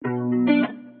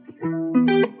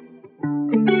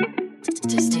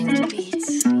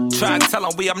Try to tell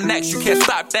them we up next, you can't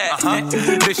stop that.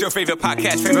 This your favorite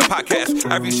podcast.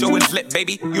 Every show is lit,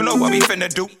 baby. You know what we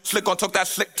finna do. Slick gon' talk that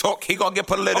slick talk, he gon' get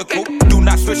political. Okay. Do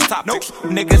not switch topics,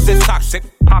 niggas is toxic.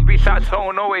 Poppy shots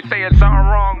don't always saying something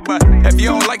wrong, but if you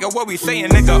don't like it, what we saying,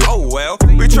 nigga, oh well.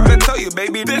 We try to tell you,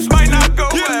 baby, this might not go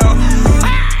well.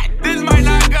 This might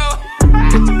not go.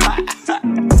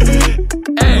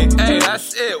 Hey,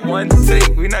 that's it. One take.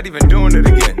 We're not even doing it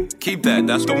again. Keep that.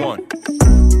 That's the one.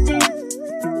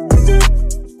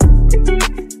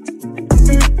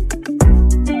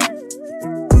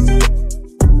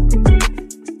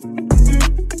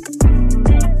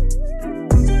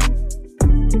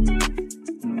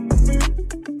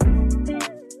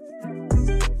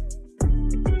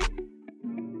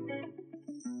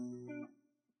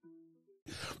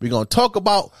 We're going to talk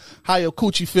about how your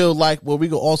coochie feel like, but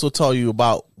we're going to also tell you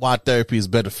about why therapy is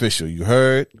beneficial. You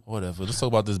heard? Whatever. Let's talk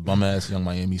about this bum-ass Young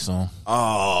Miami song.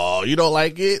 Oh, you don't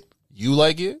like it? You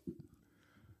like it?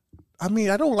 I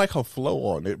mean, I don't like her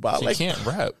flow on it, but she can't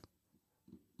rap.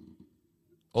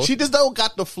 She just don't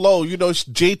got the flow. You know,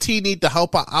 JT need to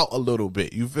help her out a little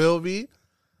bit. You feel me?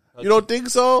 You don't think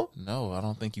so? No, I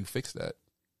don't think you fixed that.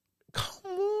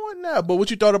 Now, but what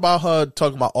you thought about her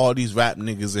talking about all these rap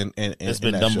niggas in it's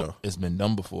been that done. show? It's been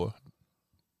done before.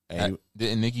 And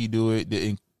didn't Nicki do it?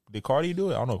 Did Cardi do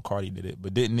it? I don't know if Cardi did it,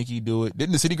 but didn't Nicki do it?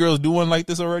 Didn't the City Girls do one like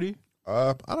this already?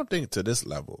 I don't think to this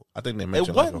level. I think they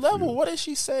mentioned at what like level? What did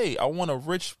she say? I want a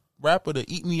rich rapper to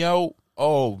eat me out.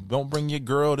 Oh, don't bring your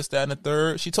girl, this, that, and the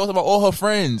third. She talked about all her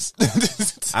friends.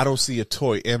 I don't see a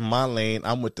toy in my lane.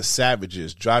 I'm with the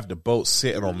savages. Drive the boat,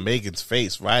 sitting on Megan's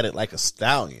face, ride it like a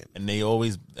stallion. And they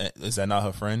always, is that not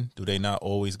her friend? Do they not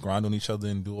always grind on each other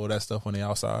and do all that stuff when they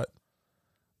outside?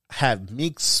 Have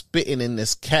Meek spitting in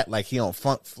this cat like he on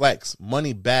Funk Flex.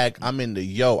 Money bag, I'm in the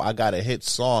yo. I got a hit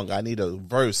song. I need a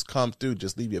verse. Come through.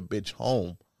 Just leave your bitch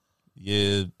home.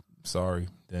 Yeah, sorry.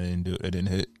 They didn't do it. It didn't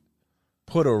hit.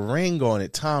 Put a ring on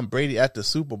it. Tom Brady at the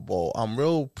Super Bowl. I'm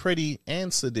real pretty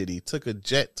and sedity. Took a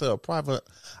jet to a private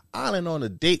island on a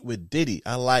date with Diddy.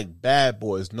 I like bad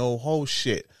boys, no whole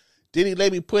shit. Diddy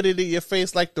let me put it in your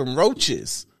face like them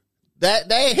roaches.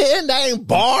 That ain't him. That ain't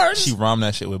bars. She rhymed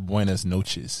that shit with Buenas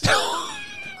noches.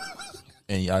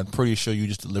 And I'm pretty sure you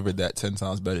just delivered that 10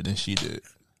 times better than she did.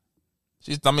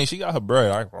 She got her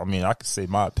bread. I mean, I could say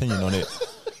my opinion on it.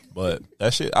 But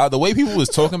that shit, the way people was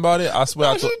talking about it, I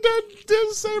swear. She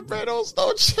didn't say bread on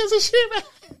stone chips and shit.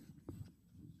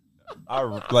 I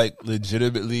like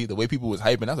legitimately the way people was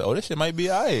hyping. I was like, "Oh, this shit might be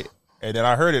alright." And then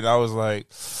I heard it, and I was like,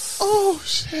 "Oh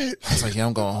shit!" I was like, "Yeah,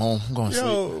 I'm going home. I'm going to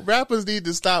sleep." Rappers need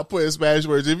to stop putting Spanish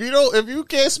words. If you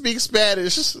can't speak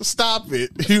Spanish, stop it.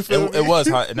 You feel me? It was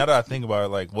hot. And now that I think about it,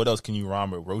 like, what else can you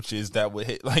rhyme with roaches that would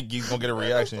hit? Like, you gonna get a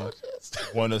reaction.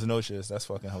 Buenas noches. That's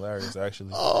fucking hilarious, actually.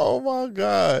 Oh my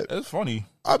god, it's funny.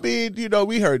 I mean,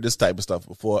 we heard this type of stuff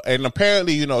before, and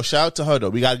apparently, shout out to her though.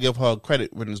 We gotta give her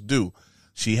credit when it's due.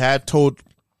 She had told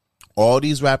all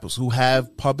these rappers who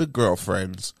have public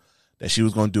girlfriends that she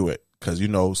was going to do it. Because,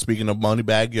 speaking of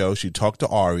Moneybag Yo, she talked to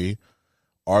Ari.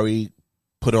 Ari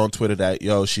put on Twitter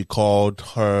that, she called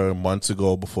her months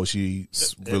ago before she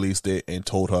released it and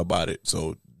told her about it.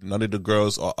 So none of the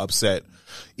girls are upset.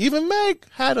 Even Meg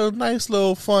had a nice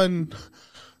little fun,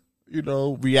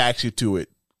 reaction to it.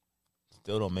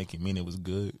 Still don't make it mean it was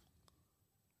good.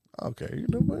 Okay,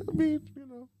 but I mean,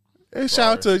 and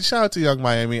shout out to Young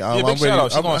Miami. Yeah, big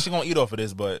shout out. She gonna eat off of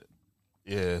this, but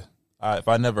yeah. If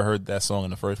I never heard that song in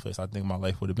the first place, I think my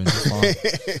life would have been just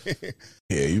fine.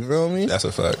 Yeah, you feel me? That's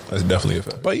a fact. That's definitely a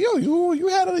fact. But you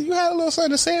had a little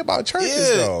something to say about churches,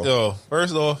 though. Yo,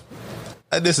 first off,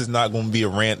 this is not going to be a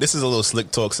rant. This is a little slick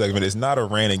talk segment. It's not a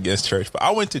rant against church. But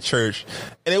I went to church,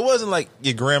 and it wasn't like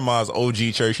your grandma's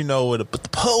OG church, with the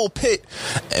whole pit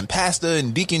and pastor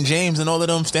and Deacon James and all of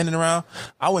them standing around.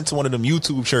 I went to one of them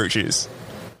YouTube churches.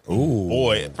 Ooh,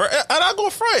 boy! And I go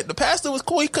front. The pastor was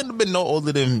cool. He couldn't have been no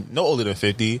older than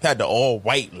 50. Had the all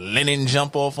white linen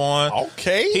jump off on.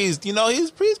 Okay, he's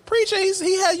preaching.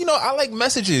 He had I like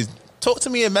messages. Talk to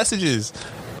me in messages.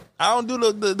 I don't do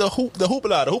the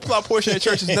hoopla. The hoopla portion of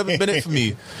church has never been it for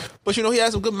me. But he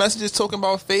had some good messages talking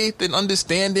about faith and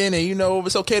understanding, and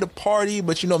it's okay to party,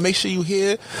 but make sure you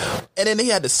hear. And then he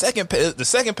had the second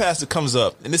pastor comes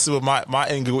up, and this is where my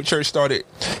Englewood church started.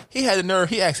 He had the nerve.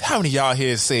 He asked, "How many of y'all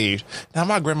here is saved?" Now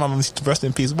my grandmama, rest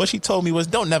in peace, what she told me was,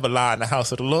 "Don't never lie in the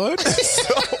house of the Lord."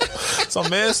 So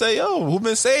man say, "Yo, who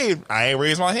been saved?" I ain't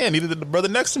raised my hand. Neither did the brother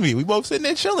next to me. We both sitting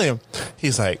there chilling.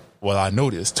 He's like, "Well, I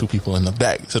noticed two people in the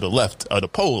back to the left of the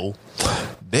pole.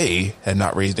 They had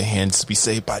not raised their hands to be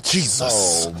saved by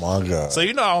Jesus." Oh my God. So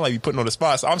I don't like be putting on the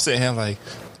spot. So I'm sitting here like,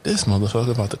 this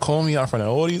motherfucker about to call me out in front of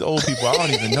all these old people. I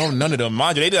don't even know none of them.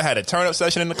 Mind you, they just had a turn up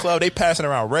session in the club. They passing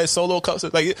around red Solo cups.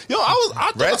 Like, yo,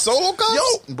 I Red Solo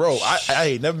cups? Yo, bro, I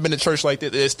ain't never been to church like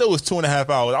this. It still was 2.5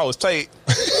 hours. I was tight.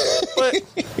 But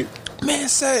man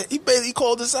said, he basically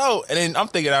called us out. And then I'm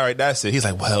thinking, all right, that's it. He's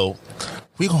like, well,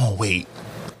 we gonna wait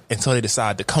until they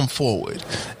decide to come forward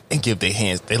and give their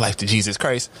life to Jesus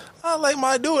Christ. I'm like,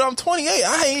 my dude, I'm 28.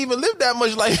 I ain't even lived that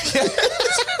much life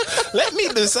yet. Let me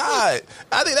decide.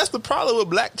 I think that's the problem with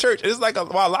black church. It's like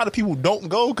why a lot of people don't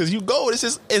go, because you go,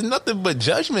 it's nothing but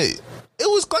judgment. It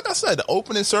was, like I said, the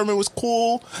opening sermon was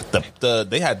cool.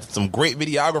 They had some great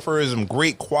videographers, some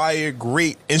great choir,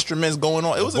 great instruments going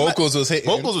on. It was vocals was hitting.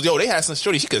 They had some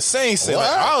shorty. She could sing. Like,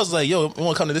 I was like, yo, you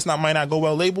want to come to this might not go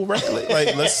well label record?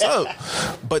 Like, let's up.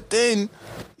 But then,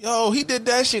 yo, he did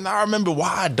that shit, and I remember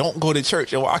why I don't go to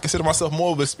church and why I consider myself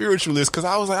more of a spiritualist, because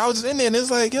I was just in there, and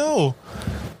it's like, yo,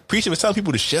 preacher was telling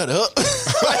people to shut up.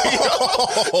 Like,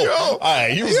 yo,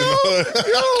 I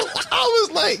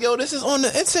was like, yo, this is on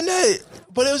the internet.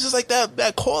 But it was just like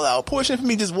that call out portion for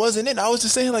me just wasn't it. I was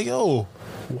just saying like, yo,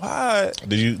 why?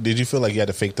 Did you feel like you had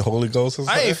to fake the Holy Ghost or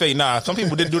something? I ain't fake. Nah, some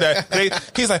people did do that.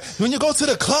 He's like, when you go to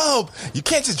the club, you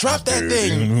can't just drop that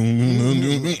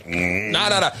thing.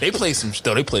 Nah. They play some.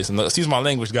 Excuse my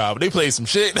language, God, but they play some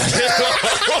shit.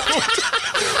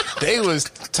 They was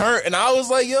turned, and I was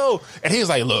like, yo. And he was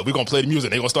like, look, we're going to play the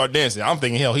music. They going to start dancing. I'm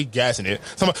thinking, hell, he gassing it.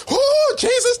 So I'm like, oh,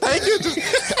 Jesus, thank you.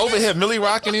 Over here, Millie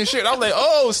rocking and shit. I'm like,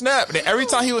 oh, snap. And then every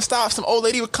time he would stop, some old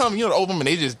lady would come, the old woman,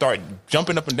 they just start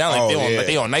jumping up and down like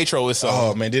they on nitro or something.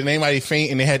 Oh, man, didn't anybody faint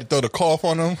and they had to throw the cough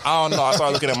on them? I don't know. I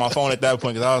started looking at my phone at that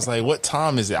point because I was like, what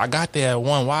time is it? I got there at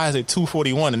 1. Why is it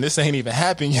 2:41 and this ain't even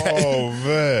happened yet? Oh,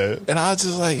 man. And I was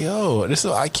just like, yo,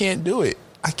 I can't do it.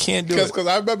 I can't do it. Because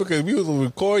I remember because we was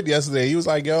recording yesterday. He was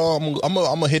like, yo, I'm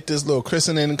gonna hit this little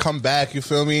christening and come back. You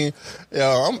feel me?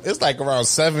 Yo, it's like around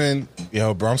 7.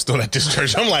 Yo, bro, I'm still at this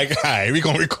church. I'm like, all right, we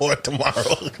gonna record tomorrow.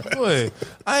 Boy,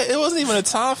 it wasn't even a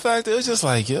time factor. It was just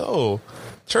like, yo,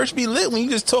 church be lit when you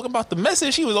just talk about the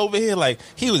message. He was over here like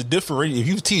he was differentiating. If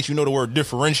you teach, you know the word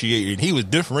differentiating. He was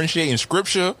differentiating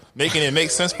scripture, making it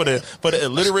make sense for the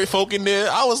illiterate folk in there.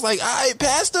 I was like, all right,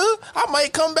 pastor, I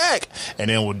might come back. And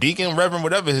then with deacon, reverend,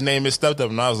 whatever his name is, stepped up,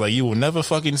 and I was like, you will never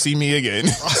fucking see me again.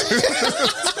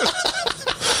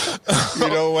 You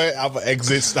know what? I'm gonna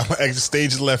exit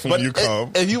stage left when you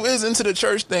come. If you is into the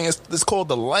church thing, it's called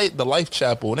the Life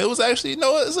Chapel, and it was actually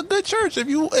it's a good church. If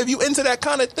you into that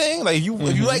kind of thing, like if you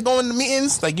like going to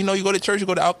meetings, like you go to church, you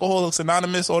go to Alcoholics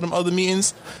Anonymous or them other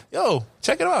meetings, yo,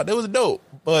 check it out. It was dope,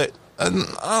 but. I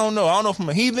don't know. I don't know if I'm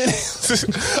a heathen.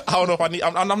 I don't know if I'm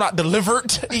not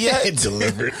delivered yet.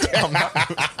 Delivered.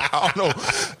 I don't know.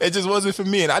 It just wasn't for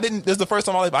me. And this is the first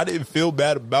time in my life I didn't feel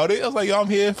bad about it. I was like, yo, I'm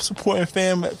here supporting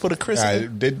fam for the Christmas.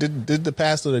 Did the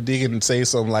pastor or the deacon say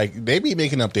something like, they be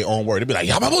making up their own word. They'd be like,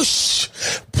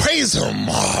 Yababush, praise him.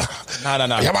 No.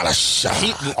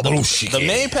 The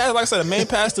main pastor, like I said, the main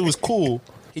pastor was cool.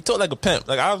 He talked like a pimp.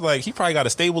 Like I was like, he probably got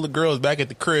a stable of girls back at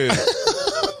the crib.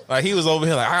 Like he was over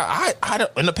here like I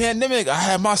in the pandemic I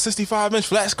had my 65-inch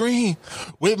flat screen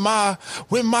with my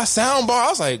sound bar. I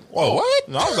was like, whoa, what?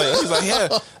 And I was like, he's like, yeah,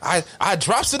 I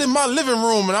drops it in my living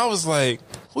room, and I was like,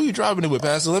 who you driving it with,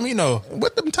 Pastor? Let me know.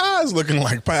 What them ties looking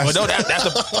like, Pastor? Well, no,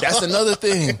 that's another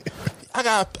thing. I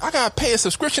got pay a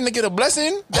subscription to get a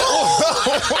blessing.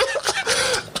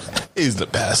 Is the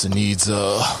pastor needs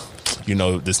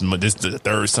this the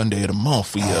third Sunday of the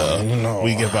month. We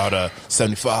give out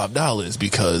 $75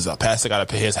 because our pastor got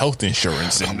to pay his health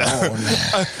insurance. And I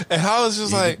was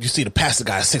just like, you see, the pastor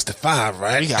got 65,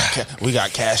 right? We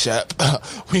got Cash App,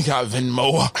 we got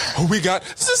Venmo, we got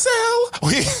Zelle.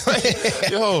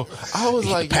 I was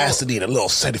like, the pastor need a little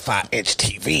 75-inch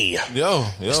TV. Yo,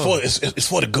 it's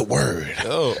for the good word.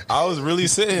 Yo, I was really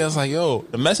sitting here. I was like, yo,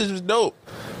 the message was dope.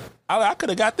 I could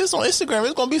have got this on Instagram.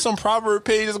 It's going to be some proverb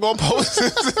page that's going to post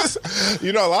this.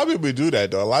 A lot of people do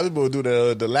that, though. A lot of people do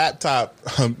the laptop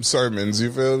sermons,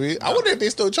 you feel me? I wonder if they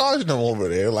still charging them over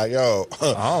there. Like, yo,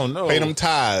 I don't know. Pay them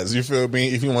tithes, you feel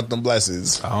me, if you want them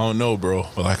blessings. I don't know, bro.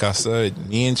 But like I said,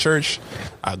 me in church,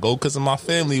 I go because of my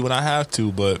family when I have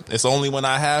to, but it's only when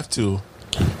I have to.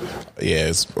 Yeah,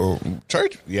 it's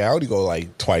church. Yeah, I only go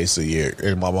like twice a year,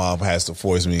 and my mom has to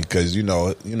force me because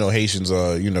Haitians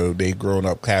are they grown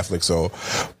up Catholic, so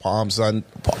Palm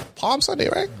Sunday,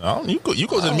 right? You go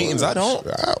to the meetings. I don't.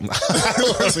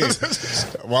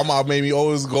 My mom made me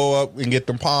always go up and get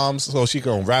them palms so she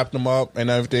can wrap them up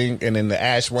and everything, and then the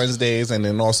Ash Wednesdays, and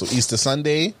then also Easter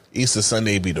Sunday. Easter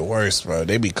Sunday be the worst, bro.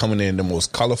 They be coming in the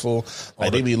most colorful.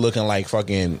 Like, they be looking like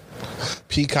fucking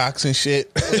peacocks and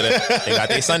shit. They got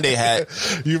their Sunday hat.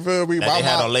 You feel me? That they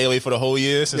had on layaway for the whole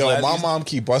year. My mom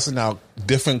keep busting out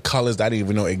different colors that I didn't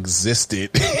even know existed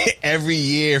every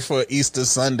year for Easter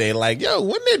Sunday. Like, yo,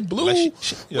 wasn't it blue? Wait,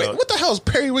 what the hell is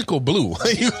periwinkle blue?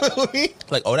 You know what I mean?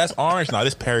 Like, oh, that's orange. No,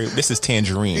 this is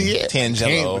tangerine. Yeah,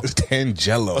 Tangelo.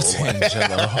 Tangelo.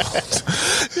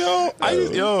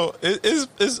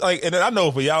 It's like, and then I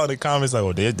know for y'all in the comments, like,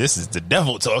 well, this is the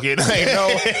devil talking. Like,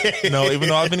 no, even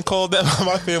though I've been called that by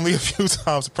my family a few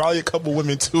times, probably a couple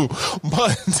women too,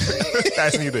 but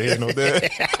that's neither here nor there.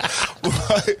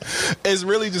 But it's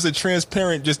really just a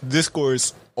transparent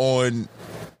discourse on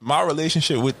my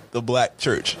relationship with the black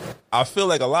church. I feel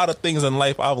like a lot of things in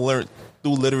life I've learned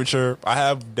through literature. I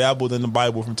have dabbled in the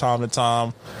Bible from time to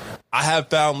time. I have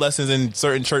found lessons in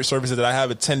certain church services that I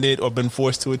have attended or been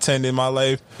forced to attend in my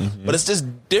life. Mm-hmm. But it's just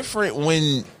different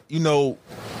when,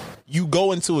 you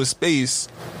go into a space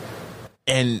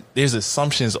and there's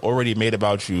assumptions already made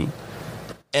about you.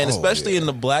 And especially in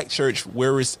the black church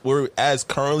where as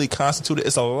currently constituted,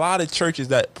 it's a lot of churches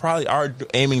that probably are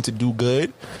aiming to do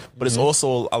good, but it's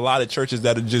also a lot of churches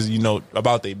that are just,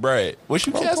 about their bread. Which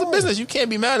you can, as a business, you can't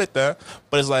be mad at that.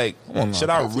 But it's like, should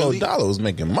I really? Dollar was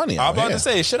making money. I was about to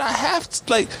say, should I have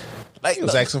to, like he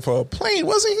was asking for a plane,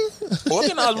 wasn't he?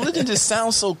 Organized religion just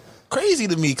sounds so crazy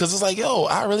to me because it's like, yo,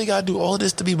 I really gotta do all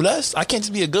this to be blessed. I can't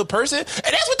just be a good person, and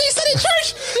that's what they said in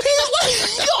church. He was like,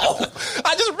 yo,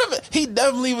 I just remember he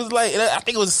definitely was like, and I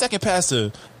think it was the second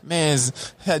pastor.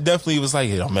 Definitely was like,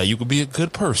 man, you could be a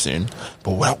good person,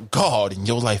 but without God in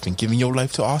your life and giving your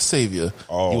life to our Savior,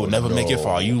 you will never make it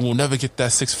far. You will never get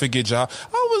that 6-figure job.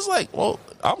 I was like, well,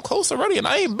 I'm close already, and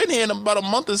I ain't been here in about a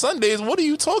month of Sundays. What are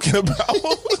you talking about?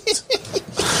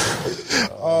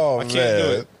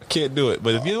 Can't do it.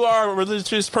 But if you are a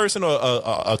religious person or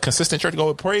a consistent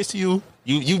churchgoer, praise to you.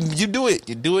 You do it.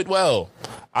 You do it well.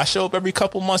 I show up every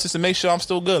couple months just to make sure I'm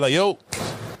still good. Like, yo,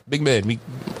 big man,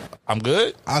 I'm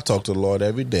good. I talk to the Lord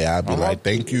every day. I be like,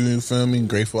 thank you feel me?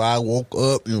 Grateful I woke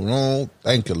up,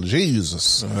 thank you,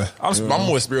 Jesus. I'm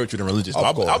more spiritual than religious.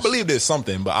 I believe there's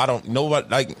something, but I don't know what,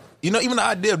 like, even the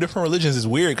idea of different religions is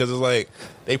weird because it's like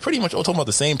they pretty much all talking about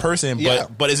the same person,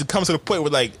 but as it comes to the point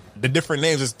where like the different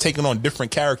names is taking on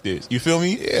different characters. You feel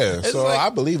me? Yeah. It's so like,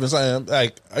 I believe in something.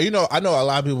 Like, I know a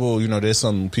lot of people, there's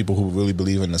some people who really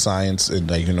believe in the science and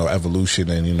like,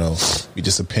 evolution and, you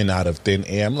just a pin out of thin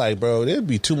air. I'm like, bro, there'd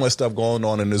be too much stuff going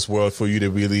on in this world for you to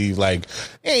believe like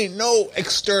ain't no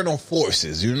external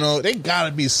forces, They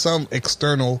gotta be some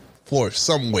external force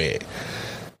somewhere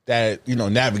that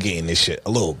navigating this shit a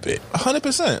little bit.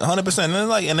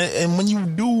 100%. And when you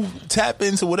do tap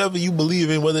into whatever you believe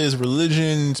in, whether it's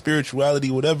religion,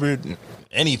 spirituality, whatever,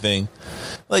 anything,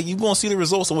 like you gonna see the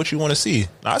results of what you want to see.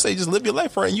 I say just live your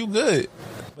life right and you good.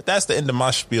 But that's the end of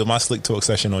my spiel, my slick talk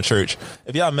session on church.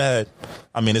 If y'all mad,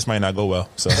 this might not go well.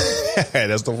 So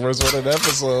that's the first one of the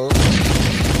episode.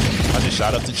 I just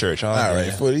shout out to church. All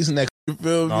right, for these next. You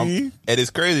feel me? And it's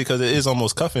crazy because it is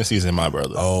almost cuffing season, my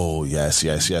brother. Oh, yes.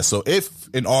 So if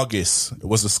in August it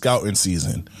was the scouting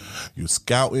season, you're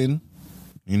scouting,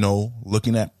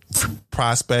 looking at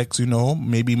prospects,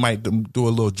 maybe might do a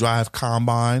little drive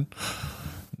combine.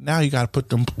 Now you got to put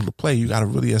them to play. You got to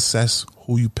really assess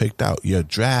who you picked out, your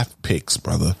draft picks,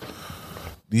 brother.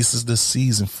 This is the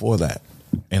season for that.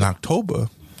 In October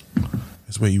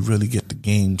is where you really get the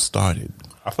game started.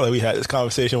 I feel like we had this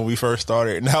conversation when we first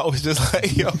started. Now it's just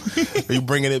like, yo, you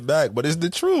bringing it back. But it's the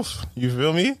truth. You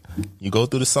feel me? You go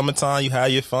through the summertime, you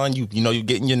have your fun. You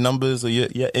getting your numbers or your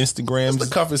Instagrams. What's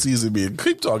the cuffing season being?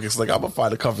 Creep talk. It's like, I'm going to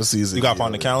find the cuffing season. You got to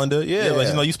find the calendar? Yeah.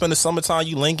 Like, you spend the summertime,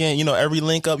 you linking, every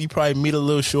link up, you probably meet a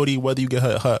little shorty, whether you get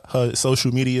her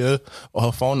social media or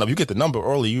her phone number. You get the number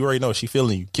early. You already know she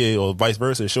feeling you, kid, or vice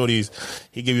versa. Shorties,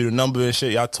 he give you the number and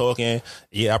shit. Y'all talking.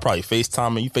 Yeah, I probably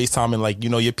FaceTiming. You FaceTiming like,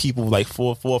 your people like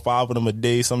 4 or 5 of them a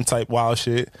day, some type wild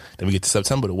shit. Then we get to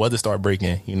September, the weather start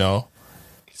breaking,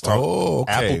 Start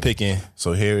apple picking.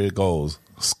 So here it goes.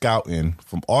 Scouting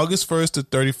from August 1st to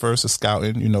 31st is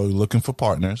scouting, looking for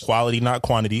partners. Quality, not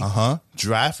quantity.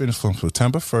 Drafting from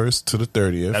September 1st to the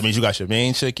 30th. That means you got your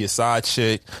main chick, your side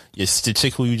chick, your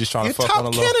chick who you just trying to fuck on a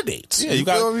low. Candidates. Yeah, you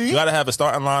got to have a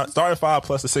starting 5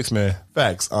 plus a 6-man.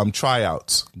 Facts.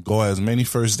 Tryouts. Go as many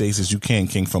first dates as you can,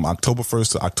 King, from October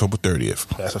 1st to October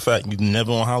 30th. That's a fact. You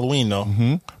never on Halloween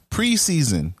though.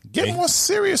 Preseason. Get more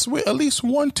serious with at least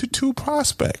 1 to 2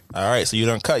 prospect. All right, so you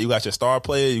done cut. You got your star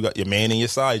player. You got your man in your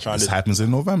side. This happens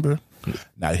in November.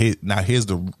 Now here's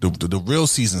the real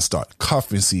season start.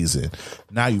 Cuffing season.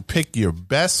 Now you pick your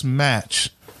best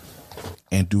match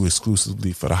and do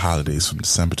exclusively for the holidays from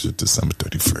December to December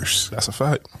 31st. That's a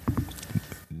fact.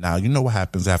 Now, you know what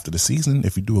happens after the season.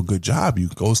 If you do a good job, you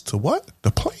goes to what?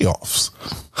 The playoffs.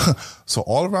 So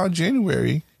all around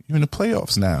January, you're in the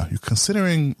playoffs now. You're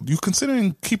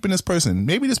considering keeping this person.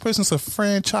 Maybe this person's a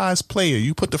franchise player.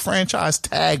 You put the franchise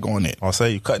tag on it. I'll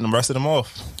say you're cutting the rest of them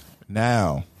off.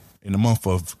 Now, in the month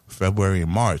of February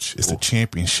and March, it's the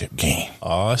championship game.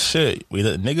 Oh, shit. We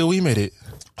made it.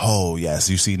 Oh, yes.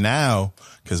 You see now,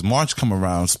 because March come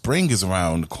around, spring is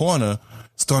around the corner,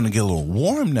 starting to get a little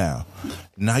warm now.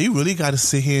 Now you really got to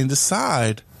sit here and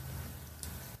decide,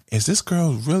 is this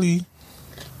girl really...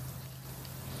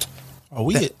 Are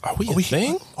we a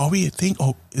thing? Are we a thing?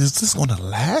 Oh, is this going to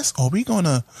last? Are we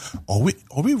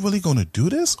really going to do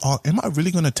this? Or am I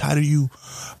really going to title you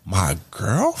my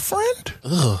girlfriend?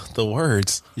 Ugh, the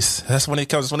words. That's when it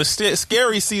comes. When it's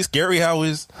scary. See, scary how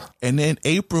is. And then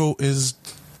April is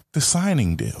the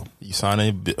signing deal. You sign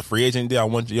a free agent deal.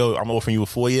 I'm offering you a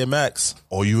 4-year max.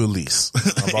 Or you release.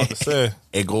 I'm about to say.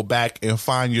 And go back and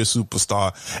find your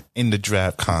superstar in the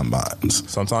draft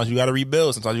combines. Sometimes you got to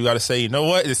rebuild. Sometimes you got to say, you know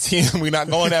what? This team, we're not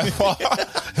going that far.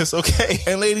 It's okay.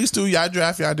 And ladies too, y'all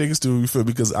draft y'all niggas too. You feel?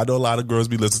 Because I know a lot of girls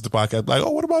be listening to the podcast like,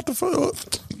 oh, what about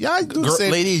the y'all do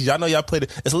ladies? Y'all know y'all played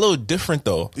it. It's a little different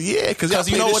though. Yeah,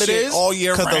 because you know what it is all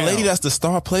year round. Because the lady that's the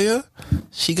star player,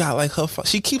 she got like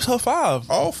she keeps her 5.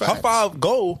 Oh, facts. Her 5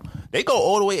 go. They go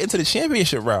all the way into the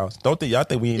championship rounds. Don't think y'all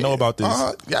think we ain't know about this?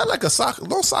 Y'all like a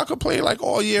soccer player like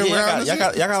all year round. Y'all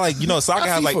got like, you know, soccer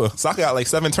got like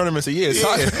 7 tournaments a year.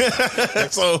 Yeah.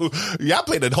 So y'all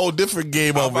played a whole different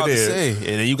game over there. And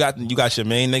then you got your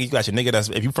main nigga. You got your nigga that's,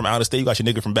 if you from out of state, you got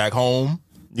your nigga from back home.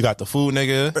 You got the food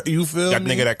nigga. You feel me? You got the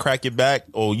nigga that crack your back,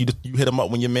 or you hit him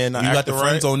up when your man not. You got the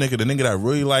friend zone nigga, the nigga that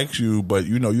really likes you, but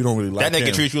you know you don't really like that nigga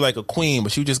him. treats you like a queen,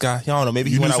 but you just got, I don't know, maybe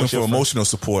you went need out with him your for emotional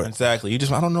support. Exactly. I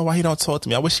don't know why he don't talk to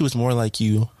me. I wish he was more like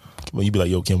you. Well, you be like,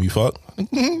 yo, can we fuck?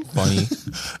 Funny.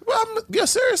 Well,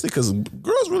 seriously, because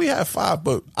girls really have 5,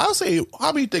 but I'll say,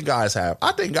 how many think guys have?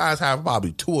 I think guys have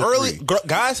probably 2 or 3.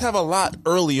 Guys have a lot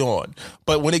early on,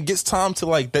 but when it gets time to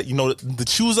like that, you know, the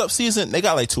choose up season, they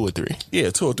got like 2 or 3. Yeah,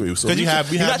 2 or 3. So you're not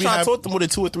trying to talk to more than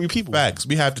 2 or 3 people. Facts.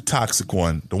 We have the toxic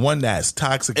one, the one that's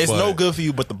toxic. It's no good for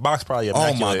you, but the box probably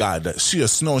immaculate. Oh my god, she a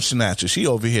snow snatcher. She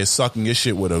over here sucking your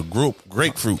shit with a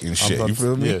grapefruit and shit. You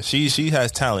feel me? Yeah, she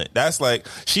has talent. That's like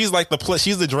she's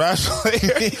the draft player.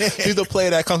 She's the player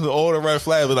that comes with all the red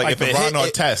flags. But like if it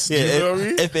hit, test. Yeah,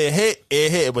 if it hit,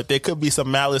 it hit. But there could be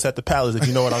some malice at the palace, if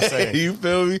you know what I'm saying. You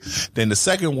feel me? Then the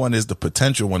second one is the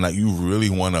potential one that you really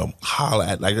want to holler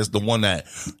at. Like it's the one that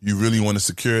you really want to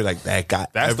secure. Like that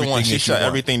got that's everything. The one she shut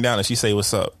everything down and she say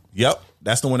what's up. Yep.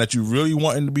 That's the one that you really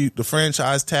wanting to be the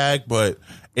franchise tag, but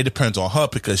it depends on her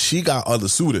because she got other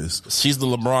suitors. She's the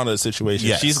LeBron of the situation.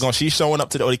 Yes. She's showing up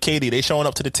to the KD. They showing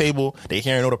up to the table. They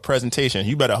hearing all the presentation.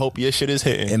 You better hope your shit is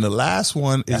hitting. And the last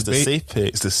one is the safe pick.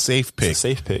 It's the safe pick. It's a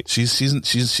safe pick.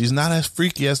 She's not as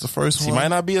freaky as the first one. She might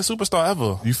not be a superstar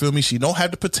ever. You feel me? She don't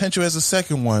have the potential as the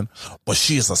second one, but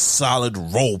she is a solid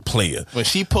role player. When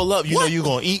she pull up, you know you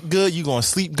gonna eat good, you gonna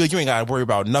sleep good. You ain't gotta worry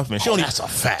about nothing. That's a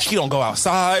fact. She don't go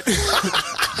outside.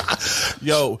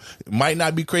 Yo, might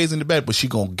not be crazy in the bed, but she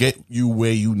gonna get you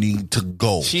where you need to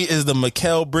go. She is the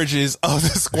Mikal Bridges of the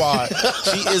squad.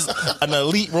 She is an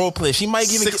elite role player. She might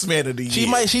give 6 man of the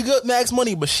year. She good max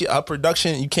money, but her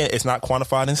production it's not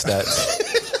quantified in stats.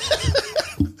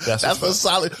 That's a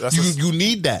solid. You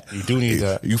need that. You do need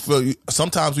that. You feel?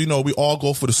 Sometimes we all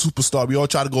go for the superstar. We all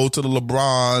try to go to the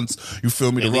LeBrons. You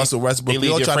feel me? The Russell Westbrook.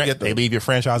 We all try to get them. They leave your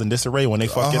franchise in disarray when they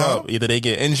fuck it up. Either they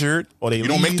get injured or they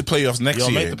don't make the playoffs next year.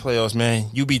 You don't make the playoffs, man.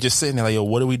 You be just sitting there like, yo,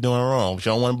 what are we doing wrong? But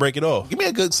you don't want to break it off. Give me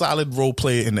a good solid role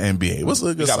player in the NBA. What's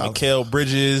a good? We got Mikal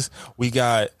Bridges. We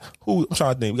got who? I'm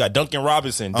trying to think. We got Duncan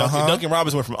Robinson. Duncan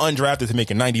Robinson went from undrafted to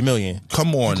making $90 million.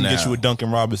 Come on, now get you a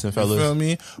Duncan Robinson, fellas. You feel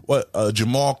me? What?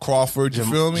 Jamal Crawford. You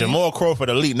feel me? Jamal Crawford,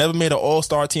 elite. Never made an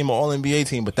All-Star team or All-NBA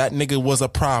team, but that nigga was a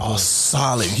problem. Oh,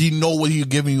 solid. He know what he's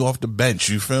giving you off the bench.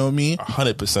 You feel me?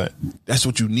 100%. That's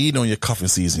what you need on your cuffing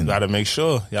season. Got to make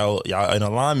sure y'all in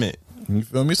alignment. You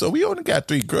feel me? So we only got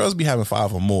 3. Girls be having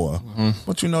 5 or more. Mm-hmm.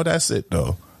 But you know, that's it,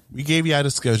 though. We gave you out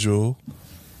a schedule.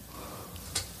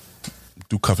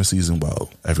 Do cuffing season well,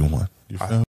 everyone. You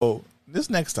feel me? Oh, this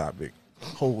next topic,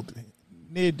 hold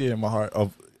near dear in my heart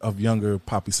of younger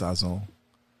Poppy Sazon.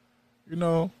 You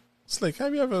know, Slick,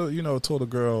 have you ever, told a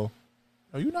girl,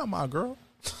 "Are you not my girl?"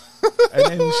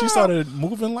 And then she started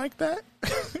moving like that.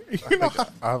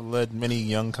 I've led many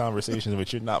young conversations,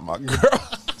 but you're not my girl.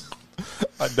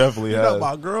 I definitely You're have.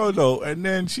 not my girl though, and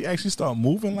then she actually start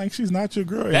moving like she's not your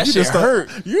girl. And That you shit just start,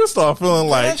 hurt. You start feeling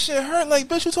like That shit hurt. Like,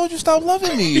 bitch, who told you stop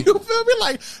loving me? you feel me?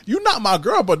 Like you're not my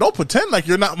girl, but don't pretend like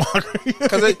you're not my girl.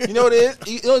 Because you know what it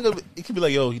is? It could be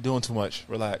like, yo, you're doing too much.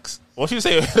 Relax. What you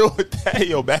say with that?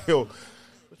 Yo,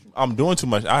 I'm doing too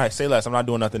much. All right, say less. I'm not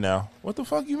doing nothing now. What the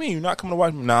fuck you mean? You're not coming to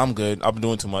watch me? Nah, I'm good. I'm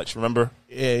doing too much. Remember?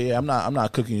 Yeah. I'm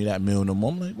not cooking you that meal no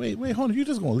more. I'm like, wait, hold on. You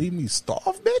just gonna leave me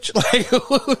starve, bitch?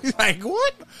 Like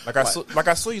what? Like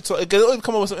I saw you talk. It would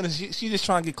come up with something. She just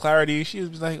trying to get clarity. She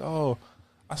was like, oh,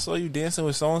 I saw you dancing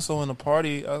with so and so in the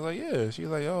party. I was like, yeah. She's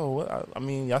like, oh, what? I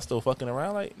mean, y'all still fucking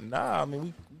around? Like, nah. I mean,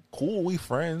 we cool. We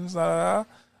friends. I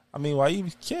mean, why you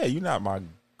care? You're not my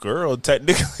girl,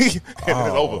 technically. It's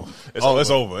over.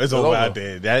 It's over out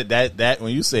there. That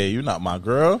when you say you're not my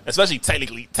girl, especially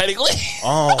technically.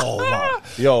 Oh my.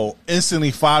 Yo, instantly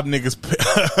 5 niggas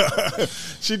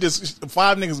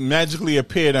five niggas magically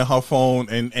appeared in her phone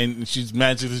and she's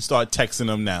magically start texting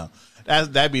them now.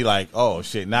 That'd be like, oh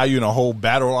shit, now you're in a whole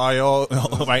battle royale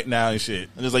right now and shit.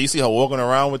 And it's like you see her walking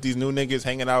around with these new niggas,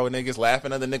 hanging out with niggas,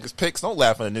 laughing at the niggas' pics. Don't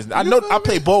laugh at this. I know I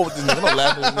play ball with this nigga. Don't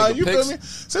laugh at this nigga you pics. feel me?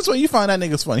 Since when you find that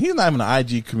nigga's funny? He's not even an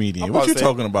IG comedian. What you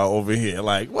talking about over here?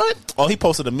 Like what? Oh, he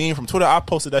posted a meme from Twitter. I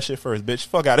posted that shit first, bitch.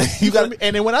 Fuck out of here. You got me.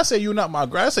 And then when I say you're not my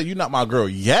girl, I say you're not my girl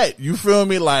yet. You feel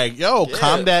me? Like, yo,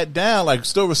 calm that down. Like,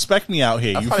 still respect me out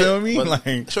here. You feel me? Like,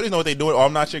 shorties know what they doing. Oh,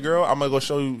 I'm not your girl. I'm gonna go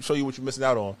show you what you're missing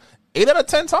out on. 8 out of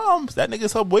 10 times, that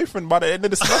nigga's her boyfriend by the end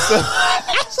of the semester.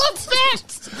 That's a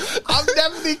fact. I'm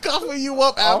definitely cuffing you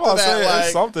up after that. Like,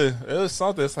 it's something. It was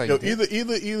something. It's like, yo,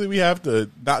 either we have to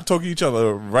not talk to each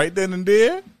other right then and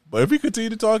there, but if we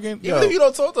continue talking, even if you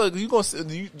don't talk to her,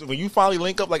 when you finally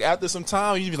link up, like after some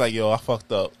time, you be like, yo, I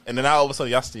fucked up, and then all of a sudden,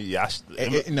 y'all still,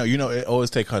 it always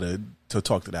take her to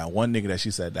talk to that one nigga that she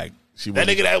said that. That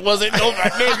nigga that wasn't no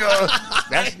nigga.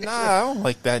 That's I don't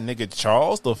like that nigga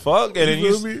Charles. The fuck? And then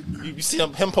you see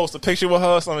him post a picture with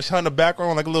her, so in the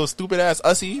background like a little stupid ass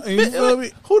ussy.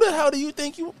 Who the hell do you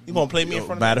think you gonna play me in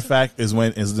front of? Matter of fact, is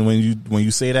when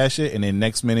you say that shit, and then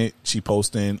next minute she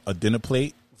posting a dinner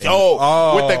plate. With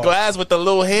the glass with the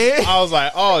little head. I was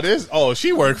like,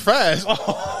 she worked fast.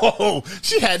 Oh,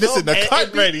 she had this in the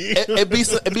cut ready. It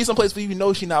be some place where you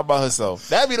know she not by herself.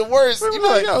 That'd be the worst. You be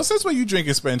like, yo, since when you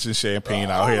drinking Spencer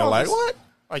champagne out here? Like, what?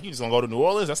 Like, you just gonna go to New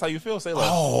Orleans? That's how you feel? Say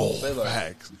less. Say less.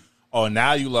 Facts. Oh,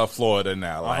 now you love Florida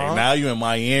now. Like, now you in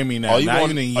Miami now.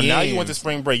 Now you went to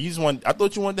spring break. I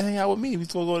thought you wanted to hang out with me. We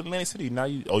supposed to go to Atlantic City. Now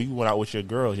you went out with your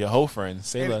girls, your whole friends.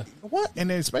 Say that. What? And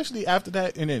then especially after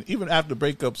that, and then even after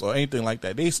breakups or anything like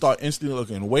that, they start instantly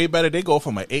looking way better. They go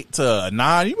from an 8 to a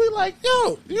 9. You be like,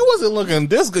 yo, you wasn't looking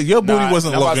this good. Your booty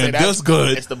wasn't looking this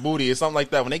good. It's the booty. It's something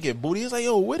like that. When they get booty, it's like,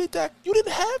 yo, where did that? You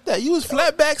didn't have that. You was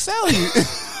flat back Sally.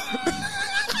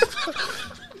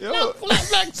 Yo, flat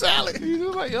back salad. You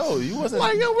was like, yo, you wasn't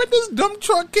like, yo, when this dump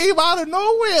truck came out of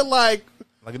nowhere, like,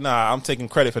 nah, I'm taking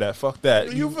credit for that. Fuck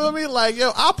that. You feel me? Like,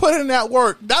 yo, I put in that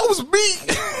work. That was me.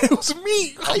 It was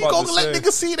me. How you gonna let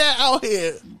niggas see that out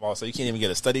here? Oh, so you can't even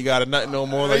get a study guide or nothing no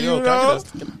more. Like,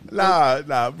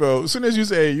 Nah, bro. As soon as you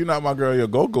say you're not my girl, yo,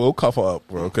 go cuff her up,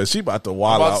 bro, because she about to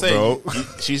wild out, bro.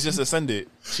 She's just ascended.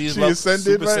 She's ascended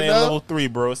Super right Saiyan now. level 3,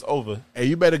 bro. It's over. Hey,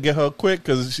 you better get her quick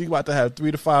because she about to have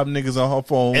 3 to 5 niggas on her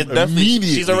phone immediately.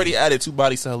 She's already added 2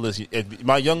 bodies to her list.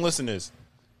 My young listeners,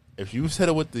 if you hit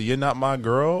her with the "you're not my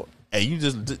girl" and you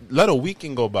just let a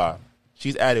weekend go by,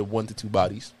 she's added 1 to 2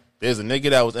 bodies. There's a nigga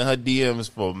that was in her DMs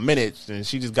for minutes, and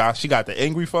she got the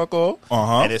angry fuck off.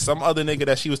 And there's some other nigga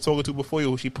that she was talking to before you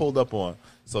who she pulled up on.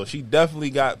 So she definitely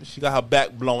got her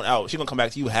back blown out. She gonna come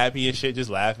back to you happy and shit,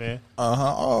 just laughing.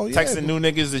 Oh yeah. Texting new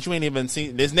niggas that you ain't even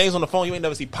seen. There's names on the phone you ain't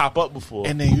never seen pop up before.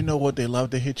 And then you know what? They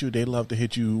love to hit you. They love to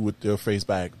hit you with their face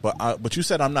back. But you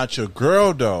said I'm not your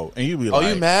girl though, and you be like, oh,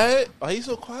 you mad? Why you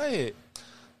so quiet?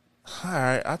 All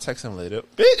right, I'll text him later,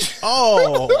 bitch.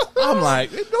 Oh, I'm like,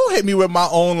 don't hit me with my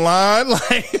own line. Like,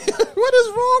 what is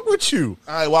wrong with you?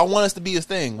 All right, well, I want us to be his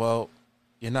thing. Well,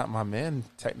 you're not my man,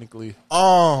 technically.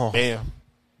 Oh, damn.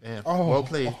 Oh, well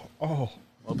played. Well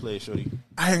played, shorty.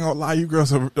 I ain't gonna lie, you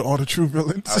girls are all the true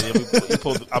villains.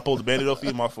 I pulled the bandit off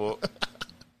you, my fault.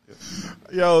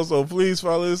 Yo, so please,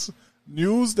 fellas,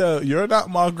 use the "you're not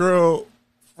my girl"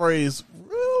 phrase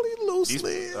really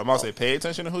loosely. I'm about to say, pay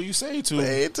attention to who you say to.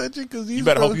 Pay attention because you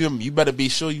better you better be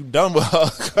sure you done with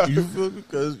her. You feel me?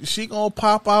 Because she gonna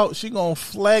pop out, she gonna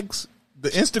flex. The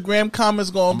Instagram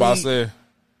comments gonna be. Say,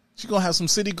 she gonna have some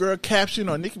city girl caption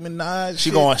or Nicki Minaj.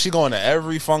 She going to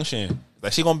every function.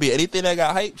 Like, she gonna be anything that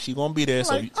got hype. She gonna be there.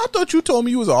 Like, I thought you told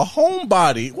me you was a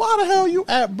homebody. Why the hell you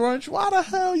at brunch? Why the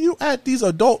hell you at these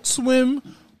Adult Swim?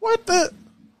 What the?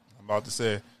 I'm about to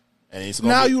say. And it's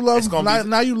now you love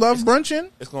brunching.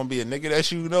 It's gonna be a nigga that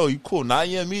you know. You cool, not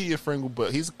your immediate friend,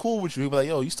 but he's cool with you. He'll be like,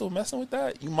 yo, you still messing with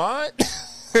that? You mind?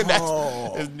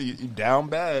 You down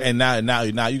bad. And now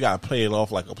you gotta play it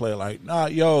off like a player. Like, nah,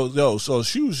 yo. So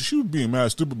she was being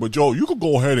mad stupid, but yo, you could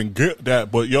go ahead and get that.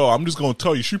 But yo, I'm just gonna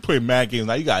tell you, she played mad games.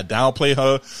 Now you gotta downplay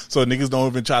her, so niggas don't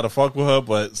even try to fuck with her,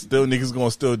 but still niggas gonna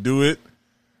still do it.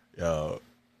 Yo.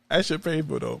 That shit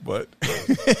painful though, but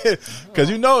because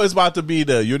it's about to be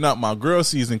the "you're not my girl"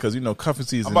 season, because cuffing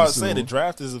season. I'm about to say the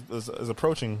draft is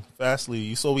approaching fastly.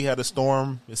 You saw we had a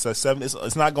storm. It's at 7.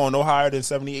 It's not going no higher than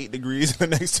 78 degrees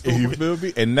in the next 2 weeks. You feel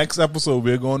me? And next episode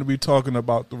we're going to be talking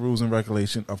about the rules and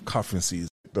regulation of cuffing season.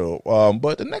 Though,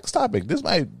 but the next topic, this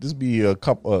be a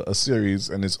series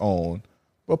in its own,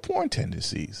 but porn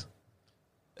tendencies.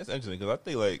 That's interesting because I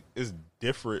think like it's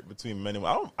different between men and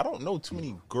women. I don't know too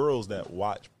many girls that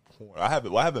watch. I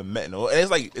haven't met no.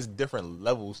 And it's different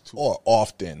levels too. Or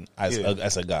often as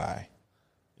a guy.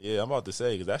 Yeah, I'm about to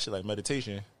say because that shit like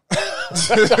meditation.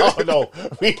 No,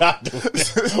 we're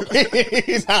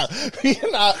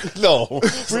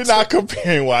not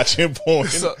comparing watching porn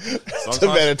to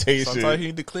meditation. Sometimes you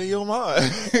need to clear your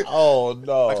mind. Oh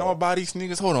no! Like I'm gonna buy these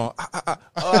sneakers. Hold on,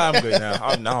 I'm good now.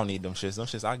 I don't need them shits. Them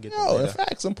shits I get. In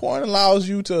fact, some porn allows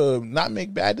you to not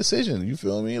make bad decisions. You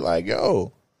feel me? Like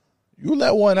you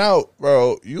let one out,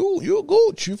 bro. You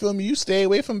gooch. You feel me? You stay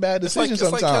away from bad decisions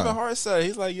sometimes. Like Kevin Hart said.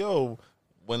 He's like, yo,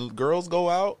 when girls go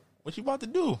out, what you about to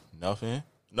do? Nothing.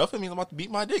 Nothing means I'm about to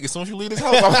beat my dick. As soon as you leave this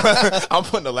house, I'm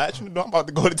putting the latch in the door. I'm about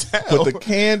to go to town. Put the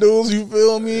candles, you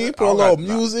feel me? Put a little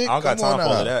music. I don't got time for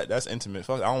all of that. That's intimate.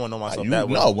 Fuck, I don't want to know myself that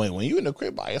way. No, when you in the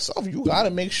crib by yourself, you got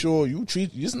to make sure you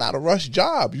treat. It's not a rush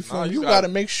job. You feel me? You got to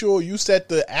make sure you set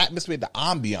the atmosphere, the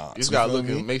ambiance. You just got to look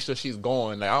and make sure she's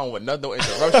going. Like, I don't want no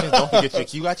interruptions. Don't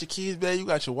forget you got your keys, babe. You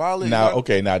got your wallet. Now,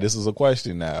 now this is a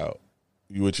question. Now,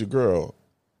 you with your girl,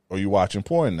 or you watching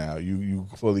porn now? You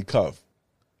fully cuffed?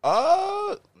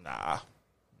 Nah,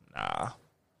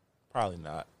 probably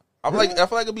not. I feel like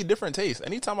it'd be different tastes.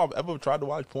 Anytime I've ever tried to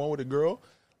watch porn with a girl,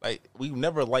 like we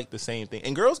never like the same thing.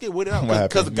 And girls get weirded out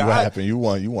because guys. What happened? You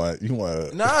want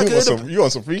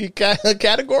some free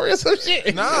category or some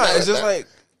shit? Nah, it's just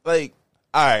like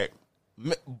all right,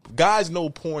 guys know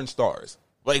porn stars.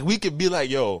 Like we could be like,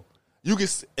 yo, you can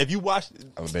if you watch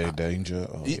Elevated Danger.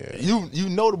 Oh yeah, you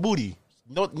know the booty.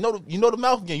 You know the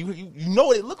mouth again. You know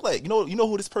what it look like. You know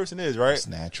who this person is, right? It's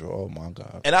natural. Oh my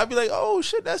god. And I'd be like, oh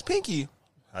shit, that's Pinky.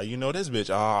 How you know this bitch?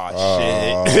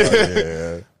 Shit.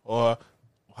 Yeah. Or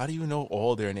how do you know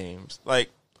all their names? Like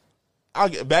I'll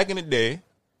get back in the day,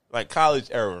 like college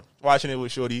era, watching it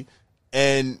with Shorty,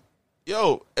 and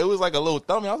yo, it was like a little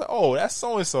thumbie. I was like, oh, that's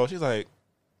so and so. She's like,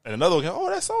 and another one, oh,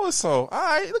 that's so and so. All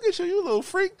right, look at you little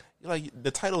freak. Like the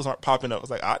titles aren't popping up.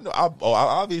 It's like I know.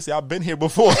 Obviously I've been here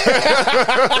before.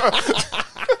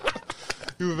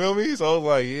 You feel me? So I was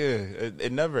like, yeah,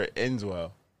 it never ends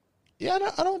well. Yeah,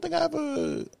 I don't think I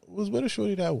ever was with a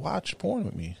shorty that watched porn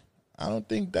with me. I don't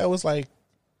think that was like.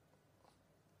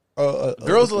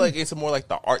 Girls are like into more like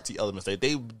the artsy elements. Like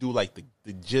they do like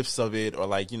the gifs of it, or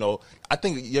like I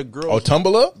think your girls. Oh,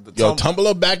 Tumblr,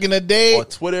 Tumblr back in the day, or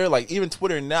Twitter. Like even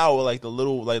Twitter now, with like the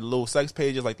little sex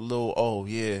pages, like the little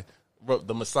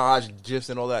the massage gifs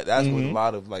and all that. That's what a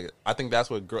lot of I think that's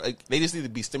what girls. They just need to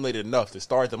be stimulated enough to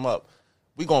start them up.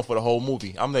 We going for the whole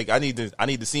movie. I'm like, I need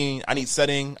the scene, I need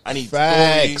setting, I need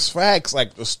facts.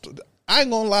 Like I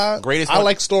ain't gonna lie. I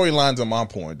like storylines on my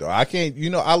porn though. I can't,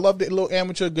 I love the little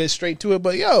amateur, get straight to it.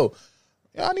 But I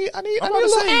need a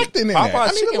little acting in there.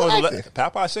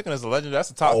 Popeye's Chicken is a legend. That's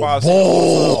the top 5.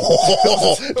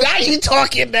 Now you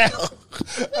talking now.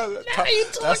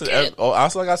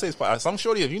 Also, like I say, some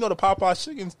shorty, if you know the Popeye's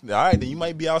Chicken, all right, then you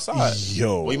might be outside.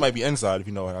 Well, you might be inside if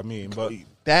you know what I mean. But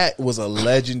that was a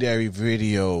legendary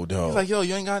video, though. He's like, yo,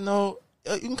 you ain't got no.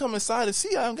 You can come inside and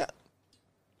see. I don't got.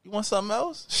 You want something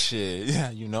else? Shit, yeah,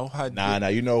 you know how. Nah,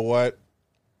 you know what?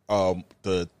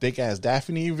 The thick ass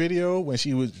Daphne video when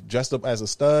she was dressed up as a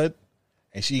stud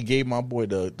and she gave my boy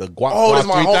the guap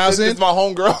 3000. It's my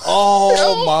homegirl.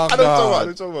 Oh my god! I know what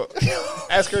you're talking about.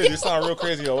 That's crazy. It sounds real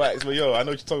crazy on wax, but yo, I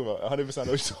know what you're talking about. 100%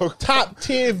 know what you're talking about.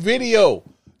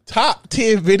 Top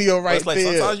tier video right like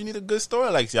there. Sometimes you need a good story.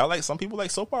 Like y'all like some people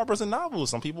like soap operas and novels.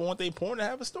 Some people want their porn to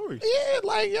have a story. Yeah,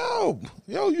 like yo,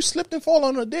 you slipped and fall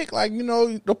on a dick. Like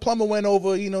the plumber went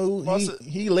over. He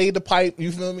laid the pipe.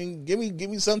 You feel me? Give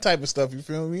me some type of stuff. You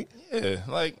feel me? Yeah,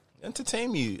 like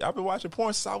Entertain me. I've been watching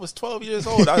porn since I was 12 years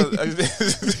old.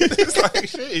 It's like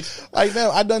shit. Like,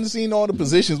 now, I done seen all the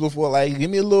positions before. Like,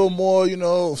 give me a little more,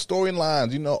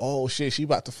 storylines. Oh shit, she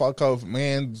about to fuck her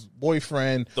man's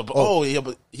boyfriend. But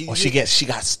she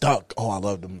got stuck. Oh, I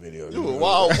love them videos. You a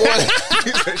wild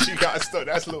boy. She got stuck.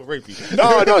 That's a little rapey.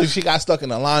 No, she got stuck in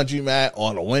the laundromat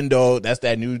on a window. That's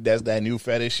that new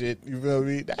fetish shit. You feel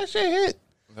me? That shit hit.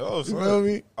 No, you know what I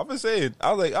mean? I've been saying,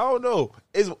 I was like, I don't know.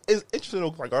 It's interesting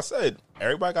though. Like I said,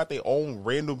 everybody got their own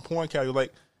random porn category.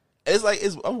 Like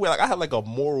I have like a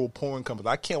moral porn company.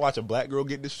 I can't watch a black girl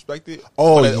get disrespected.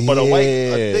 Oh, but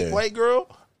a thick white girl.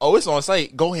 Oh, it's on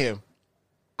site. Go him.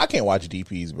 I can't watch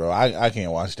DPs, bro. I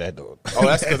can't watch that though. Oh,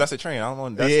 that's because that's a train. I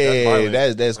don't know.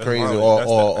 That's crazy. Violent.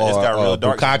 It's got real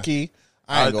dark. Bukkake.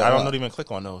 I don't even click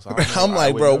on those. I'm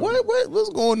like, bro, what's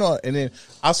going on? And then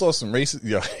I saw some racist.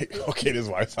 Yo, okay, this is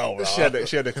why I sound. She had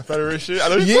the Confederate shit. Yo,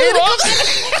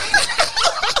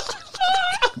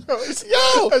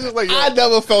 I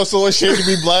never felt so ashamed to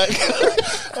be black.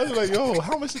 I was like, yo,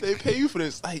 how much did they pay you for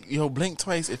this? Like, yo, blink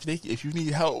twice if you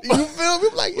need help. You feel me?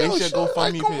 Like, yo,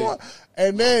 come on.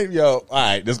 And then, all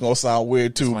right, this gonna sound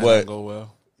weird too, but go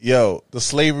well. Yo, the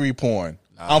slavery porn.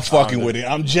 I'm fucking with it.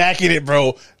 I'm jacking it,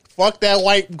 bro. Fuck that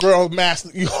white girl master.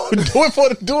 You do it for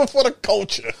the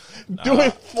culture. Do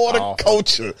it for the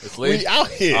culture. We out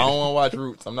here. I don't want to watch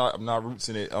Roots. I'm not Roots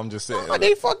in it. I'm just saying.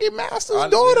 They fucking master's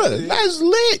daughter. That's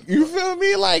lit. You feel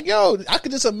me? Like, yo, I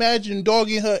could just imagine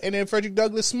dogging her and then Frederick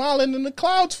Douglass smiling in the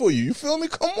clouds for you. You feel me?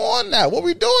 Come on now. What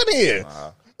we doing here?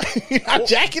 I'm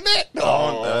jacking that?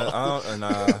 No.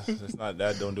 It's not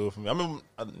that. Don't do it for me. I mean,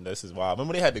 this is wild.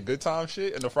 Remember they had the Good Time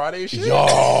shit and the Friday shit?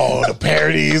 Yo, the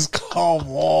parodies. Come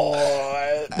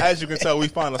on. As you can tell, we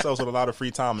find ourselves with a lot of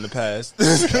free time in the past.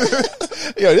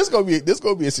 Yo, this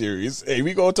gonna be a series. Hey,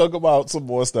 we gonna talk about some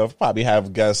more stuff. Probably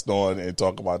have guests on and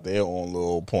talk about their own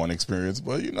little porn experience.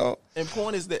 But and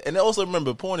porn is and also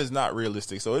remember, porn is not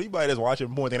realistic. So anybody that's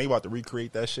watching porn, they about to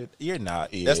recreate that shit. You're not.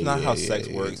 That's not how sex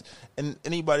works. And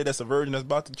anybody that's a virgin that's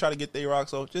about to try to get their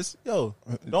rocks off, just don't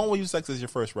use sex as your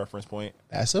first reference point.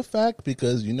 That's a fact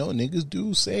because niggas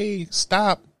do say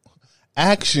stop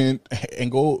action and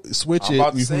go switch it. I'm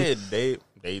about to say it.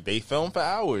 They film for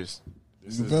hours.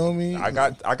 You feel me? I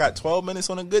got 12 minutes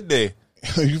on a good day.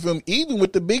 You feel me? Even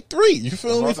with the big three. You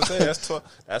feel me?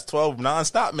 That's 12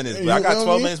 non-stop minutes. But I got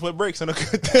 12 minutes with breaks on a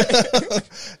good day.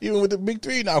 Even with the big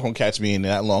three, you're not going to catch me in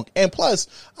that long. And plus,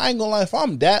 I ain't going to lie, if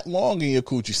I'm that long in your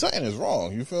coochie, something is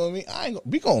wrong. You feel me?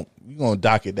 We going to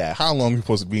docket that. How long you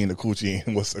supposed to be in the coochie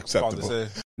and what's acceptable?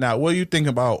 Now, what do you think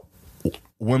about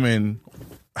women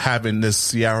having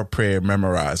this Ciara prayer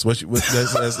memorized? Let's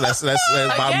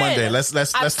by Monday. Let's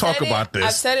talk about this.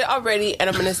 I've said it already, and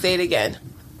I'm going to say it again.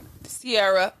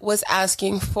 Ciara was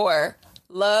asking for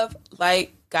love,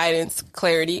 light, guidance,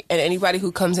 clarity, and anybody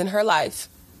who comes in her life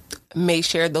may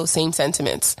share those same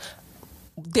sentiments.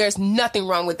 There's nothing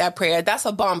wrong with that prayer. That's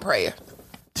a bomb prayer.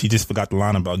 She just forgot the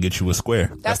line about get you a square.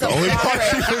 That's the only part.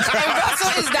 And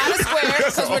Russell is not a square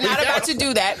because we're not about to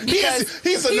do that. Because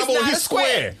he's a number one. He's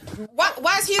square.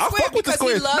 Why is he a square? Because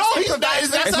he loves and provides.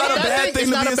 It's not a bad thing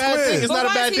to be a square. It's not a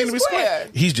bad thing to be square.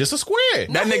 He's just a square.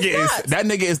 That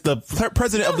nigga is the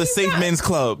president of the Safe Men's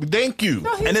Club. Thank you.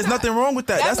 And there's nothing wrong with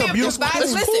that. That's a beautiful thing.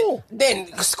 Listen,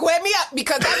 then square me up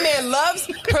because that man loves,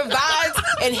 provides,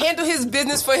 and handle his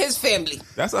business for his family.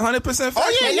 That's 100% fact.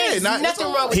 Oh yeah, there's nothing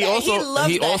wrong with that.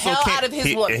 He loves the hell out of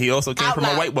his woman. He also came from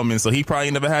a white woman, so he probably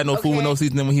never had no food with no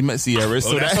seasoning when he met Ciara.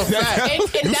 So you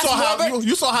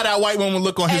saw how that white woman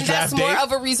look on his draft day. That's more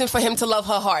of a reason for him to love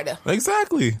her harder.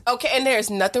 Exactly. Okay, and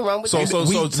there's nothing wrong with that.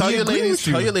 So tell your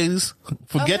ladies,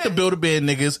 forget the build-a-bear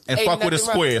niggas and fuck with a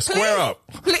square. Square up.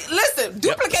 Listen,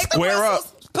 duplicate the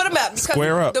muscles. Put them out.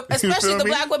 Square up. Especially the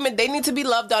black women, they need to be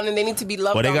loved on and they need to be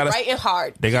loved on right and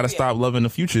hard. They got to stop loving the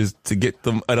futures to get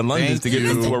them at the Londons to get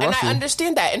them to a Russell. And I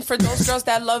understand that. And for those girls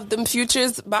that love them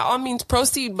futures, by all means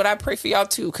proceed. But I pray for y'all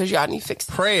too because y'all need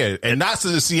fixing. Prayer. And not to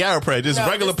the Ciara prayer. Just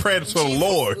regular prayer to the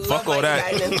Lord. Fuck all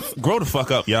that. Grow the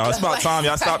fuck up, y'all. It's about time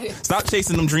y'all stop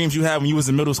chasing them dreams you had when you was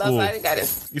in middle school.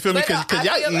 You feel me? Because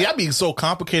y'all be so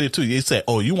complicated too. You say,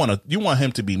 oh, you want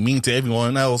him to be mean to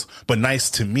everyone else, but nice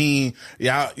to me.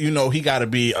 Yeah, he got to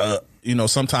be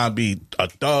sometimes be a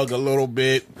thug a little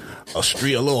bit, a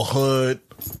little hood,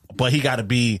 but he got to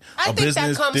be a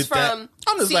business. That comes from.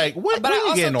 I'm just like, where are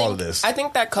you getting all of this? I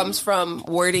think that comes from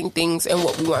wording things and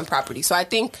what we want property. So I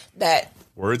think that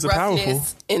Words are powerful.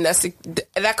 And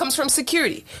that comes from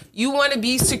security. You want to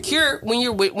be secure when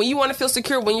you want to feel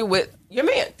secure when you're with your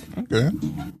man. Okay.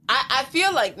 I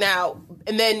feel like now,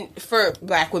 and then for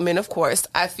black women, of course,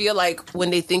 I feel like when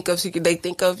they think of security, they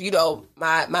think of,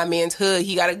 my man's hood,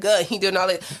 he got a gun, he doing all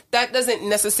that. That doesn't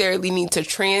necessarily need to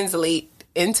translate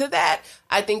into that.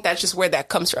 I think that's just where that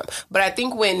comes from. But I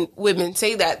think when women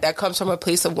say that comes from a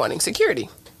place of wanting security.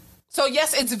 So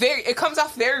yes, it comes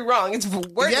off very wrong. It's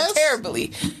worded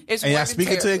terribly. It's and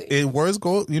worded terribly. Words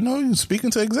go, you speak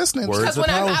into existence. Because when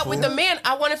I'm out with the man,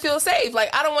 I want to feel safe.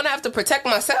 Like, I don't want to have to protect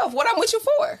myself. What I'm with you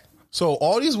for? So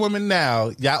all these women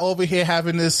now, y'all over here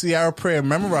having this Ciara prayer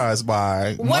memorized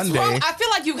by What's Monday. wrong? I feel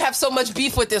like you have so much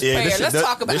beef with this prayer. Let's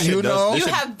talk about it. You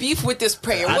have beef with this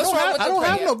prayer. What's wrong with the prayer? I don't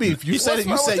have no beef. You said it.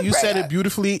 You said it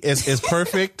beautifully. It's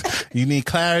perfect. You need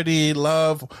clarity,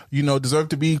 love. Deserve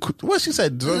to be. What she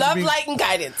said? Love, light, and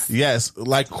guidance. Yes,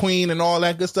 like queen and all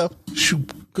that good stuff.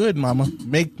 Shoot, good mama.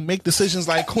 Make decisions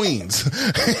like queens.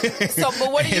 So,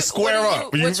 but what are you square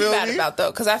up? What you mad about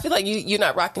though? Because I feel like you're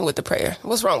not rocking with the prayer.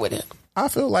 What's wrong with it? I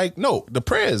feel like the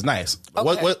prayer is nice.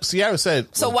 Okay. What Ciara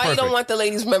said. So why perfect. you don't want the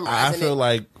ladies memorizing I feel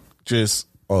like just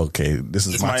okay. This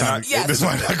is my time. This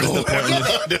might not go.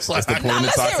 That's the point in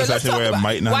the toxic session where it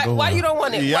might not go. Why you don't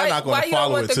want it? Y'all not going to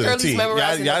follow it to the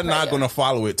T. Y'all not going to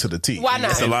follow it to the T. Why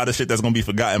not? It's a lot of shit that's going to be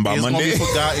forgotten by Monday. It's going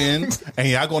to be forgotten,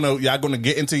 and y'all going to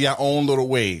get into your own little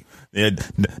way. Yeah,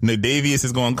 Nick Davies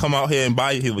is going to come out here and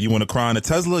buy you. You want to cry on a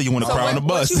Tesla? You want to cry on a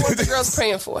bus? What you want the girls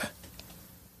praying for?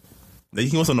 He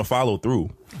wants them to follow through.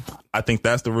 I think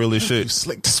that's the realest shit.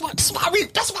 Slick. That's why we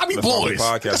boys.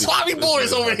 That's why we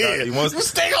boys over here.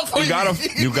 Stay up for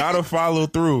you gotta follow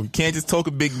through. You can't just talk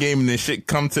a big game and then shit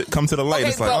come to the light. Okay,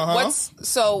 it's like,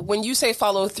 so when you say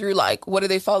follow through, like, what are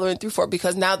they following through for?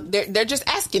 Because now they're just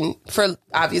asking for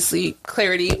obviously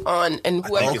clarity on, and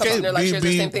whoever comes in their life shares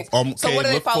the same thing. So what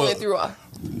are they following through on?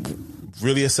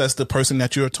 Really assess the person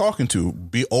that you're talking to.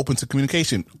 Be open to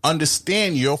communication.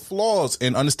 Understand your flaws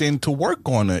and understand to work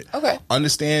on it. Okay.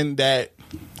 Understand that,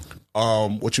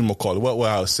 what you gonna call it? What will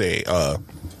I say?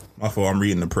 My fault. I'm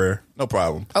reading the prayer. No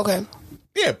problem. Okay.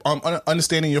 Yeah.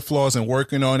 Understanding your flaws and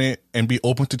working on it, and be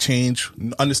open to change.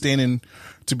 Understanding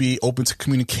to be open to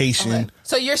communication. Okay.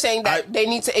 So you're saying that they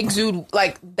need to exude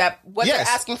like that. What they're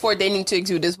asking for, they need to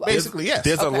exude as well. Basically, yes.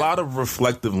 There's a lot of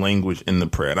reflective language in the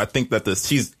prayer, and I think that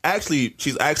she's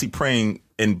actually praying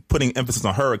and putting emphasis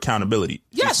on her accountability.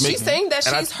 Yes, she's saying that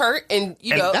she's hurt, and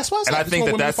that's why. And I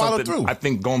think that's something. Through. I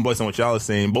think going based on what y'all are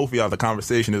saying, both of y'all, the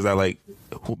conversation is that like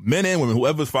men and women,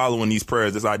 whoever's following these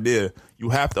prayers, this idea,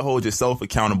 you have to hold yourself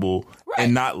accountable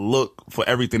and not look for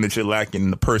everything that you're lacking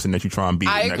in the person that you try and be.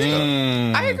 I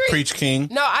agree. Preach, King.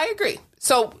 No, I agree.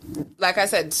 So, like I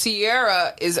said,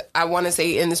 Ciara I want to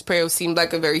say in this prayer, seemed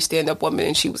like a very stand-up woman,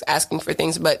 and she was asking for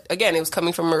things. But again, it was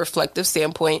coming from a reflective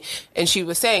standpoint, and she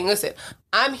was saying, listen,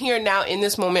 I'm here now in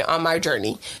this moment on my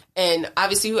journey. And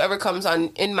obviously, whoever comes on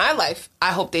in my life,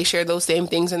 I hope they share those same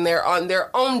things, and they're on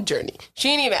their own journey. She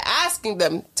ain't even asking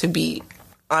them to be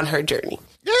on her journey.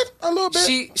 Yeah, a little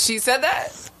bit. She said that.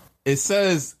 It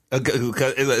says,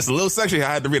 it's a little section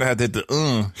I had to read. I had to hit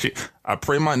the, I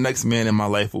pray my next man in my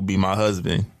life will be my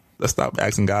husband. Let's stop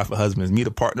asking God for husbands. Meet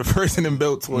a partner first and then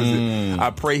build towards it. I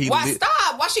pray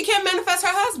stop? Why she can't manifest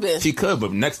her husband? She could,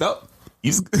 but next up.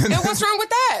 And what's wrong with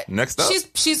that? Next up.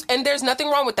 She's and there's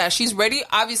nothing wrong with that. She's ready.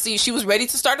 Obviously, she was ready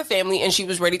to start a family and she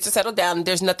was ready to settle down.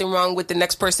 There's nothing wrong with the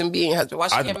next person being a husband. Why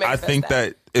she can't manifest I think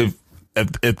that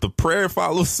if the prayer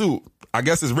follows suit, I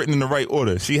guess it's written in the right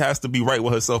order. She has to be right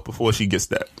with herself before she gets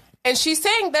that. And she's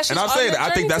saying that she's on her journey.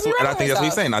 I think that's what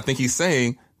he's saying. I think he's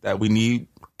saying that we need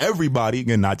everybody,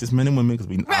 again, not just men and women, because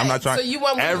I'm not trying.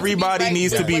 So everybody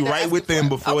needs to be right with them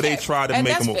before they try to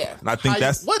make a move. And I think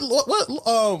that's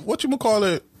what you call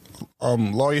it.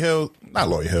 Lori Hill, not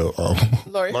Lori Hill.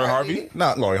 Lori Harvey,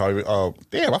 not Lori Harvey.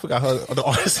 Damn, I forgot her the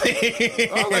artist.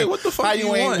 Like, what the fuck? How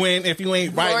you ain't win if you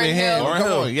ain't right with him? Lauren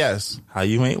Hill. Yes. How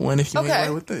you ain't win if you ain't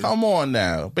right with them? Come on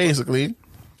now, basically.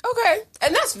 Okay,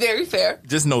 and that's very fair.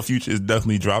 Just know Future is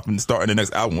definitely starting the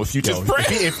next album with Future's prayer.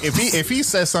 If he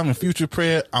says something Future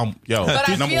prayer, But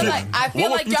I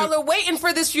feel like y'all are waiting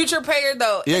for this Future prayer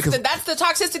though. Yeah, that's the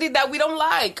toxicity that we don't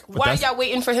like. Why are y'all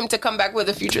waiting for him to come back with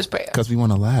a Future's prayer? Because we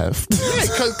want to laugh. Yeah,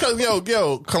 because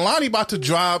Kalani about to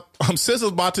drop. SZA's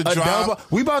about to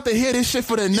drop. We about to hear this shit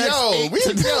for the next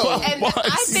 8 to 12 and months.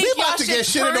 I think we about to get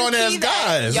shitted on as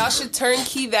guys. Y'all should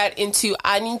turnkey that into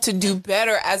I need to do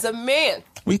better as a man.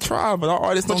 We try, but our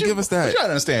artists don't give us that. You gotta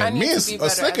understand. Me and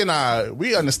Slick and I,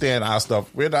 we understand our stuff.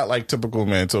 We're not like typical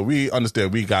men, so we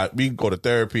understand. We go to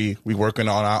therapy. We working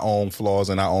on our own flaws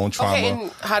and our own trauma. Okay,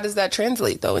 and how does that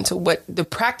translate though into what the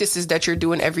practices that you're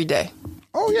doing every day?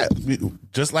 Oh yeah,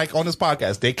 just like on this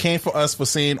podcast, they came for us for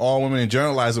saying all women and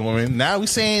generalizing women. Now we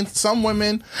saying some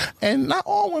women and not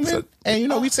all women,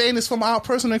 and we saying this from our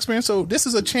personal experience. So this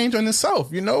is a change on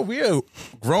itself. We are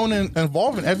growing and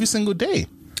evolving every single day.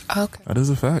 Okay, that is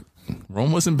a fact.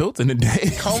 Rome wasn't built in a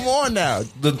day. Come on now,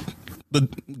 the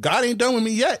God ain't done with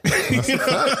me yet. He's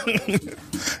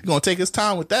gonna take his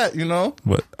time with that,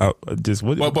 But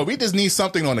But we just need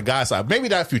something on the guy side. Maybe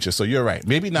not Future. So you're right.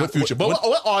 Maybe not Future. But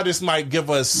what artist might give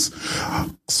us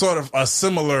sort of a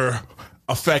similar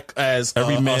effect as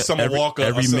Summer Walker?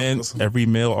 Every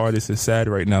male artist is sad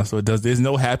right now. So there's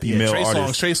no happy male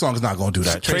artist. Trey Songz not gonna do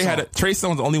that. Trey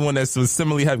Songz the only one that's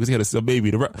similarly happy because he had a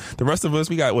baby. The rest of us,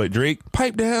 we got what? Drake,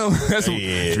 pipe down. That's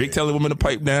Drake telling women to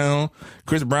pipe down.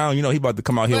 Chris Brown, he about to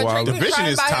come out here wild. The Vision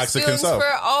is toxic himself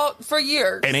for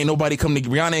years, and ain't nobody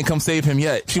Rihanna ain't come save him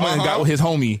yet. She went and got with his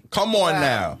homie. Come on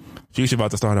now. Future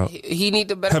about to start out. He need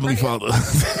a better Heavenly prayer. Father.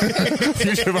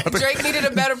 Drake needed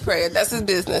a better prayer. That's his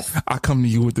business. I come to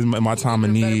you with my time of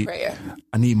need.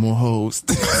 I need more hoes.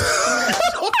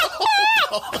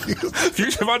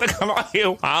 Future about to come out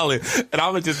here wilding, and I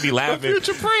would just be laughing.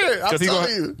 Future prayer, I'm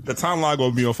telling you. The timeline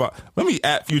gonna be on fire. Let me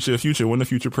at Future when the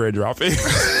Future prayer drop it.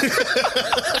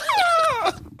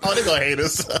 Oh, they gonna hate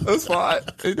us. That's fine.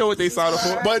 You know what they signed up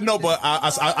for. But no,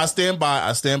 I stand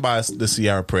by the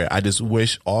Ciara prayer. I just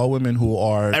wish all women who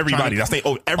are everybody.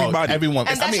 Everybody. Everyone.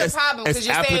 And that's your problem because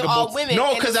you're saying all women.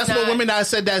 No, because that's what women I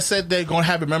said they're gonna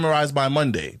have it memorized by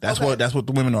Monday. That's what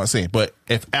the women are saying. But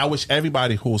if I wish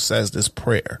everybody who says this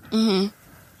prayer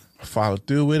follow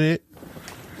through with it,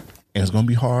 and it's gonna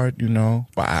be hard,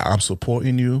 But I'm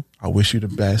supporting you. I wish you the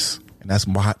best. And that's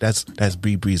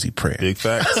Brezzy prayer. Big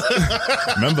facts.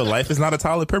 Remember, life is not a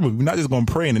Tyler Perry movie. We're not just going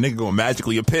to pray and the nigga going to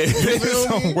magically appear. There's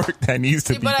some work that needs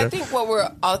to be done. But I think what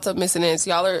we're also missing is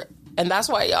y'all are, and that's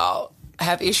why y'all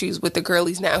have issues with the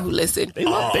girlies now who listen. They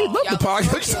love the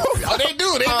podcast. Oh, they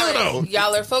do though.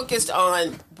 Y'all are focused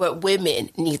on what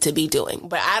women need to be doing,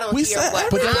 but I don't hear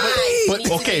what I need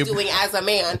to be doing as a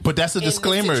man. But that's a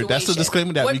disclaimer. That's a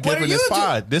disclaimer that we give in this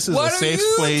pod. This is a safe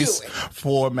place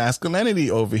for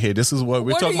masculinity over here. This is what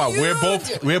we're talking about.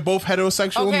 We're both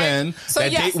heterosexual men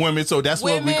that date women. So that's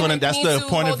what we're gonna. That's the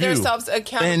point of view. Themselves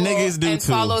accountable and niggas do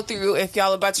too. Follow through if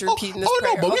y'all about to repeat this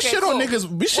prayer. No, but we shit on niggas.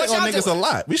 We shit on niggas a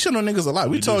lot. We shit on niggas a lot.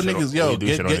 We told niggas, yo,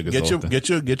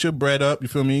 get your bread up. You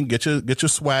feel me? Get your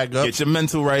swag up. Get your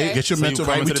mental right. Get your mental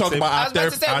right. We talk about out there.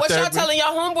 What y'all telling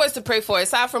y'all homeboys to pray for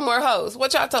aside from more hoes?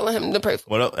 What y'all telling him to pray for?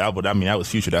 Well, I mean, that was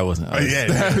Future. That wasn't.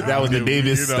 That was the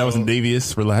Davis. That was in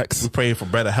Davis. Relax. We pray for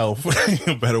better health,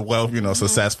 better wealth.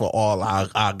 Success for all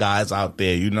our guys out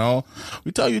there.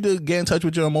 We tell you to get in touch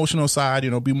with your emotional side.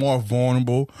 Be more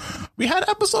vulnerable. We had an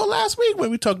episode last week where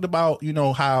we talked about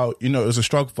how it's a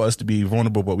struggle for us to be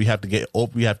vulnerable, but we have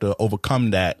to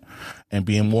overcome that and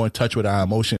being more in touch with our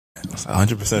emotions.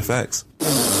 100% facts.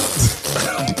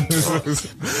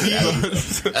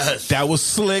 That was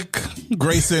Slick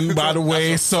Grayson, by the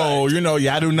way. So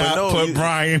y'all do not put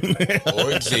Brian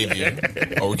or Xavier.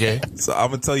 Okay. So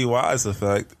I'm gonna tell you why it's a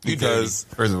fact. Because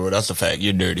first of all, that's a fact.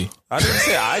 You're dirty. I didn't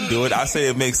say I do it. I say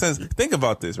it makes sense. Think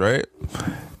about this, right?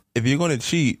 If you're gonna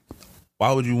cheat,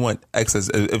 why would you want excess?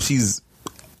 If she's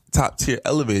top tier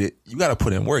elevated, you got to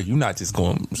put in work. You're not just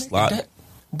going slide.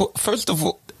 But first of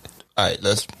all right,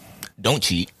 don't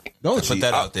cheat. Don't put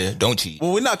that out there. Don't cheat.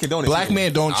 Well, we're not condoning black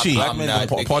men don't cheat. Black men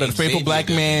part of the Faithful Black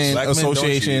Man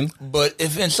Association. But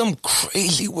if in some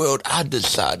crazy world I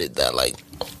decided that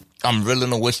I'm willing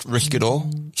to risk it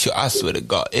all, sure, I swear to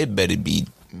God, it better be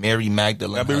Mary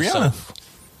Magdalene herself.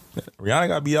 Rihanna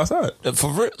gotta be outside.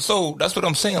 For real. So that's what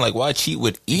I'm saying. Why cheat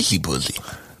with easy pussy?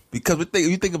 Because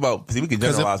you think about, we can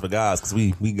generalize for guys because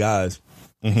we guys.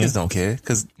 Niggas don't care.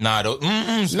 Cause speak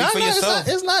for yourself.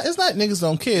 It's not niggas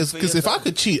don't care. Because if I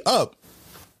could cheat up,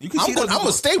 I'm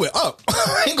gonna stay with up.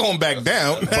 I ain't going back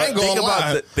down. I ain't going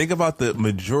lie. Think about the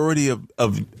majority of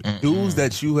dudes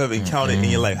that you have encountered in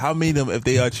your life. How many of them, if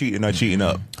they are cheating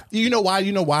up? You know why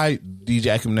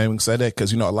DJ Academic said that?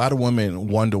 Because a lot of women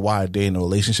wonder why they're in a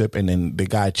relationship and then the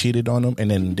guy cheated on them, and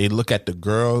then they look at the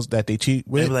girls that they cheat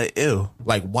with. They're like, ew.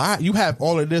 Why you have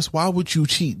all of this? Why would you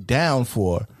cheat down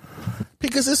for?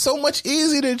 Because it's so much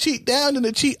easier to cheat down than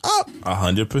to cheat up.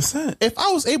 100%. If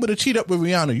I was able to cheat up with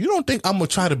Rihanna, you don't think I'm gonna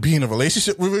try to be in a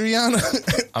relationship with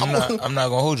Rihanna? I'm not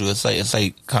gonna hold you. It's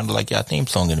like kind of like your theme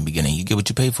song in the beginning. You get what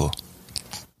you pay for.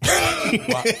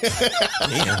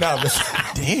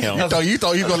 Damn. You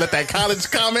thought you gonna let that college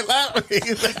comment laugh?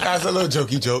 That's a little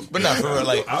jokey joke, but not for real.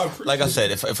 Like I said,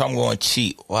 if I'm going to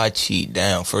cheat, why cheat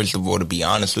down? First of all, to be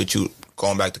honest with you,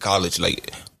 going back to college,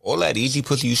 all that easy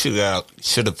pussy you should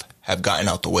have gotten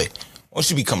out the way. once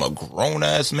you become a grown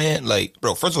ass man, like,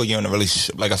 bro, first of all, you're in a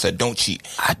relationship. Like I said, don't cheat.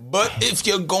 But if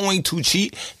you're going to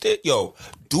cheat,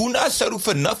 do not settle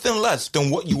for nothing less than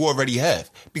what you already have,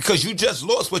 because you just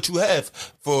lost what you have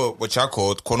for what y'all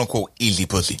call, quote unquote, easy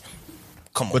pussy.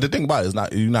 Come on. But the thing about it is,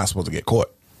 you're not supposed to get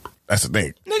caught. That's the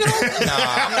thing.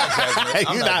 Nigga,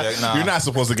 I'm not jacking. You're not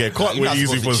supposed to get caught with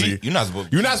easy pussy. You're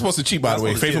not supposed to cheat, by the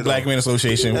way. Faithful Black Men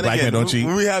Association, Black Men Don't Cheat.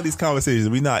 When we have these conversations,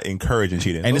 we're not encouraging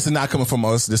cheating. And this is not coming from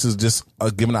us. This is just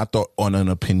giving our thought on an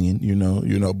opinion, you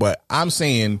know. But I'm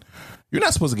saying you're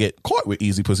not supposed to get caught with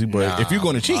easy pussy. But if you're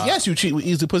going to cheat, yes, you cheat with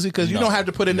easy pussy because you don't have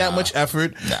to put in that much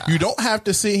effort. You don't have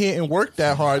to sit here and work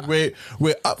that hard. With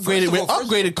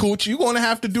upgraded cooch, you're going to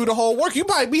have to do the whole work. You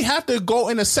might have to go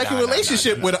in a second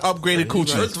relationship with an upgraded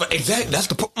cooch. Exactly. That's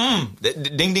the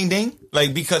ding, ding, ding.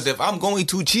 Like, because if I'm going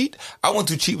to cheat, I want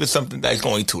to cheat with something that's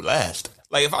going to last.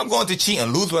 Like, if I'm going to cheat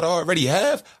and lose what I already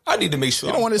have, I need to make sure.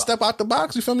 You don't want to step out the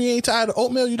box. You feel me? You ain't tired of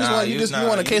oatmeal. You just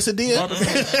want a quesadilla.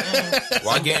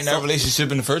 Why get in that relationship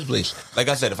in the first place? Like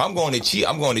I said, if I'm going to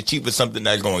cheat with something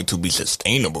that's going to be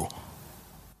sustainable.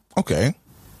 Okay.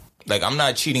 Like, I'm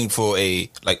not cheating for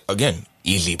again,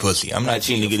 easy pussy. I'm not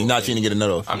cheating to get a nut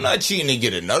off. I'm not cheating to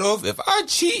get a nut off. If I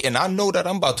cheat and I know that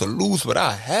I'm about to lose what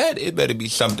I had, it better be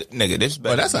something, nigga. This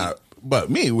better. But that's not.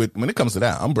 But me, when it comes to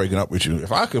that, I'm breaking up with you.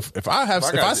 If I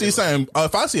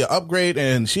see an upgrade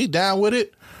and she down with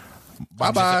it,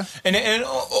 bye. And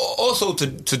also to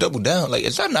double down, like,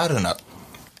 is that not enough?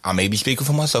 I may be speaking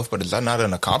for myself, but is that not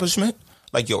an accomplishment?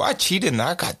 Like, yo, I cheated and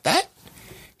I got that.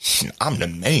 I'm the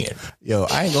man. Yo,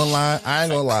 I ain't gonna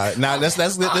lie. Now let's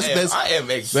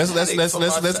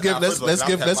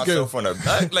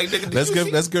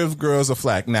give girls a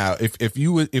flack. Now, if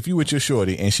you with your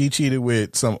shorty and she cheated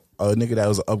with some nigga that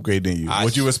was an upgrade than you,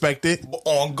 would you respect it?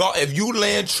 On God, if you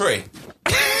land Trey.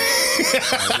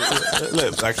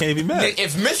 Look, I can't be mad.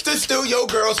 If Mr. Still Your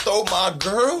Girl stole my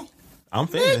girl, I'm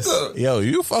famous. Yo,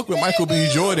 you fuck with Michael B.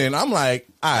 Jordan. I'm like,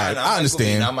 alright, I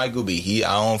understand. Not Michael B.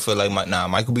 I don't feel like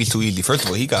Michael B's too easy. First of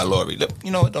all, he got Lori. You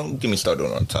know what? Don't get me started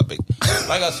on the topic.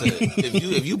 Like I said,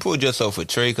 if you pulled yourself a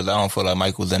Trey, because I don't feel like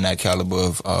Michael's in that caliber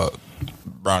of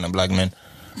brown and black men.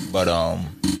 But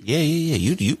yeah.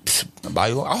 You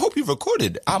I hope you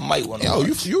recorded. I might want to. Yo,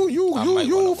 you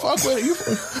fuck with it.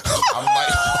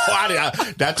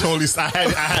 That totally.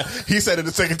 He said it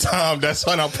the second time. That's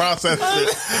when I processed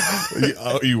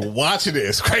it. You watching it?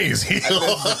 It's crazy.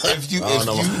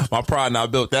 My pride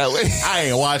not built that way. I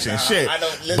ain't watching shit.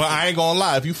 But I ain't gonna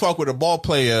lie. If you fuck with a ball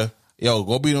player, yo,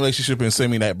 go be in a relationship and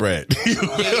send me that bread. But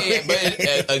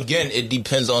again, it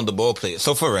depends on the ball player.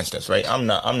 So, for instance, right, I'm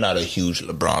not a huge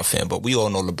LeBron fan, but we all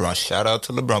know LeBron. Shout out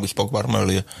to LeBron. We spoke about him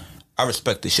earlier. I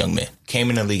respect this young man. Came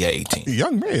in the league at 18.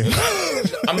 Young man.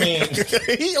 I mean,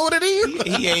 he older than you.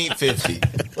 He ain't 50.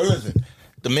 But listen,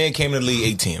 the man came in the league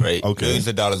 18, right? Okay. Millions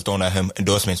of dollars thrown at him,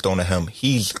 endorsements thrown at him.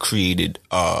 He's created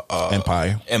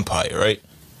empire, right?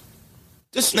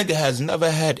 This nigga has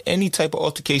never had any type of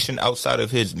altercation outside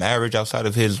of his marriage, outside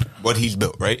of what he's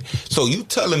built, right? So you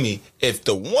telling me if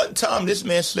the one time this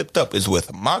man slipped up is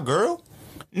with my girl,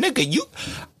 nigga,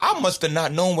 I must have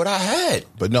not known what I had.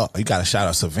 But no, you got to shout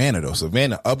out Savannah though.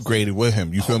 Savannah upgraded with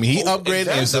him. You feel me? He upgraded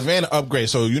and Savannah upgraded.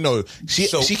 So you know she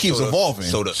keeps evolving.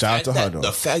 So shout out to her though.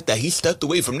 The fact that he stepped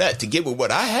away from that to get with what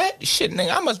I had, shit,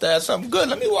 nigga, I must have had something good.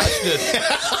 Let me watch this.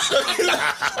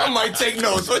 I might take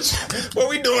notes. What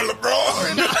we doing,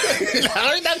 LeBron?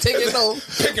 I'm not taking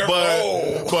notes. Pick and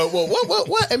roll. But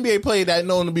what NBA player that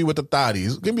known to be with the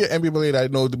thotties? Give me an NBA player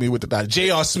that known to be with the thotties.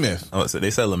 J.R. Smith. Oh, so they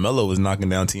said LaMelo was knocking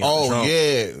down Trump.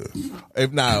 Yeah.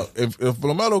 If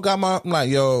LaMelo got I'm like,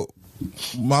 yo,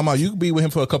 mama, you can be with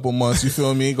him for a couple months. You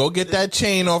feel me? Go get that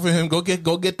chain off of him. Go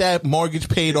get that mortgage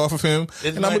paid off of him,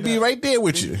 and I'm gonna be right there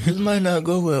with you. This might not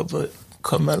go well, but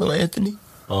Carmelo Anthony.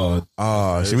 We're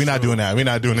not doing that. We're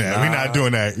not doing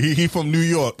that. He from New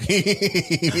York. I'm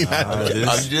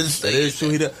just saying. It is true.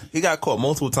 He got caught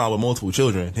multiple times with multiple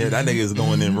children. Yeah, that nigga is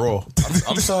going in raw.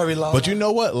 I'm sorry, Lala. But you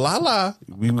know what? Lala,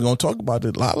 we were going to talk about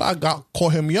it. Lala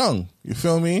caught him young. You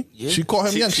feel me? Yeah. She caught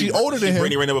him young. She older than him.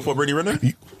 Brittany Renner before Brittany Renner?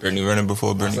 Brittany Renner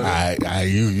before Brittany.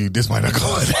 You this might not go.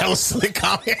 That was slick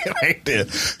comment right there.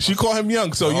 She caught him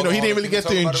young, so he didn't really get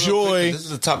to enjoy. This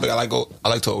is a topic I like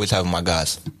to always have with my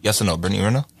guys. Yes or no, Brittany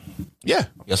Renner? Yeah.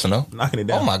 Yes or no? Knocking it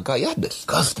down. Oh my God, y'all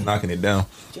disgusting. Knocking it down.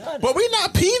 But we're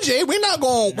not PJ. We're not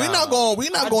going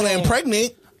to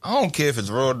impregnate. I don't care if it's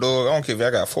raw, dog. I don't care if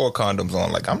I got 4 condoms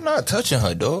on. Like, I'm not touching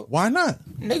her, dog. Why not?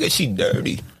 Nigga, she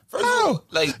dirty. First of all,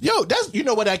 that's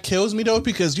what that kills me though,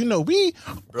 because we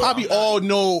probably all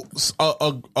know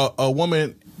a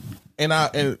woman in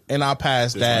our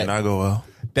past that not go well.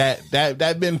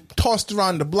 that been tossed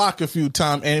around the block a few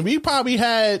times, and we probably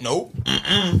had nope.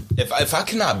 If I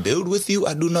cannot build with you,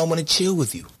 I do not want to chill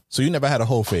with you. So you never had a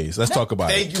whole phase. Let's talk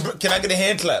about it. Thank you. Can I get a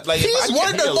hand clap? Like he's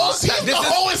one of the most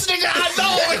hoest nigga I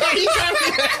know.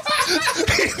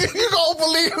 You gonna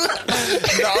believe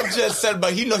it? No, I'm just saying,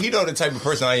 but he know the type of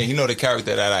person I am. He know the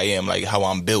character that I am, like how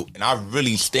I'm built, and I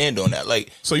really stand on that.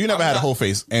 Like, so you never had a whole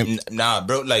phase, and nah,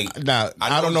 bro. Like,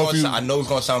 I don't know if you. I know it's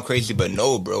gonna sound crazy, but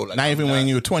no, bro. Like, not even when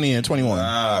you were 20 and 21.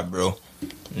 Nah, bro.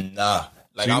 Nah.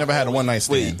 Like, so you never had a one night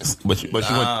stand. But you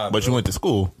went to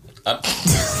school. I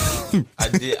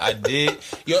did.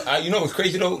 Yo, you know what's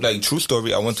crazy though? Like, true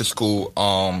story. I went to school.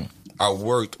 I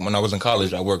worked when I was in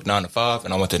college. I worked 9 to 5,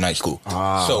 and I went to night school.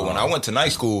 So when I went to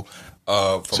night school,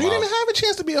 so you didn't have a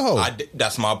chance to be a hoe.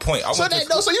 That's my point.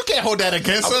 So you can't hold that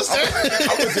against us.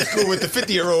 I went to school with the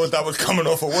 50-year-olds that was coming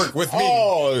off of work with me.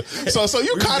 Oh, so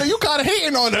you kind of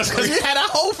hating on us because you had a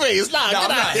whole phase. Nah, I'm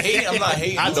not hating.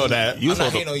 I know that. You was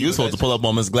supposed to pull up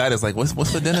on Miss Gladys like, what's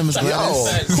for dinner, Miss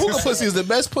Gladys? Yo, cougar pussy is the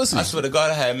best pussy. I swear to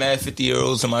God, I had mad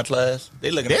 50-year-olds in my class.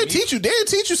 They'll teach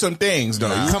you some things though.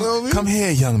 Come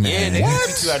here, young man. Yeah, they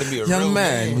teach you how to be a young real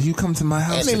man. Will you come to my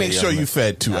house? And they make sure you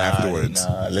fed too afterwards.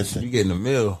 Nah, listen, you getting a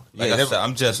meal. Like I said,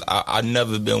 I've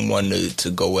never been one to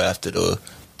go after the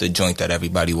joint that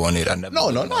everybody wanted. I never. No,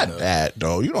 not that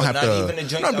though. You don't have to. You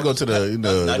don't have to go to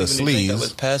the sleeves. That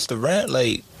was past the rant.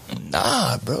 Like,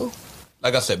 nah, bro.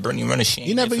 Like I said, Brittany Renner.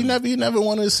 You never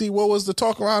wanted to see what was the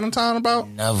talk around in town about.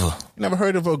 Never. You never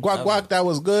heard of a guac that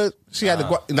was good. She had the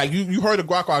guac, like you heard of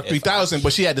guac 3000,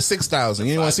 but she had the 6000.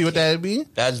 You didn't want to see what that'd be.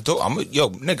 That's dope.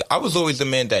 Nigga. I was always the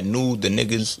man that knew the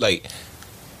niggas. Like,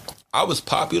 I was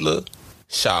popular.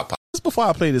 Shop. Just before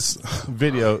I play this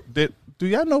video, do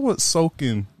y'all know what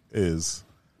soaking is?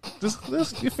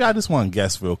 If y'all just want to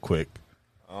guess real quick.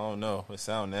 I don't know. It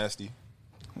sound nasty.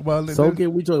 Well,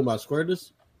 soaking, we talking about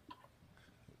squirters?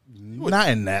 Not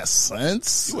in that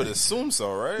sense. You would assume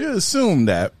so, right? You assume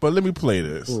that, but let me play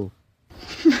this.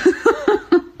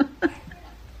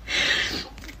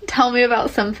 Tell me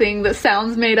about something that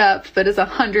sounds made up but is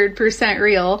 100%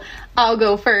 real. I'll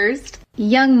go first.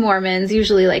 Young Mormons,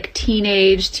 usually like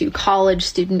teenage to college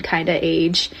student kind of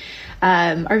age,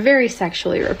 are very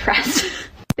sexually repressed.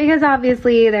 Because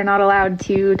obviously they're not allowed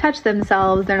to touch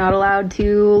themselves, they're not allowed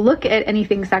to look at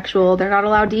anything sexual, they're not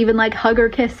allowed to even like hug or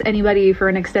kiss anybody for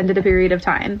an extended period of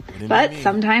time. But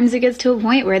sometimes it gets to a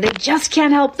point where they just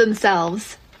can't help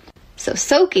themselves. So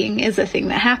soaking is a thing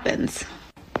that happens.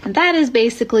 And that is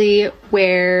basically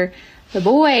where the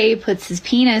boy puts his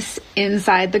penis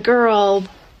inside the girl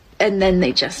and then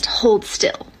they just hold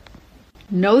still.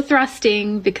 No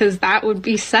thrusting, because that would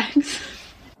be sex.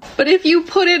 But if you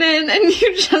put it in and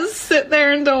you just sit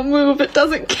there and don't move, it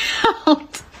doesn't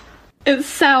count. It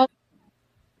sounds...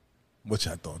 What's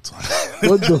your thoughts on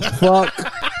What the fuck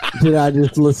did I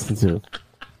just listen to?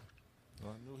 I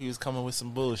knew he was coming with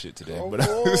some bullshit today. But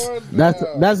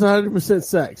that's 100%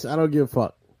 sex. I don't give a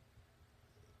fuck.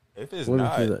 If it's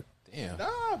not... Damn.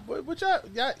 Nah, but y'all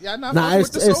not. Nah,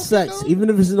 it's sex. Though? Even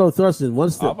if it's no thrusting,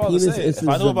 once the penis is if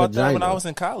I knew about that when I was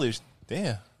in college,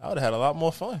 damn, I would have had a lot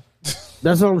more fun.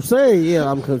 That's what I'm saying.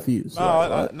 Yeah, I'm confused.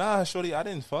 Nah, shorty, I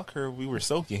didn't fuck her. We were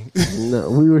soaking. No,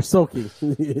 we were soaking.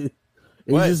 It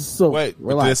was just soak. Wait,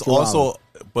 relax,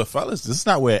 but fellas, this is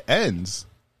not where it ends.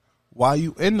 While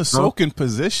you in the soaking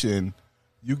position,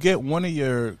 you get one of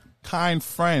your kind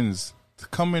friends to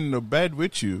come in the bed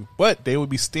with you, but they would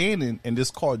be standing in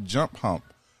this called jump hump.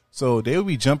 So they would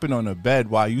be jumping on the bed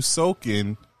while you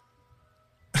soaking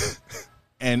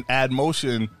and add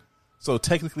motion. So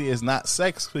technically it's not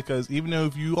sex, because even though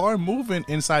if you are moving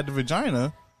inside the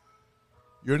vagina,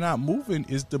 you're not moving,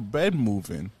 it's the bed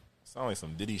moving. Sound like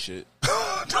some Diddy shit.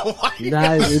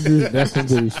 That's some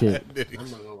Diddy shit.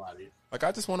 Like,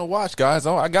 I just want to watch, guys.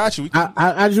 Oh, I got you.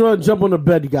 I just want to jump on the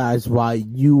bed, guys, while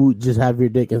you just have your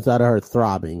dick inside of her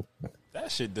throbbing.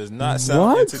 That shit does not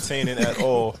sound entertaining at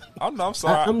all. I'm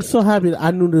sorry. I'm so happy that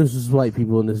I knew this was white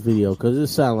people in this video, because it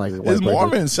sounded like it's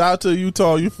Mormons. Shout out to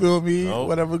Utah. You feel me? Nope.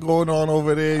 Whatever going on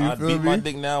over there. You feel me? Beat my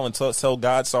dick now and tell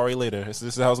God sorry later. This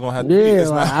is how it's gonna have to be. Yeah,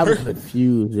 like, I'm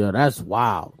confused. Yo, that's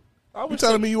wild. You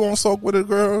telling me you won't soak with a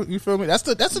girl? You feel me? That's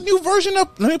the new version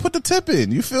of let me put the tip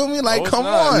in. You feel me? Like, come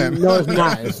on. No, it's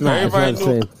not. It's not.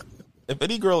 Everybody if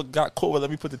any girl got caught with let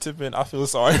me put the tip in, I feel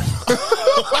sorry.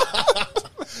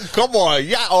 Come on,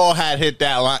 y'all all had hit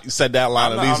that line, said that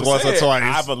line at least once or twice.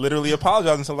 I've literally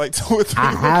apologized until like 2 or 3.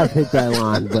 I have hit that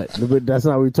line, but that's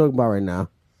not what we're talking about right now.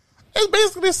 It's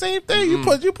basically the same thing. You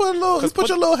put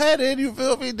your little head in. You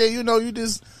feel me? Then you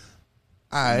just.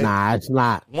 Right. Nah, it's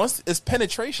not. Once it's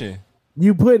penetration,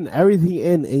 you putting everything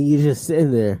in and you just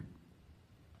sitting there.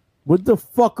 What the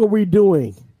fuck are we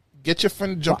doing? Get your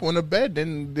friend to jump on the bed,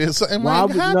 then there's something might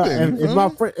happen.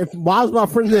 Why is my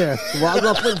friend there? Why is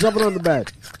my friend jumping on the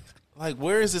bed? Like,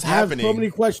 where is this I have happening? so many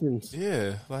questions.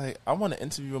 Yeah, like, I want to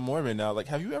interview a Mormon now. Like,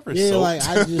 have you ever Yeah, soaked? like,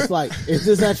 I just, like, is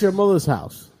this at your mother's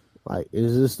house? Like,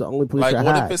 is this the only place Like, you're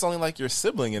what at? if it's only, like, your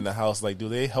sibling in the house? Like, do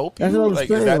they help you? That's what I'm Like,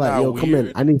 saying. is that Like, not yo, weird? come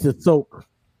in. I need to soak.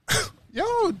 Yo,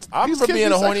 I these remember kids being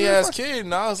be a horny-ass sexually kid,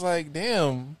 and I was like,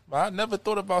 damn, I never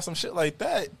thought about some shit like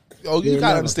that. Oh, you Yeah,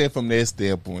 gotta no. understand from their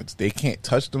standpoints. They can't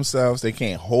touch themselves. They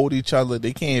can't hold each other.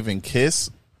 They can't even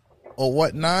kiss or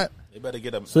whatnot. They better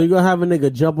get a... So you're going to have a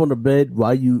nigga jump on the bed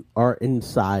while you are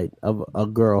inside of a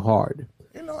girl hard.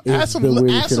 You know, It's add some the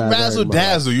weirdest shit I've ever razzle heard in my life.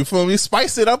 dazzle. You feel me?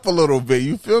 Spice it up a little bit.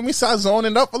 You feel me? Start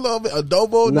zoning up a little bit.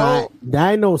 Adobo, Nah, no.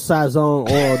 that ain't no sazon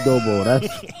or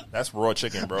adobo. That's raw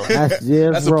chicken, bro. That's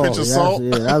That's a raw. pinch of salt.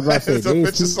 Yeah, I was about to say, That's a they ain't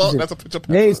pinch of salt. seasoned- That's a pinch of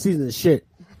They ain't pepper. seasoned shit.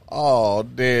 Oh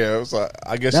damn! So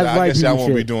I guess That's white y'all people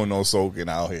won't be shit. doing no soaking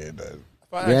out here. Then.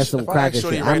 Yeah, some cracker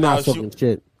shit. I'm not soaking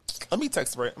shit. Let me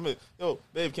text right. Yo,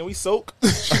 babe, can we soak?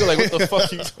 She's like, what the fuck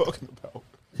are you talking about?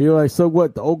 She like, so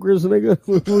what? The okras, nigga?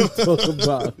 What you talking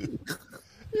about?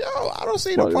 Yo, I don't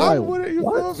see no Fuck, problem like, with it. You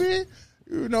what? feel me?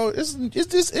 You know, it's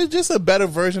just a better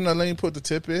version of letting you put the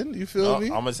tip in. You feel I'm me?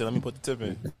 gonna say, let me put the tip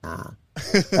in. I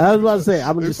was about to say, I'm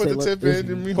Let gonna me just put say, the look, tip this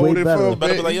in and we is hold way it better. for a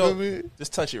Better bit. be like, You yo, feel me?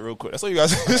 just touch it real quick. That's all you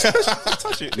guys just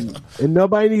touch it. And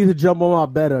nobody needs to jump on my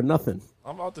bed or nothing.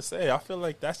 I'm about to say, I feel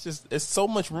like that's just, it's so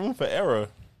much room for error.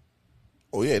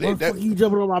 Oh yeah, Why the fuck you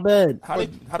jumping on my bed? How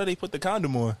do they put the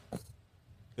condom on?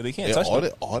 'Cause they can't touch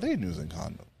it. all they using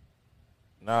condom.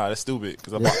 Nah, that's stupid.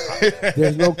 Because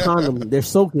There's no condom. They're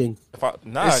soaking.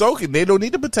 nah, It's soaking. They don't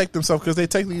need to protect themselves because they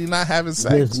technically not having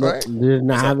sex, right? They're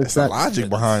not having That's the sex. logic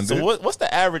behind so it. what's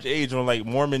the average age on like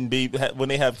Mormon baby when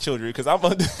they have children? Because I'm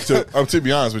To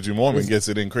be honest with you, Mormon gets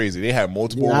it in crazy. They have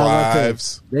multiple Yeah, I was about to say,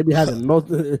 wives. They be having most.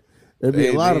 There be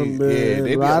a lot of them. Yeah, they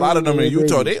be a lot of them in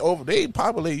Utah. They They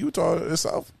populate Utah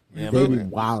itself. Yeah, be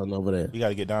wilding over there. we got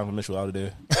to get Donovan Mitchell out of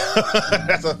there.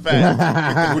 That's a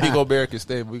fact. Rudy Gobert can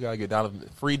stay, but we got to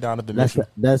get free Donovan Mitchell.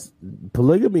 That's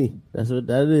polygamy. That's what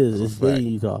that is. It's big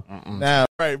in Utah. Now,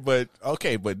 right, but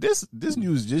this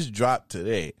news just dropped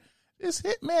today. This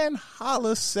Hitman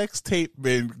Holla sex tape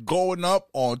been going up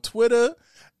on Twitter,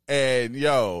 and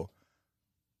yo,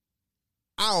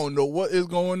 I don't know what is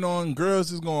going on.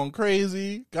 Girls is going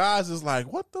crazy. Guys is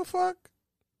like, what the fuck?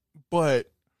 But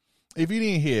if you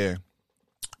didn't hear,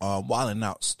 Wildin'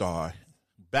 Out star,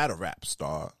 battle rap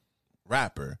star,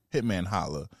 rapper, Hitman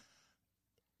Holla,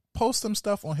 post some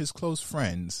stuff on his close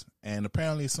friends, and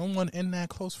apparently someone in that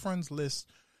close friends list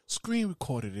screen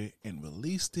recorded it and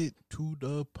released it to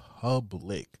the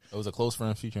public. It was a close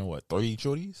friend featuring what, 3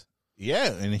 shorties?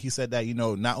 Yeah, and he said that,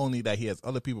 not only that he has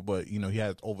other people, but, he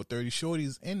has over 30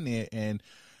 shorties in there. And,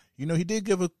 he did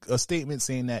give a statement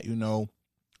saying that,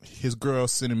 his girl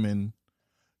Cinnamon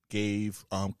gave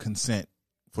consent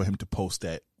for him to post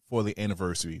that for the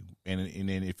anniversary. And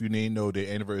then if you didn't know, the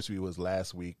anniversary was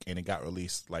last week and it got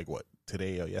released like what,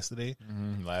 today or yesterday?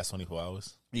 Last 24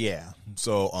 hours. Yeah.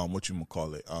 So,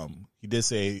 he did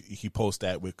say he posted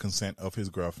that with consent of his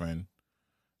girlfriend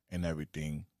and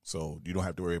everything. So you don't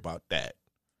have to worry about that.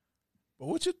 But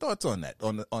what's your thoughts on that,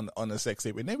 on the sex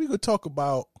tape? And then we could talk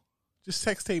about just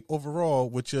sex tape overall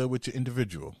with your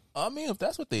individual. I mean, if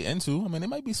that's what they into, they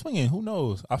might be swinging. Who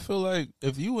knows? I feel like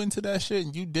if you into that shit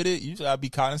and you did it, you gotta be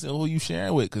cognizant of who you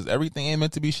sharing with, because everything ain't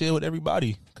meant to be shared with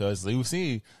everybody. Because you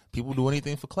see, people do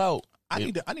anything for clout. I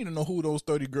need to know who those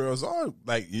 30 girls are.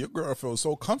 Like, your girl feels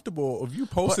so comfortable of you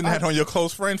posting that on your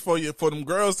close friend for them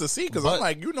girls to see. Because I'm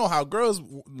like, how girls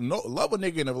love a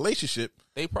nigga in a relationship.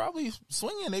 They probably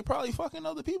swinging. They probably fucking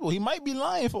other people. He might be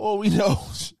lying for all we know.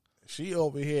 She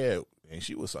over here, and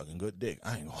she was sucking good dick.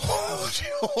 I ain't gonna hold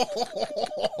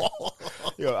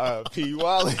you. Yo, P, you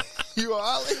wildin'. You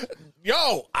wildin'.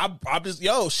 Yo, I'm just,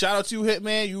 shout out to you,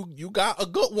 Hitman. You got a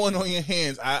good one on your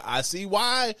hands. I see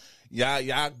why.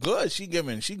 Yeah, good. She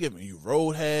giving you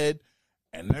roadhead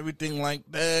and everything like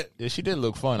that. Yeah, she did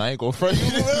look fun. I ain't gonna front. You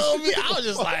feel me? I was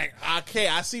just like, okay,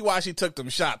 I see why she took them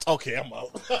shots. Okay, I'm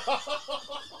out.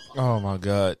 Oh my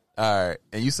God. All right.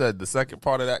 And you said the second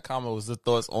part of that comment was the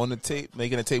thoughts on the tape,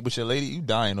 making a tape with your lady. You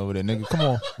dying over there, nigga. Come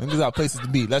on. Niggas got places to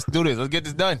be. Let's do this. Let's get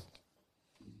this done.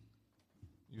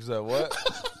 You said what?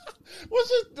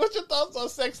 What's your thoughts on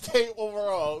sex tape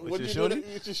overall? With your shorty?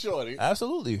 With your shorty?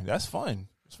 Absolutely. That's fun.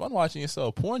 It's fun watching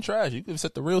yourself. Porn trash. You can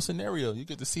set the real scenario. You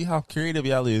get to see how creative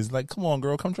y'all is. Like, come on,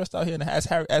 girl. Come dressed out here and ask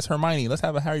Hermione. Let's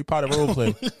have a Harry Potter role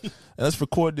play. And let's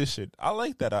record this shit. I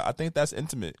like that. I think that's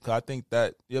intimate. Because I think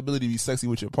that the ability to be sexy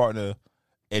with your partner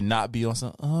and not be on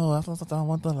some. Oh, I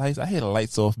want the lights. I hate the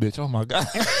lights off, bitch. Oh my god.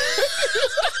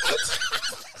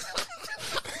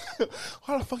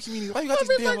 Why the fuck you mean? Why you got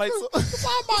these damn lights on?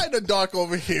 Why am I in the dark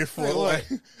over here for? Like,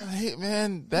 I hate,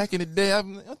 man. Back in the day,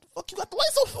 what the fuck you got the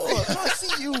lights on for? I'm trying to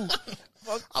see you.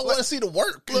 I want to see the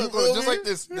work. Look, just like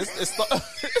this.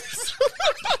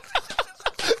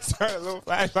 Sorry, a little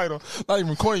flashlight on. Not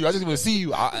even recording you. I just want to see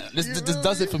you. This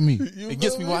does it for me. It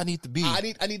gets me where I need to be. I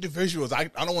need the visuals. I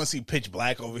don't want to see pitch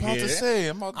black over here.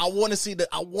 I want to see the.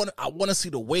 I want to see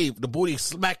the wave. The booty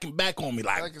smacking back on me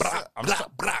like.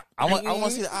 I want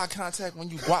to see the eye contact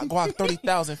when you guac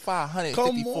 30,554.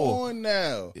 Come on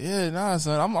now. Yeah, nah,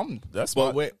 son. That's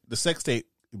but wait, the sex tape.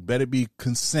 Better be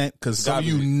consent, because some of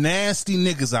you nasty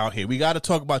niggas out here. We got to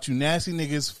talk about you nasty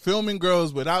niggas filming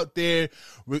girls without their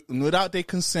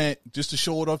consent, just to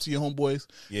show it off to your homeboys.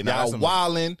 Yeah, y'all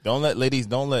wilding. Don't let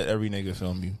every nigga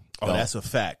film you. That's a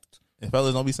fact. And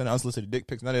fellas, don't be sending unsolicited dick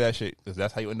pics, none of that shit, because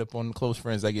that's how you end up on close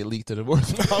friends that get leaked to the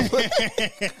worst.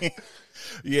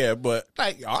 Yeah, but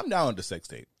like, I'm down with the sex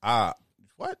tape.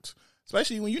 What?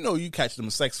 Especially when you catch them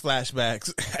sex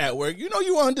flashbacks at work. You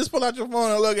want to just pull out your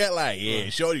phone and look at like, yeah,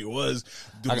 shorty was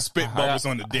doing spit bubbles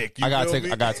on the dick. I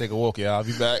gotta take a walk. Yeah, I'll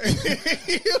be back. You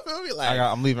feel me? Like,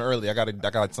 I'm leaving early. I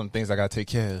got some things I gotta take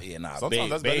care of. Yeah, nah.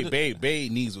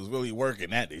 Babe knees was really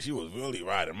working that day. She was really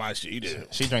riding my shit.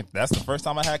 She drank. That's the first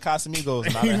time I had Casamigos,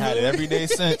 and I've had it every day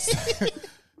since.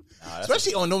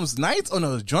 Especially on those nights, on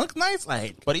those drunk nights,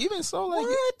 like. But even so, like,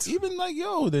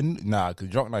 cause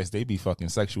drunk nights they be fucking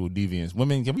sexual deviants.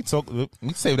 Women, can we talk?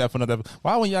 We save that for another.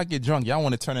 Why when y'all get drunk, y'all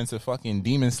want to turn into fucking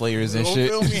demon slayers and shit?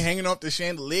 Feel me hanging off the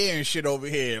chandelier and shit over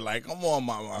here? Like, come on,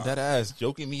 mama. That ass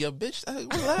joking me up, bitch.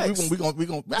 Relax. we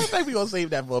gonna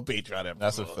save that for a Patreon episode.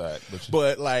 That's a fact.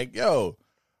 But like, yo.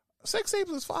 Sex tapes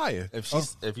is fire.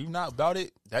 If you're not about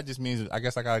it, that just means I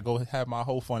guess I gotta go have my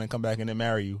whole fun and come back and then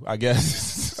marry you. I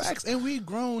guess. Facts, and we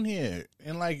grown here,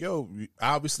 and like, yo,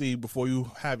 obviously before you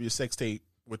have your sex tape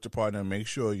with your partner, make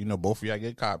sure both of y'all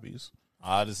get copies.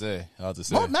 I'll just say. Matter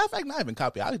of fact, not even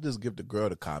copy. I just give the girl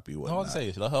the copy. I'll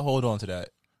say, let her hold on to that.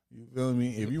 You feel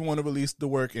me? If you want to release the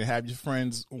work and have your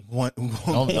friends don't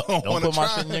put my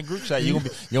shit in your group chat, you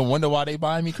gonna wonder why they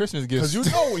buying me Christmas gifts.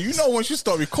 Because you know once you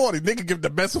start recording, nigga give the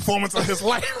best performance of his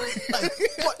life. Like,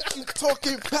 what you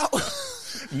talking about?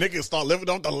 Niggas start living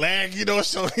off the leg,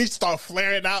 so he start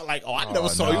flaring out like, I never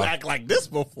saw you act like this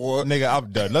before. Nigga,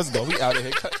 I'm done. Let's go. We out of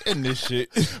here cutting this shit.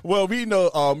 Well, we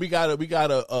know we got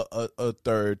a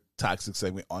third toxic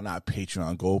segment on our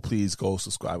Patreon. Please go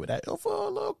subscribe with that for a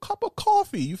little cup of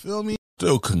coffee. You feel me?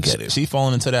 Still couldn't get it. She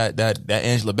falling into that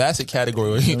Angela Bassett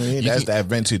category. That's that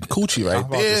vintage coochie right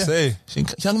there. To say,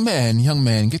 young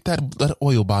man, get that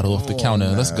oil bottle off the counter.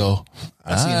 Nah. Let's go.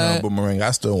 I seen her boomerang.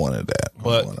 I still wanted that.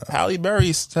 But Halle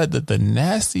Berry said that the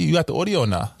nasty. You got the audio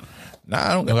now? Nah,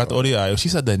 I don't got the audio. She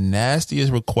said the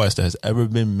nastiest request that has ever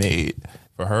been made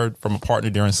for her from a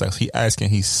partner during sex. He asking,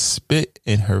 he spit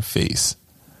in her face.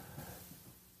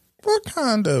 What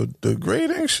kind of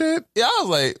degrading shit? Yeah, I was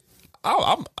like,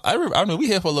 I mean, we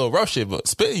here for a little rough shit, but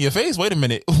spit in your face? Wait a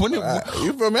minute.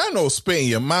 You feel me? I know spit in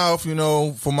your mouth,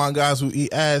 for my guys who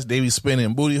eat ass, they be spitting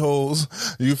in booty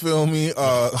holes. You feel me?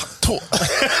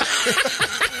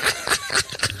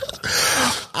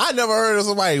 I never heard of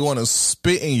somebody want to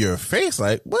spit in your face.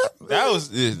 Like, what? That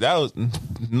was this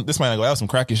might not go. That was some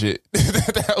cracky shit.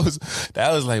 that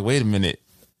was like, wait a minute.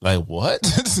 Like, what?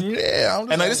 Yeah. And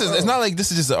like, it's not like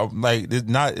this is just it's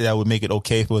not that would make it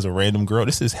okay if it was a random girl.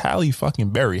 This is Halle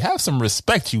fucking Berry. Have some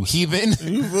respect, you heathen.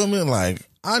 You feel me? Like,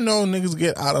 I know niggas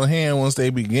get out of hand once they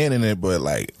begin in it, but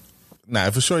like, nah,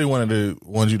 if for sure you wanted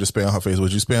you to spit on her face,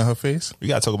 would you spit on her face? We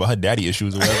gotta talk about her daddy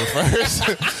issues or whatever first.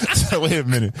 So wait a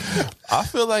minute. I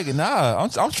feel like I'm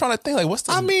trying to think like what's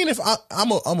the. I mean, if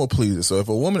I'm a pleaser, so if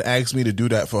a woman asks me to do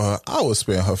that for her, I would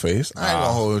spit on her face. I ain't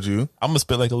gonna hold you. I'm gonna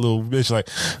spit like a little bitch, like.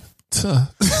 I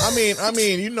mean,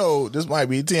 this might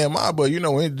be TMI, but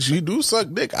when she do suck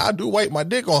dick, I do wipe my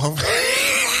dick on her face.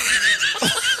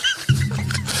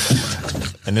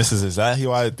 And this is exactly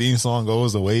why the theme song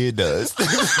goes the way it does.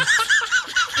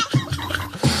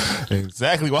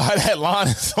 Exactly why that line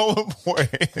is so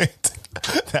important.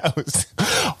 That was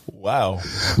wow.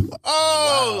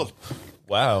 Oh.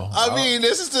 Wow. I mean,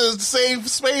 this is the safe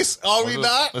space, are we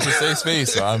not? It's a safe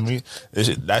space. I mean,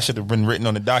 that should have been written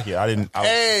on the docket.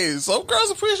 Hey, some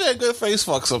girls appreciate good face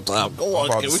fuck sometimes. Go on,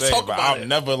 can we talk about it? I'm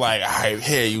never like, all right,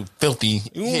 here, you filthy.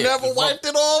 You never wiped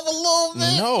it off a little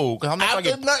bit? No, because I'm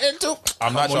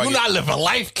not trying to You're not living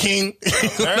life, king.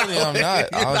 Apparently, I'm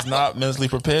not. I was not mentally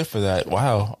prepared for that.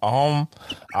 Wow.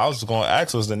 I was going to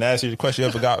ask was the nastiest question you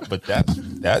ever got, but that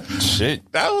shit.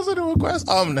 That wasn't a request.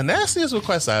 The nastiest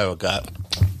request I ever got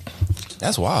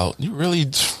That's wild. You really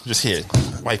just here,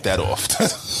 wipe that off.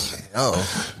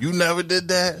 Oh, you never did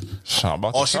that?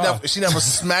 Oh, she never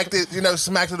smacked it. You never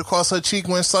smacked it across her cheek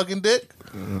when sucking dick?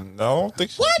 No, I don't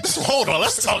think so. What? Hold on,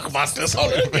 let's talk about this.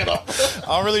 Hold on.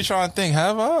 I'm really trying to think.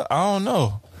 Have I? I don't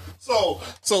know. So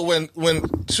when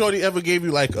Shorty ever gave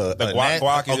you like a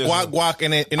guac,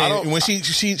 and then when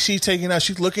she taking out,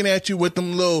 she's looking at you with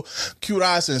them little cute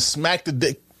eyes and smacked the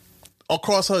dick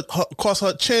across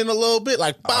her chin a little bit,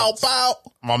 like bow bow.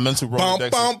 My mental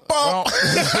Rolodex.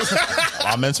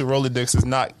 My mental Rolodex is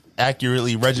not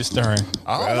accurately registering.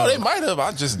 I don't know. They might have.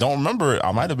 I just don't remember it.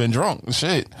 I might have been drunk.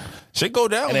 Shit go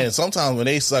down. And then sometimes when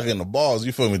they suck in the balls,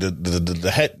 you feel me? The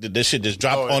head, this shit just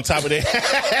drop on top of their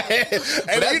head.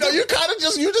 And then, you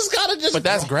just gotta. But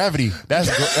that's gravity. That's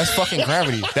fucking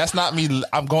gravity. That's not me.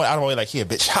 I'm going out of my way like, here,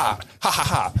 bitch, ha ha ha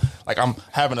ha. Like I'm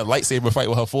having a lightsaber fight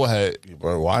with her forehead.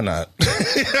 Bro, why not?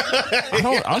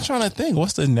 I'm trying to think.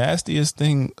 What's the nastiest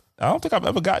thing? I don't think I've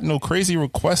ever gotten no crazy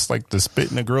requests like to spit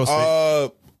in a girl's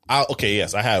face. Okay,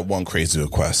 yes, I had one crazy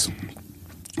request.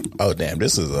 Oh damn!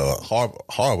 This is a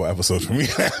horrible episode for me.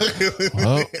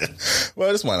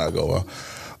 Well, this might not go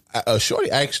well.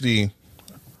 Shorty actually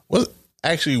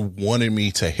wanted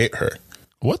me to hit her.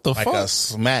 What the fuck? Like a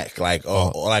smack, like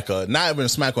a not even a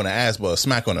smack on the ass, but a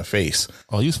smack on the face.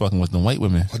 Oh, you was fucking with them white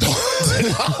women.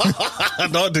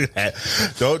 Don't do that.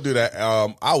 Don't do that.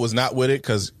 I was not with it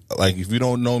because, like, if you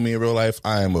don't know me in real life,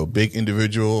 I am a big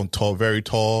individual. I'm tall, very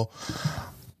tall.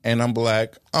 And I'm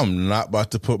black. I'm not about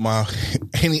to put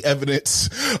any evidence,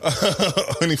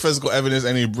 any physical evidence,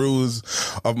 any bruise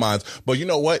of mine. But you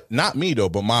know what? Not me though.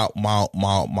 But my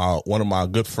one of my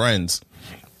good friends,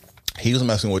 he was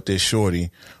messing with this shorty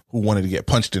who wanted to get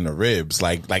punched in the ribs.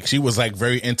 Like she was like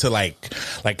very into like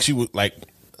she was like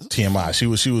TMI. She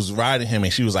was riding him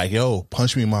and she was like, "Yo,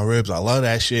 punch me in my ribs. I love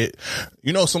that shit."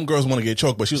 You know, some girls want to get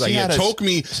choked, but she was like, "Yeah, choke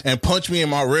me and punch me in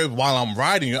my rib while I'm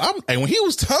riding you." And when he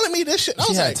was telling me this shit, I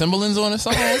was like, Timberlands on or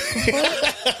something.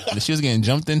 She was getting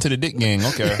jumped into the dick gang.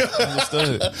 Okay,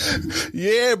 understood.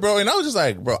 Yeah, bro. And I was just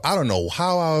like, bro, I don't know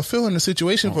how I would feel in the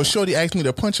situation for Shorty asked me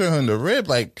to punch her in the rib.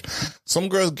 Like, some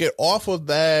girls get off of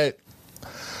that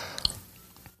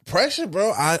pressure,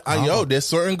 bro. Yo, there's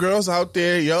certain girls out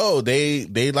there, yo,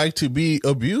 they like to be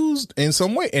abused in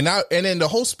some way, and then the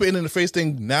whole spitting in the face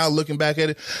thing. Now looking back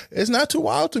at it, it's not too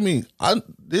wild to me.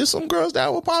 There's some girls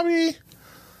that will probably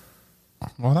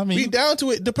be down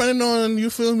to it, depending on, you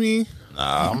feel me,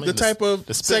 the type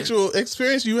of sexual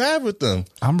experience you have with them.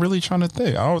 I'm really trying to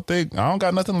think. I don't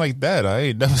got nothing like that. I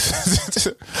ain't never.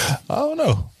 I don't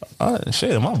know.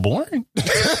 Shit, am I boring?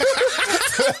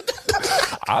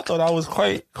 I thought I was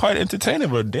quite entertaining,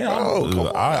 but damn,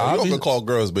 I don't call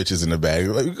girls bitches in the bag.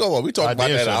 Like, come on, we talk about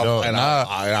that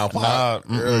our pod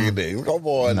earlier days. Come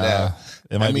on, now.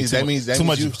 That means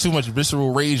too much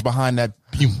visceral rage behind that,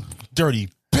 you dirty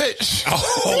bitch.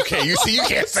 Oh, okay. You see, you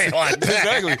can't say it like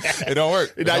that. Exactly. It don't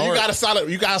work. You gotta sound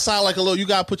like a little. You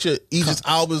gotta put your Aegis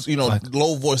Albus,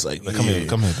 low voice, like come here,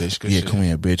 bitch. Good shit. Come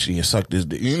here, bitch. You suck this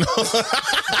dick.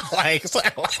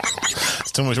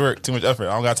 It's too much work, too much effort.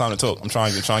 I don't got time to talk. I'm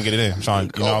trying to get it in. I'm trying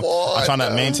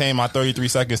to maintain my 33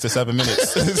 seconds to 7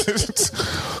 minutes.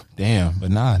 Damn, but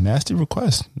nasty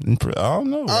request. I don't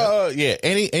know. Yeah,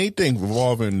 anything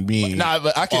involving me.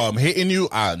 But I can hitting you.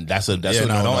 That's a no.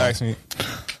 Don't ask me.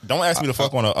 Don't ask me to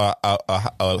fuck on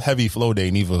a heavy flow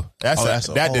day, neither.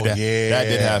 That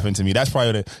did happen to me. That's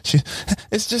probably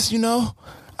it's just,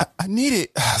 I need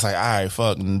it. I was like, all right,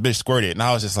 fuck, and bitch squirted it. And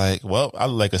I was just like, well, I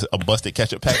look like a busted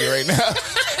ketchup packet right now.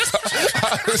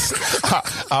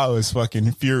 I was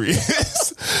fucking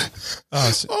furious.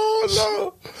 Oh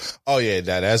no. Oh yeah,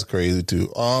 that's crazy too.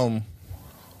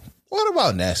 What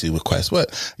about nasty requests?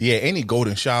 What? Yeah, any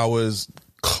golden showers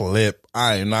clip.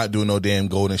 I am not doing no damn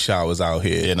golden showers out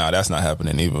here. Yeah, that's not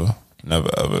happening either. Never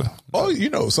ever.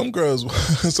 Oh, some girls,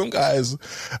 some guys.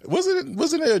 Wasn't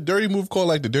it a dirty move called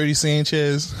like the Dirty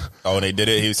Sanchez? Oh, they did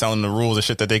it. He was telling the rules of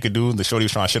shit that they could do. The shorty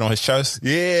was trying to shit on his chest.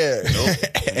 Yeah, nope.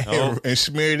 and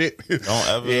smeared it. Don't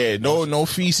ever. Yeah, no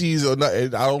feces or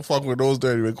nothing. I don't fuck with those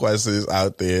dirty requests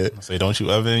out there. Say, don't you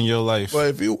ever in your life.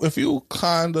 But if you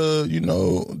kind of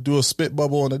do a spit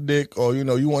bubble on a dick, or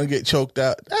you want to get choked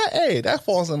out, that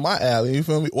falls in my alley. You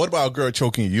feel me? What about a girl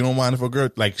choking you? You don't mind if a girl,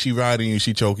 like, she riding you,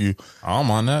 she choke you? I don't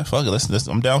mind that. Fuck it. Let's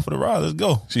I'm down for the ride. Let's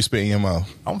go. She spit in your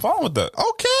mouth. I'm fine with that.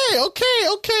 Okay.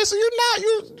 So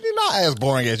you're not as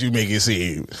boring as you make it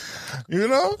seem.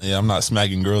 Yeah, I'm not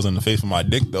smacking girls in the face with my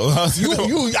dick though.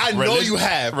 I know you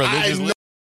have. I know.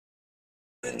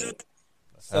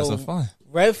 That's a fun.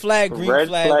 Red flag,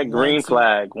 green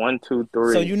flag. 1, 2,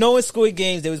 3. So in Squid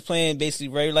Games they was playing basically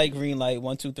red light, green light,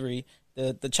 1, 2, 3.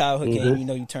 the childhood game. You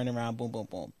know, you turn around, boom, boom,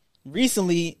 boom.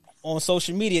 Recently on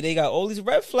social media, they got all these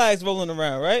red flags rolling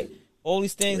around, right? All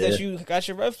these things that you got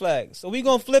your red flag. So we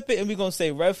gonna flip it and we gonna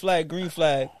say red flag, green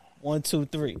flag, 1, 2,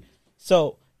 3.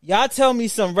 So y'all tell me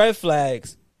some red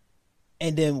flags,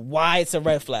 and then why it's a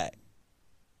red flag.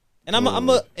 And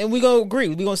and we gonna agree.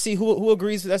 We gonna see who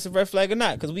agrees that's a red flag or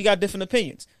not, because we got different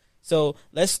opinions. So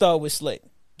let's start with Slick.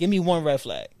 Give me one red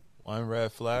flag. One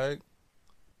red flag.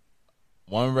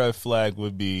 One red flag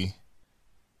would be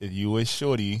if you with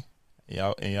shorty and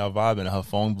y'all vibing and her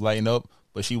phone lighting up,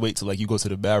 but she wait till like you go to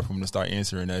the bathroom to start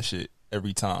answering that shit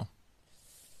every time.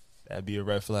 That'd be a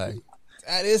red flag.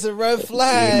 That is a red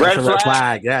flag. Red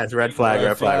flag. Yeah, it's red flag.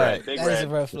 Red flag. That is a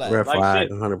red flag. Red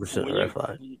flag. Like 100% red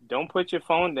flag. Don't put your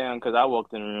phone down because I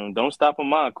walked in the room. Don't stop on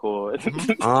my cord. Red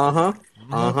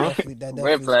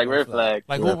flag. Red flag.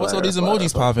 Like, what's all these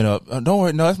emojis popping up? Don't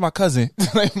worry, no, that's my cousin.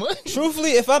 Like, what?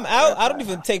 Truthfully, if I'm out, I don't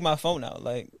even take my phone out.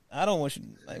 Like, I don't want you.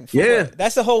 Like,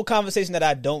 that's a whole conversation that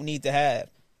I don't need to have.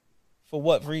 For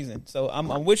what reason? So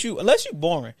I'm with you. Unless you're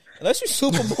boring, unless you're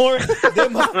super boring,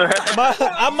 then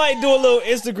I might do a little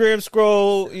Instagram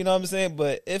scroll. You know what I'm saying?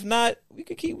 But if not, we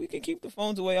can keep the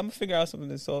phones away. I'm gonna figure out something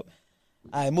to talk.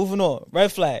 All right, moving on.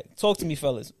 Red flag. Talk to me,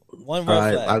 fellas. One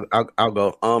red flag. I'll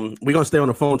go. We're gonna stay on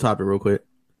the phone topic real quick.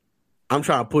 I'm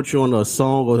trying to put you on a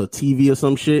song or a TV or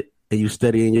some shit, and you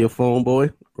steady in your phone, boy.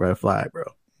 Red flag, bro.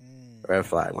 Red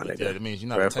flag, my nigga. Yeah, that means you're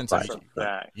not attentive.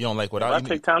 You don't like what I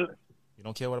take time. You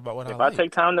don't care about what I like. If I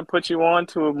take time to put you on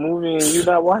to a movie and you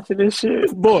not watching this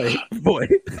shit, boy.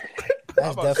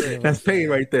 That's pain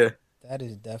right there. That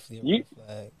is definitely a red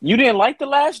flag. You didn't like The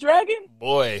Last Dragon?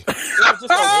 Boy. It was just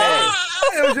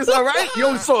okay. It was just all right. You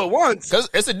only saw it once. Because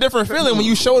it's a different feeling when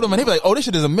you show them and they be like, oh, this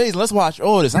shit is amazing. Let's watch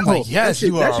all this. I'm like, yes,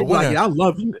 you are a winner. I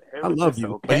love you. I love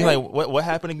you. Okay. But you're like, what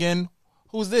happened again?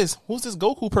 Who's this? Who's this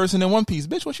Goku person in One Piece?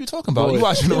 Bitch, what you talking about? Boy. You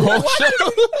watching the wrong show.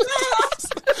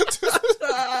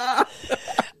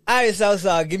 All right,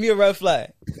 Southside, give me a red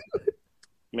flag.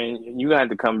 Man, you had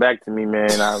to come back to me, man.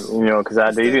 Because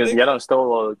y'all done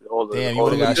stole all the. Damn, you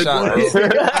would have got shot.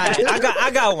 Right,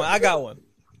 I got one.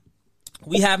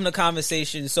 We having a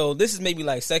conversation, so this is maybe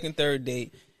like second, third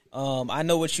date. I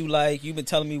know what you like. You've been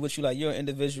telling me what you like. You're an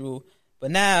individual, but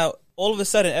now all of a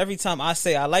sudden, every time I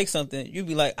say I like something, you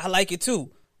be like, I like it too,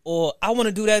 or I want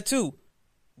to do that too.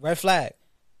 Red flag.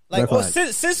 Like,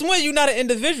 since when you not an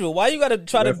individual? Why you got to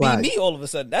try to be me all of a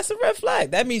sudden? That's a red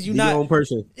flag. That means you not your own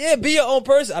person. Yeah, be your own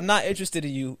person. I'm not interested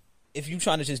in you if you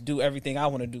trying to just do everything I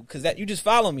want to do, because that you just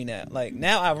follow me now. Like,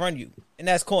 now I run you, and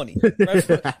that's corny.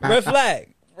 Red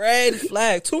flag. Red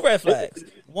flag. 2 red flags.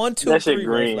 1, 2, 3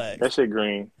 red flags. That shit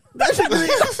green. That's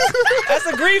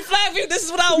a green flag for you. This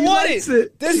is what I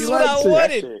wanted. This is what I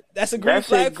wanted. That's a green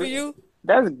flag for you.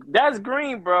 That's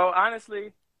green, bro.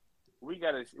 Honestly. We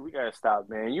gotta stop,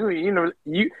 man.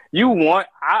 You want.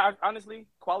 I honestly,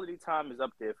 quality time is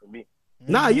up there for me.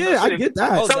 Nah, yeah, I get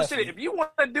that. So shit, if you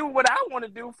want to do what I want to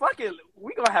do, fuck it,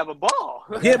 we gonna have a ball.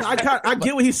 Yeah, but I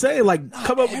get what he's saying. Like,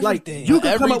 come up with like you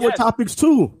can come up with topics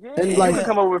too, and like you can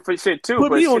come up with shit too.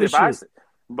 Put me on the shit.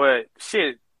 But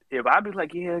shit, if I be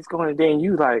like, yeah, it's going today, and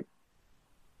you like,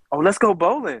 oh, let's go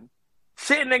bowling.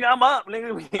 Shit, nigga, I'm up,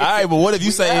 nigga. All right, but what if you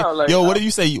say, what if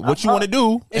you say what you want to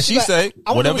do, and she say,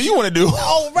 whatever you want to do.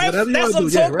 Oh, right, that's what I'm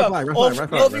talking about. Or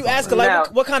if you ask her,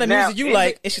 like, what kind of music you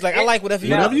like, and she's like, I like whatever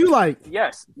you like. Whatever you like.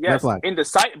 Yes.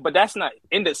 But that's not,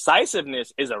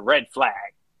 indecisiveness is a red flag.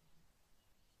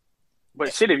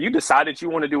 But shit, if you decided you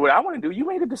want to do what I want to do, you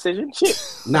made a decision. Shit.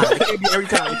 Nah, it can't be every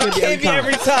time. It can't be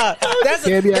every time.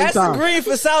 That's a green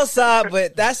for Southside,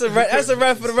 but that's a red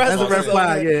for the rest of us. That's a red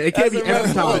flag, yeah. It can't be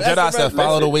every time. Jedi said,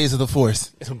 follow the ways of the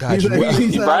Force. It'll guide you.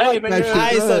 Right, man. All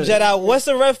right, so Jedi, what's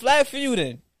a red flag for you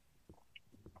then?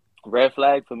 Red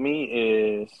flag for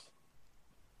me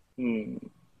is,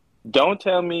 don't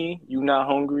tell me you're not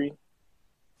hungry.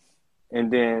 And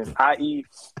then I eat,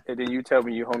 and then you tell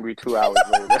me you're hungry 2 hours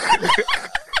later. That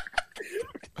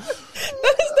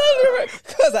is not right.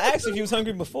 Because I asked if you was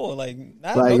hungry before. Like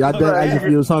y'all did ask if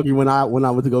you was hungry when I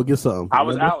went to go get something. I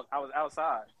was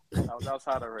outside. I was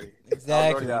outside already.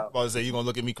 Exactly. I was about to say, you gonna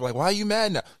look at me like, why are you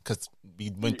mad now? Because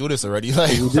we went through this already.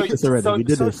 Like, we did this already. We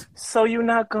did this. So you're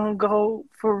not gonna go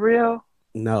for real?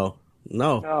 No.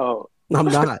 I'm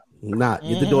not.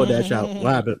 Get the DoorDash out.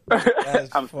 What happened?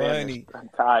 That's I'm funny. I'm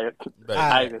tired.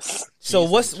 Right. So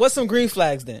what's some green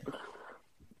flags then?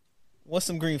 What's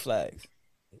some green flags?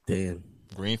 Damn.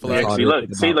 Green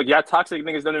flags. See, look, y'all toxic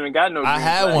niggas don't even got no green I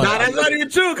had flags. one. Nah, that's not even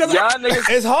true. Cause y'all niggas,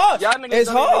 it's hard. Y'all niggas it's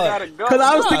hard. Because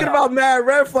I was thinking about mad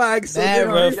red flags. So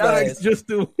mad red flags. Just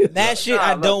do that shit.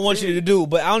 I don't want you to do,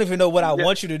 but I don't even know what I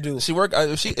want you to do. She work.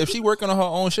 If she working on her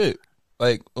own shit.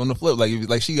 Like on the flip,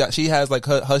 like she has like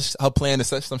her plan to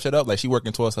set some shit up. Like she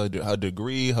working towards her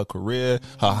degree, her career,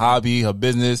 her hobby, her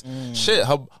business, shit,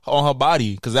 on her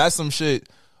body. Because that's some shit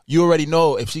you already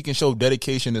know. If she can show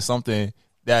dedication to something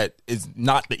that is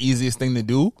not the easiest thing to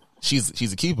do, she's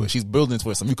a keeper. She's building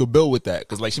towards something. You could build with that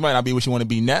because like she might not be what she want to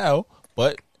be now,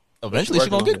 but eventually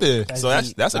she gonna get there. So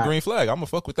that's a green flag. I'm gonna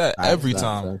fuck with that every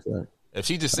time. If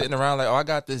she just sitting around like, oh, I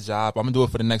got this job, I'm gonna do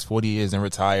it for the next 40 years and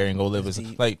retire and go live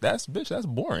like that's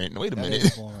boring. Wait a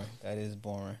minute. That is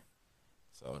boring.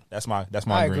 So that's my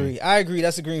green. I agree.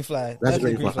 That's a green flag. That's a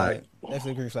green flag.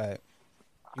 Definitely a green flag.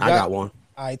 I got one.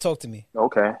 All right, talk to me.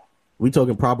 Okay. We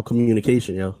talking proper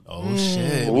communication, yo. Oh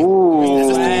shit.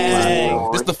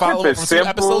 Ooh. This the follow-up from 2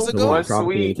 episodes ago? Proper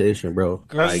communication, bro.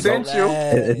 Essential.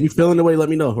 If you feeling the way, let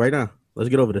me know right now. Let's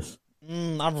get over this.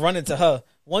 I'm running to her.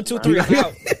 1, 2, 3, I'm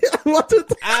out. 1, 2,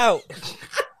 3. Out.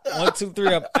 1, 2, 3,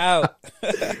 I'm out.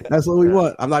 That's what we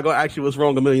want. I'm not gonna ask you what's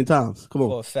wrong a million times. Come on.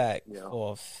 For a fact.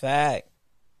 For a fact.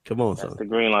 Come on, That's son. the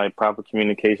green light. Proper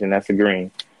communication. That's a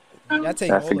green. I take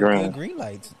That's all the the green. good green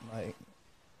lights. Like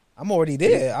I'm already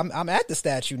there. I'm at the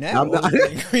statue now. I'm not-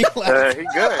 Green lights. He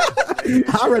good.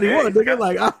 I already won, nigga.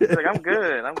 Like, I'm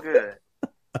good. I'm good.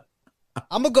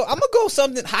 I'm gonna go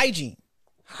something hygiene.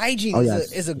 Hygiene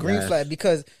is a green flag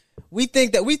because we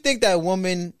think that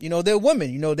women, they're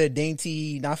women, they're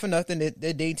dainty, not for nothing.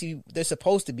 They're dainty. They're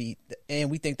supposed to be,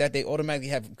 and we think that they automatically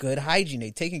have good hygiene.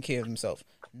 They taking care of themselves.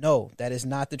 No, that is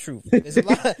not the truth. There's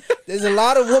a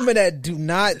lot of women that do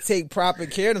not take proper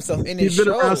care of themselves. And you've been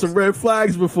around some red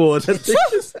flags before.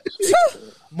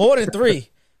 More than three.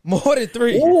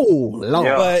 Ooh, Lord.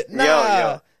 But nah.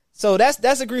 Yo. So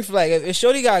that's a green flag. If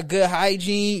Shorty got good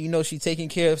hygiene, she's taking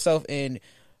care of herself and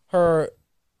her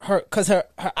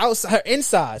outside, her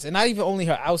insides, and not even only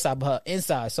her outside, but her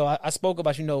inside. So I spoke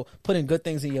about putting good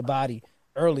things in your body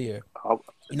earlier.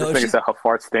 This nigga said her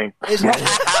fart stink.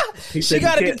 She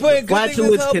got to be putting good things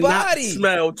in her body.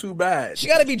 Smell too bad. She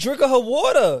got to be drinking her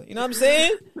water. You know what I'm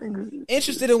saying?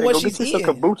 Interested in what she's eating.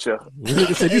 Kombucha.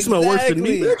 You said you smell worse than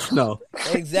me, bitch. No,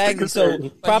 exactly. So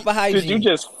proper hygiene. Did you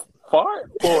just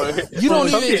fart or you don't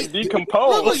even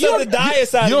decompose? You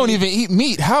don't even eat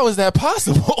meat. How is that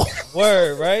possible?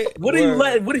 Word, right? What are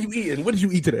you eating? What did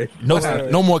you eat today?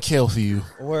 No more kale for you.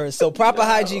 Word. So proper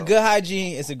hygiene, good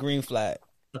hygiene is a green flag.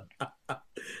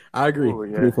 I agree. Ooh,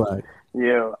 yeah. Green flag.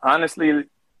 Yeah, honestly,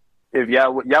 if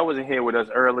y'all wasn't here with us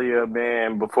earlier,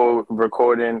 man, before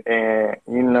recording, and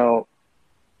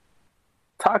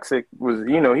Toxic was,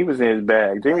 he was in his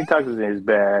bag. Jamie Toxic was in his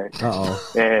bag.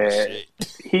 And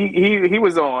he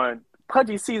was on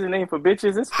Pudgy season ain't for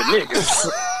bitches, it's for niggas.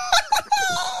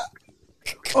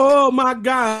 Oh my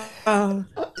God. Yo,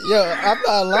 I'm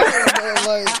not lying, man.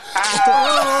 Like,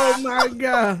 oh my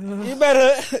God. You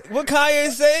better, what Kanye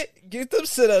say? Get them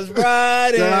sit-ups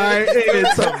right in.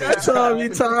 Tommy,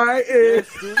 tight in.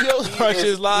 Your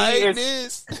crushes like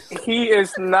this. He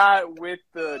is not with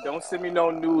the don't send me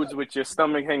no nudes with your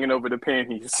stomach hanging over the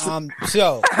panties.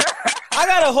 So I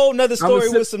got a whole nother story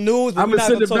with some news. I'm gonna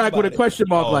send it back with a question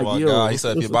mark. Oh like, my yo, God. He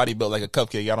said if your body built like a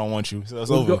cupcake, I don't want you. So it's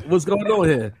over. What's going on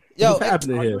here? Yo, what's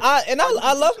happening here?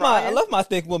 I love my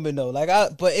thick woman though.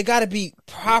 But it got to be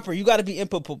proper. You got to be in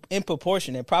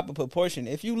proportion and proper proportion.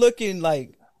 If you looking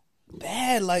like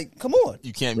bad, like come on,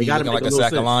 you can't be looking like a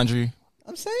sack of laundry.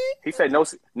 I'm saying he said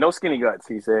no skinny guts.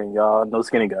 He's saying y'all no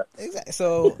skinny guts. Exactly.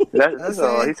 So that's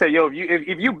all. He said, yo,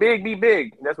 if you big, be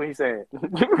big. That's what he's saying.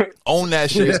 Own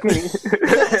that shit.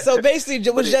 So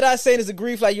basically, what Jedi saying is a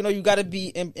green flag. You got to be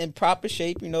in proper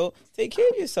shape. Take care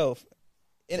of yourself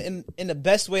in the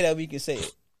best way that we can say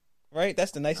it. Right?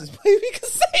 That's the nicest way we can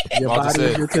say it. Your body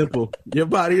is your temple. Your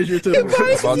body is your temple.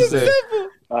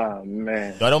 Oh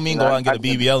man! I don't mean go out and get a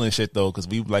BBL and shit though, because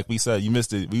we said you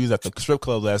missed it. We was at the strip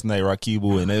club last night,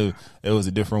 Rakibu, and it was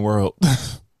a different world.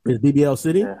 Is BBL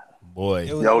City? Yeah. Boy,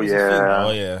 oh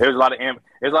yeah. There was a lot of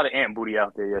ant booty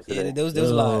out there yesterday. Yeah, there was a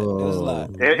lot.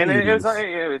 And it was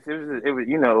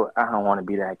I don't want to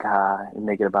be that guy and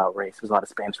make it about race. There's a lot of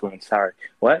Spanish women. Sorry,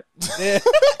 what? Yeah. It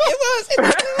was.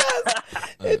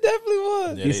 It definitely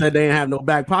was. He said they didn't have no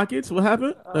back pockets. What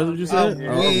happened? That's what you said.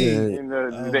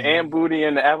 The ant booty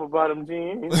and the apple bottom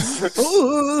jeans. That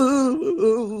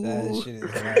shit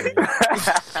is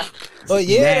hilarious. But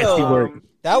yeah, nasty work.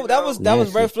 That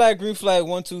was red flag, green flag,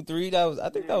 1, 2, 3. I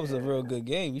think that was a real good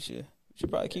game. We should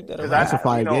probably keep that up. That's a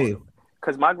fire game.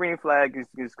 Because my green flag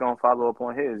is gonna follow up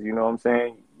on his. You know what I'm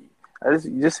saying?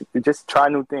 Just try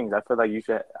new things. I feel like you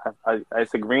should.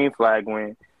 It's a green flag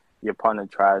when your partner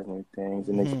tries new things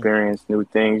and experience new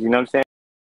things. You know what I'm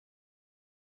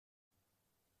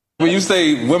saying? When you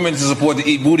say women to support the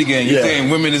eat booty gang, you saying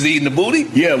women is eating the booty?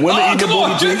 Yeah, women eat the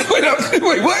booty too.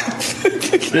 Wait, what?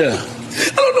 Yeah.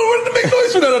 I don't know whether to make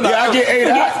noise for that or not. Yeah, I get 8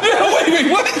 out. Yeah,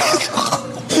 wait, what?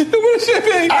 What shit,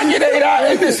 man? I get 8 out.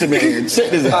 Hey, listen, man. Check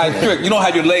this out. All right, Trick, you don't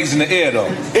have your legs in the air, though.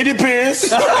 It depends.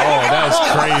 Oh, that's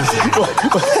crazy.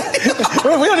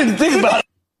 We don't need to think about it.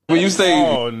 When you say...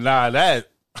 Oh, nah, that...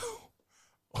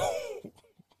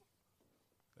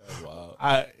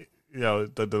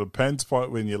 the depends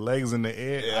part when your legs in the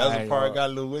air. Yeah, that's the part got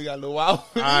a little wild.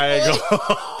 I ain't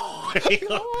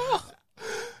go.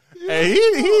 Hey,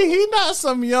 he not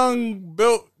some young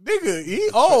built nigga. He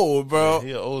old, bro. Yeah,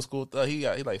 he an old school thug. He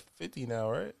like 50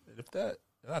 now, right? If that,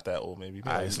 not that old, maybe.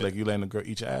 All right, it's like you letting a girl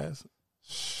eat your ass.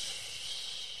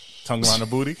 Tongue around the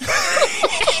booty.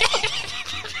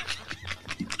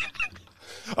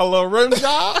 A little rim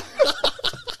job.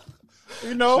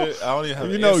 You know, shit, I don't even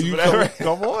have you know, you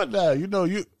come on now. You know,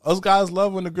 us guys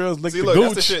love when the girls lick the look,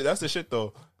 gooch. That's the shit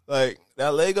though. Like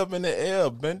that leg up in the air,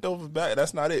 bent over back.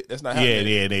 That's not it. That's not happening.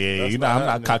 Yeah. You know, I'm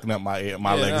not cocking up my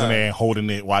legs in there and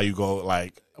holding it while you go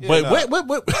like. But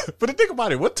but think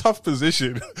about it. What tough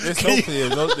position?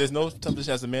 There's no tough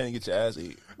position as a man to get your ass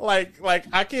eat. Like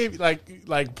I can't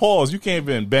like pause. You can't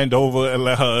even bend over and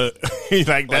let her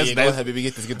like that's go ahead, baby,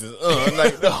 get this. I'm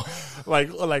like no.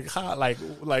 like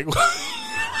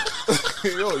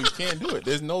yo, you can't do it.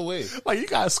 There's no way. Like you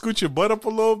gotta scoot your butt up a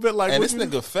little bit. Like, and this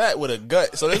nigga fat with a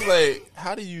gut, so it's like,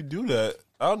 how do you do that?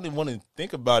 I don't even want to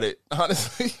think about it,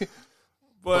 honestly.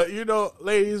 But you know,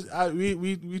 ladies,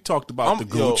 we talked about the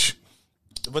gooch.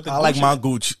 But I like my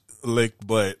gooch licked,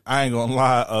 but I ain't gonna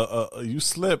lie. You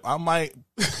slip, I might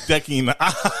deck you in the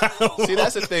eye. See,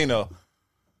 that's the thing though.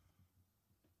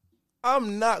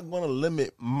 I'm not gonna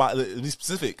limit my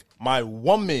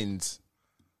woman's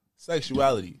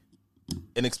sexuality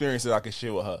and experiences I can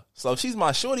share with her. So if she's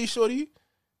my shorty,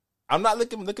 I'm not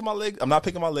licking my legs. I'm not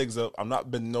picking my legs up. I'm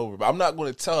not bending over. But I'm not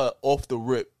going to tell her off the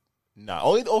rip. Nah,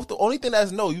 only thing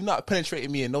that's no. You're not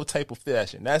penetrating me in no type of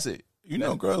fashion. That's it. You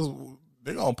know, girls,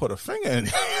 they gonna put a finger in.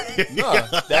 Nah,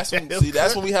 that's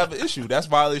when we have an issue. That's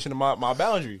violation of my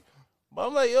boundary. But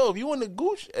I'm like, yo, if you want the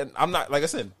gooch, and I'm not, like I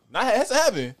said, not has to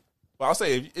happen. But I'll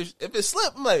say if it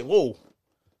slip, I'm like, whoa.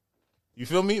 You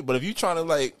feel me? But if you trying to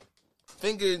like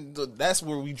finger, that's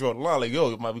where we draw the line. Like,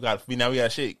 yo, we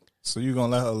got shake. So you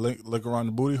gonna let her lick around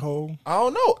the booty hole? I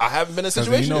don't know. I haven't been in a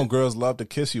situation. You know, girls love to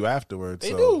kiss you afterwards.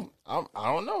 They do. I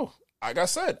don't know. Like I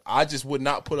said, I just would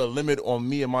not put a limit on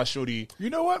me and my shorty. You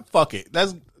know what? Fuck it.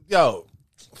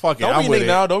 Fuck it. Don't read it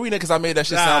now. Don't read it because I made that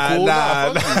shit sound cool.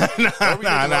 Nah.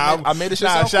 I made the shit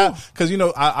sound cool. Because, you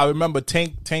know, I remember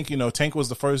Tank, you know, Tank was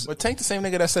the first. But Tank the same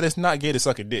nigga that said it's not gay to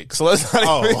suck a dick. So let's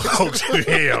not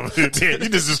damn. You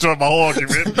just destroyed my whole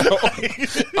argument.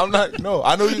 I'm not, no.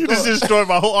 I know you just destroyed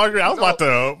my whole argument. I was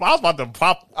about to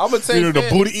pop, I'm a Tank you know, the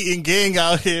booty eating gang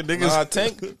out here, niggas.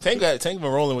 Tank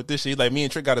been rolling with this shit. Like, me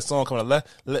and Trick got a song coming,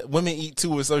 let women eat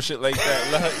too or some shit like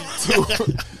that. Let her eat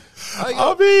too.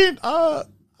 I mean,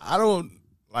 I don't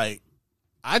like.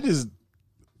 I just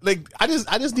need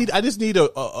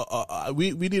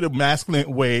we need a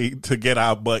masculine way to get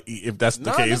our butt eat, if that's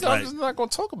the case. Nigga, I'm just not gonna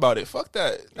talk about it. Fuck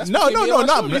that. That's not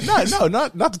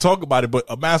to talk about it, but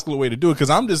a masculine way to do it. Because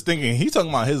I'm just thinking he's talking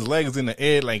about his legs in the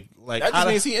air, like that just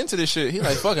means he into this shit. He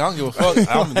like, fuck it, I don't give a fuck.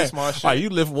 I'm this my shit. Like, you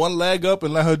lift one leg up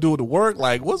and let her do the work.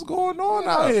 Like, what's going on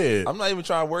out here? I'm not even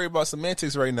trying to worry about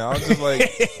semantics right now. I'm just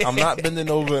like, I'm not bending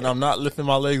over and I'm not lifting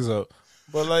my legs up.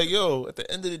 But like, yo, at the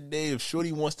end of the day, if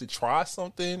shorty wants to try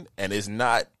something and it's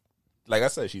not, like I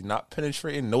said, she's not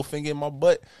penetrating, no finger in my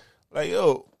butt, like,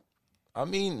 yo, I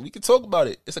mean, we can talk about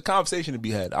it. It's a conversation to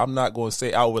be had. I'm not going to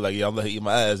say outward like, yeah, I'm going to eat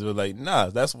my ass. But like, nah,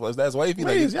 that's wifey.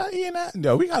 Ladies, y'all eating that?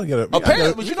 No, we got to get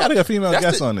a female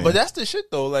guest on there. But that's the shit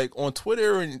though. Like on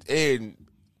Twitter and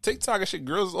TikTok and shit,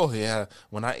 girls, oh yeah,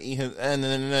 when I eat him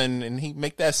and he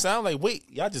make that sound, like, wait,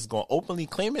 y'all just gonna openly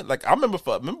claim it? Like, I remember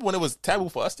when it was taboo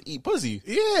for us to eat pussy.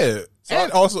 Yeah.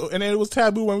 So and then it was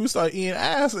taboo when we started eating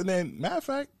ass, and then matter of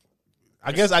fact,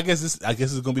 I guess it's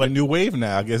gonna be the new wave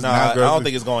now. I guess I don't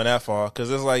think it's going that far, because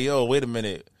it's like, yo, wait a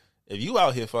minute, if you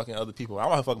out here fucking other people,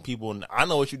 I'm out here fucking people, and I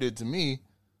know what you did to me.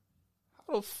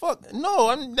 How the fuck?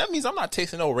 No, that means I'm not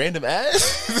tasting no random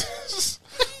ass.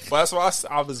 But that's why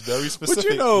I was very specific.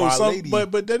 But you know,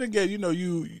 but then again, you know,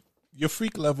 your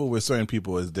freak level with certain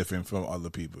people is different from other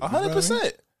people.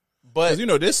 100%. But you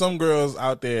know, there's some girls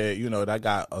out there, you know, that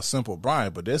got a simple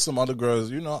Brian, but there's some other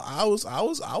girls, you know, I was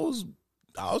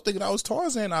thinking I was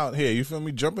Tarzan out here. You feel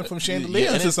me? Jumping from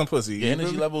chandelier into some pussy. Your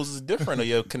energy levels is different, or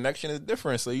your connection is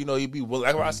different. So you know, you be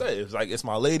like I said, it's like it's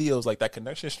my lady. It was like that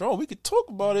connection is strong. We could talk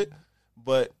about it.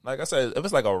 But like I said, if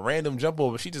it's like a random jump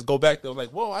over, she just go back there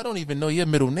like, whoa, I don't even know your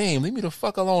middle name. Leave me the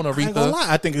fuck alone, Aretha. I ain't gonna lie.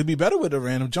 I think it'd be better with a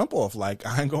random jump off. Like,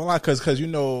 I ain't gonna lie, because you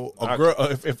know, a girl,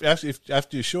 if after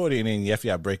you're shorty and then after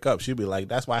y'all break up, she'd be like,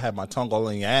 that's why I had my tongue all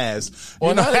in your ass.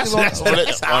 Well, now they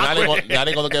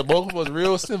gonna look at both of us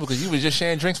real simple because you was just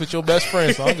sharing drinks with your best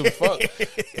friend, so I don't give a fuck.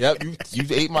 Yep, you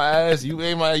ate my ass, you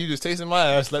just tasting my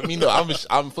ass. Let me know.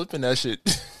 I'm flipping that shit.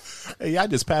 Hey, y'all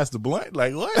just passed the blunt.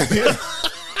 Like, what?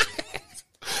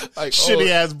 Like, shitty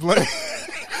ass blunt.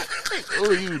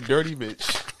 Oh, you dirty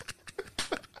bitch.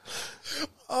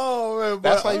 Oh man,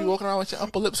 that's why you walking around with your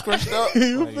upper lip scrunched up.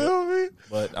 You feel me?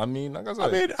 But I mean, like I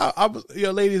said,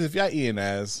 ladies, if y'all eating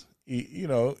ass, you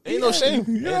know, ain't no shame.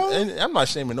 You know? and I'm not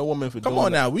shaming no woman for Come doing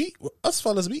on that. now, us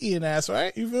fellas, we eating ass,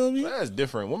 right? You feel me? That's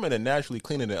different. Women are naturally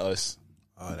cleaner than us.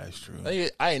 Oh, that's true.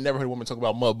 I ain't never heard a woman talk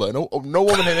about mud butt. No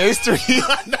woman in history.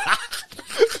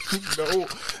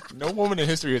 No woman in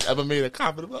history has ever made a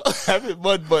comment about having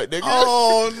mud butt, nigga.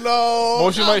 Oh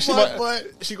no!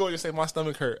 She go just say my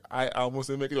stomach hurt. I almost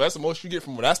didn't make it. That's the most you get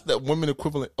from her. That's the woman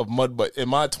equivalent of mud butt in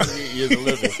my 28 years of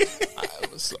living.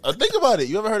 Think about it.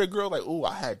 You ever heard a girl like, "Ooh,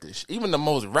 I had this." Even the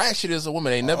most ratchetest of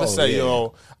women, they never say,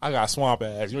 "Yo, I got swamp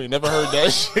ass." You ain't never heard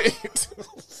that shit.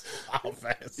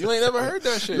 You ain't never heard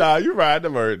that shit. Nah, you right. I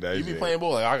never heard that. You be playing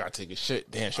ball like, I gotta take a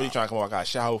shit. Damn, sure you trying to come on. I gotta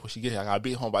shower before she get here. I gotta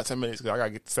be home by 10 minutes because I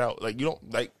gotta get this out. Like, you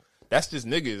don't like. That's just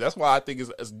niggas. That's why I think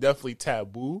it's definitely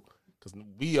taboo because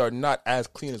we are not as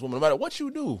clean as women. No matter what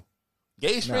you do,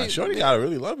 gay, straight. Nah, shorty gotta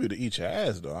really love you to eat your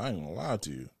ass though. I ain't gonna lie to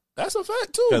you. That's a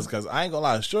fact too. Because I ain't gonna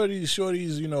lie,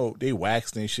 shorties, you know, they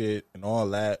waxed and shit and all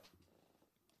that.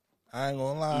 I ain't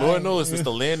gonna lie. Lord knows it's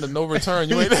the land of no return.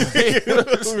 You ain't.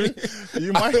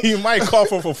 you might call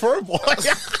for fur boy.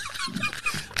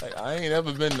 Like, I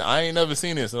ain't never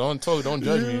seen this. So don't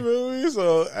judge me. Really?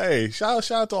 So hey,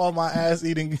 shout out to all my ass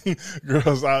eating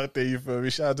girls out there. You feel me?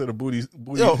 Shout out to the booty.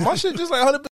 Yo, my shit just like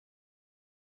 100%.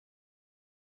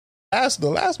 The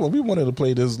last one we wanted to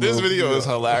play this. This video is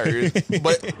hilarious,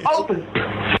 but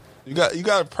you got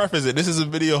to preface it. This is a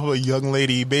video of a young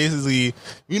lady. Basically,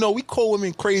 you know, we call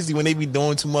women crazy when they be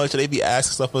doing too much or they be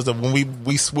asking stuff for stuff. When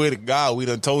we swear to God, we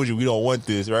done told you we don't want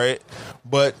this, right?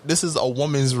 But this is a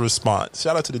woman's response.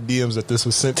 Shout out to the DMs that this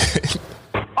was sent to.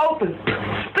 Open.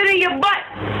 Spit in your butt.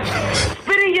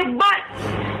 Spit in your butt.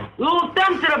 Little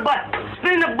thumb to the butt.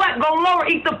 Spit in the butt. Go lower.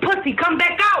 Eat the pussy. Come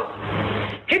back out.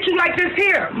 Hit you like this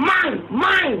here. Mine.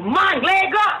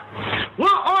 Leg up. One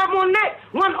arm on neck.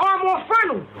 One arm on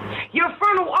frontal. Your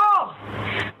frontal off.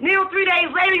 Kneel 3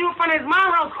 days later, you in front of his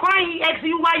mom's house crying. He asking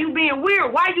you why you being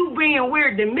weird. Why you being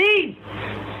weird to me?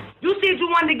 You said you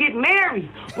wanted to get married.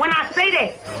 When I say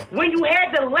that, when you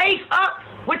had the lace up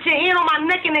with your hand on my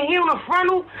neck and the hand on the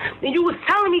frontal, then you was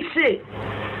telling me shit.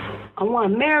 I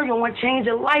want to marry you. I want to change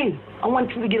your life. I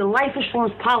want you to get a life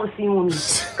insurance policy on me.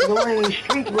 Because I'm running in the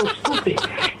street real stupid.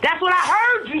 That's what I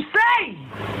heard you say.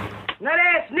 Nut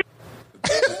ass nigga.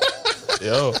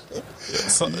 Yo.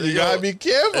 You gotta be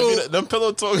careful. Them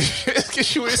pillow talk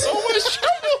get you in so much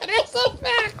trouble. That's a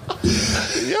fact.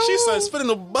 She said, spit in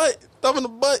the butt, thumb in the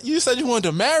butt. You said you wanted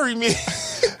to marry me.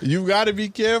 You gotta be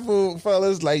careful,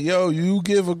 fellas. Like, yo, you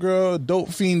give a girl a dope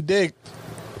fiend dick,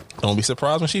 don't be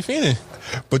surprised when she fiending.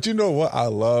 But you know what I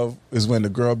love is when the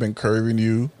girl been curving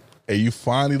you and you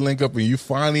finally link up and you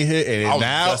finally hit and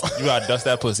now you gotta dust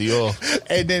that pussy off.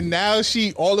 And then now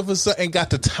she all of a sudden got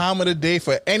the time of the day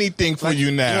for anything for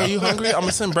you now. Yo, you hungry? I'm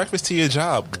gonna send breakfast to your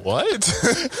job. What?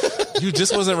 You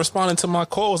just wasn't responding to my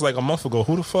calls like a month ago.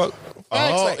 Who the fuck?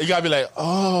 Oh, like, you gotta be like,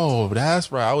 oh,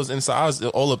 that's right. I was inside. I was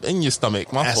all up in your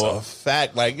stomach. My fault. That's a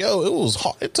fact. Like, yo, it was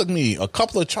hard. It took me a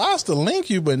couple of tries to link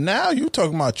you, but now you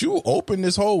talking about you open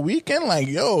this whole weekend. Like,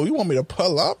 yo, you want me to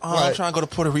pull up? Oh, I'm trying to go to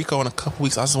Puerto Rico in a couple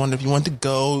weeks. I just wondered if you wanted to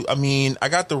go. I mean, I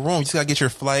got the room. You just gotta get your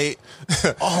flight.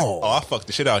 Oh, I fucked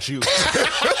the shit out you.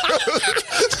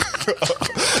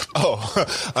 Oh,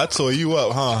 I tore you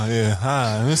up, huh?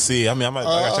 Yeah. Let me see. I mean, I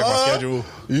gotta check my schedule.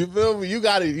 You feel me? You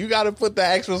gotta put the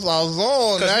extra sauce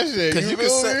on that shit.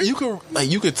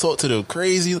 Because you could talk to the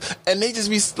crazy, and they just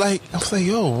be like, I was like,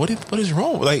 yo, what is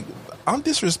wrong? Like, I'm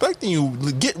disrespecting you.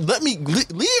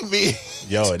 Leave me.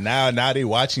 Yo, now they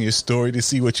watching your story to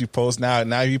see what you post.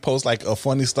 Now you post like a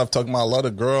funny stuff talking about a lot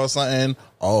of girl or something.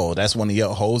 Oh, that's one of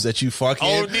your hoes that you fucking.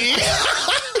 Oh,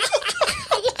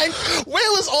 like,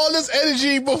 where was all this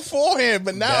energy beforehand?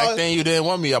 But now back then you didn't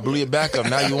want me. I blew it back up.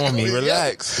 Now you want me.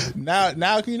 Relax.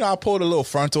 Now you know I pulled a little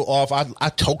frontal off. I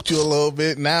choked you a little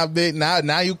bit. Now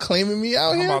you claiming me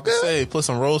out here. I'm about to say, put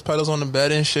some rose petals on the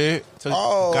bed and shit.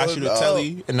 Got you to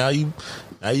telly, and now you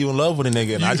in love with a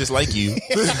nigga, and I just like you.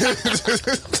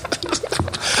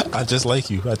 I I just like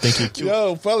you. I think you're cute.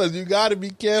 Yo, fellas, you got to be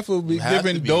careful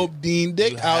giving dope Dean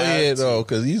dick out here though,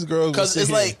 because these girls. Because it's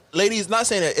like, ladies, not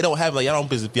saying that it don't have like y'all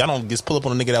don't just pull up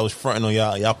on a nigga that was fronting on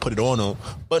y'all put it on them.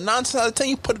 But 9 times out of 10,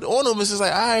 you put it on them, it's just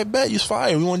like, all right, bet you's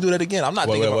fire. We want to do that again. I'm not.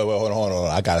 Wait, hold on.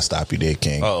 I gotta stop you there,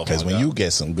 King. Because when you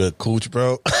get some good cooch,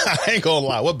 bro, I ain't gonna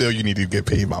lie. What bill you need to get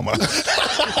paid, mama?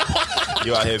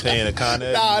 You out here paying a con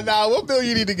ed? Nah. What bill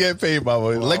you need to get paid, mama?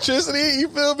 Electricity? You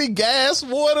feel me? Gas,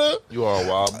 water? You are a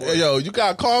wild boy. Yo, you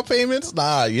got car payments?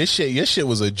 Nah, your shit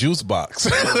was a juice box.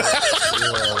 You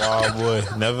are a wild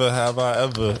boy. Never have I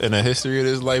ever in the history of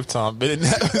this lifetime been in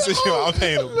that position where I'm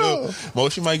paying a bill.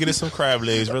 Most you might get is some crab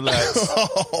legs. Relax.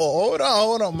 Hold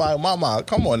on, my mama.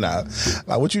 Come on now.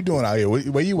 Like, what you doing out here?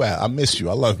 Where you at? I miss you.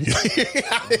 I love you.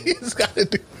 He's got to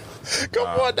do. Come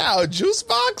on now, juice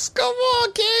box. Come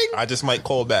on, King. I just might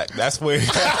call back. That's where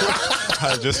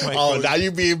I just might. Oh, now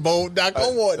you being bold. Now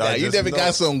come on. Now you never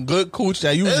got some good cooch.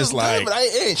 Now you was just like, but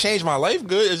it ain't changed my life.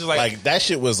 Good. It's just like that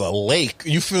shit was a lake.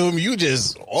 You feel me? You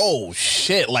just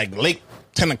shit, like Lake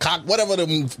Tennecock, whatever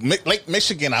the Lake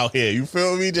Michigan out here. You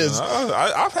feel me? Just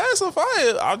I've had some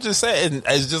fire. I'll just say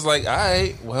it's just like, all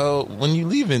right, well, when you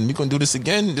leaving, we gonna do this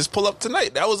again. Just pull up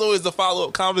tonight. That was always the follow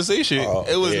up conversation.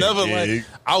 It was never like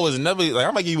I was never like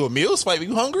I might give you a meal spike. Are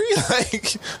you hungry?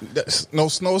 Like no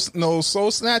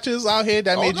soul snatchers out here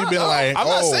that made you be like, I'm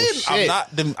not saying shit.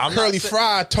 I'm curly not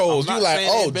fried toes. You like,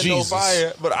 oh Jesus. No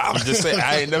fire, but I'm just saying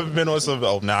I ain't never been on some.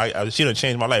 Oh, now she done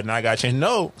changed my life. Now I gotta change.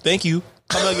 No, thank you.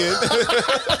 Come again.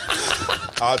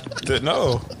 I didn't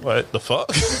know. What the fuck?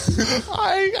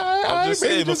 I'm just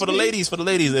saying, but for the ladies,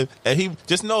 and he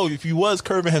just know if you was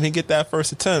curving him and get that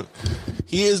first attempt,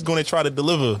 he is going to try to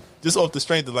deliver just off the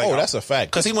strength of like. Oh, that's a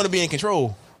fact. Because he want to be in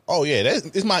control. Oh yeah,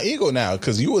 it's my ego now.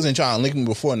 Because you wasn't trying to link me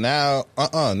before. Now,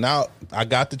 now I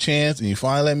got the chance, and you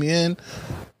finally let me in.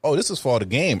 Oh, this is for the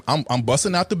game. I'm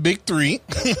busting out the big three.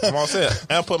 I'm all set.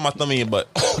 And I'm putting my thumb in your butt.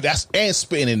 And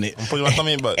spinning it. I'm putting my thumb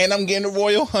in your butt. And I'm getting the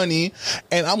royal honey.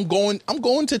 And I'm going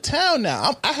to town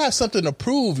now. I have something to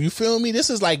prove. You feel me?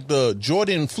 This is like the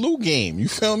Jordan flu game. You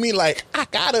feel me? Like I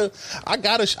gotta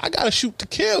shoot to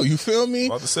kill. You feel me?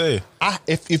 About to say.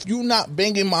 If you not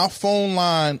banging my phone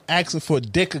line asking for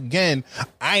dick again,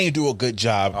 I ain't do a good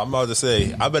job. I'm about to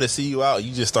say, I better see you out.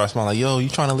 You just start smiling like, yo, you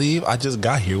trying to leave? I just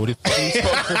got here. What the fuck are you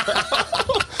talking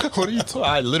about? What are you talking?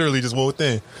 I literally just walked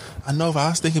in. I know if I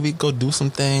was thinking we go do some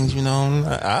things, you know. All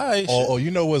right. Oh, you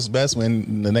know what's best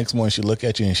when the next morning she look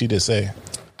at you and she just say,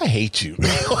 I hate you.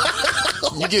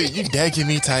 You dagging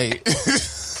me tight.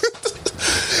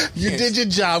 You did your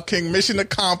job, King. Mission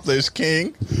accomplished,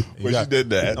 King. But you did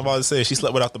that. I'm about to say, she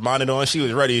slept without the bonnet on. She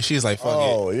was ready. She's like, fuck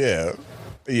it. Oh, yeah.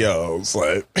 Yo, it's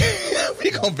like,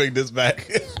 we gonna bring this back.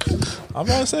 I'm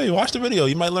about to say, watch the video.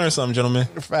 You might learn something, gentlemen.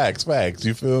 Facts.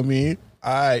 You feel me?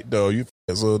 All right, though.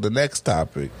 So the next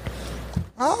topic.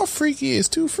 How freaky is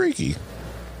too freaky?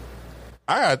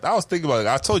 I was thinking about it.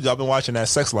 I told you I've been watching that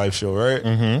Sex Life show, right?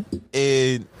 Mm-hmm.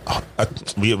 And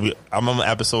I'm on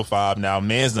episode 5 now.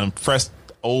 Man's done pressed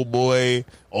old boy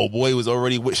was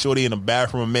already with Shorty in the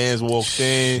bathroom. A man's walked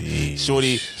in.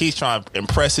 Shorty, he's trying to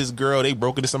impress his girl. They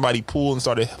broke into somebody's pool and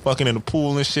started fucking in the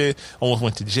pool and shit. Almost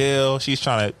went to jail. She's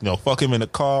trying to, fuck him in the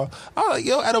car. I'm like,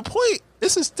 yo, at a point,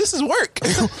 this is work.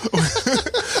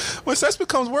 When sex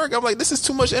becomes work, I'm like, this is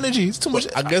too much energy. It's too much.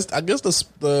 I guess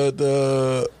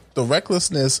the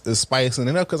recklessness is spicing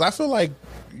it up because I feel like,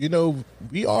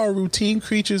 we are routine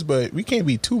creatures, but we can't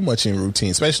be too much in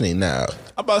routine, especially now.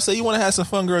 I'm about to say, you want to have some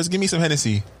fun, girls? Give me some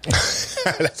Hennessy.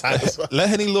 Let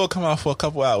Henny Lord come out for a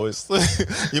couple hours. You're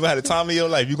gonna have the time of your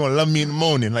life. You're gonna love me in the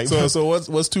morning. Like, so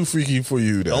what's too freaky for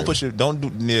you? Then?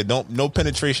 No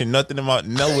penetration, nothing about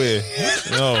nowhere.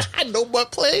 No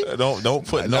butt play. Don't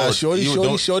put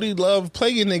Shorty love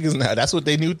playing niggas now. That's what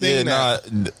they new thing now.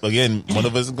 Again, one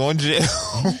of us is going to jail.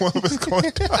 One of us going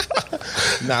down.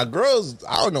 Now, girls,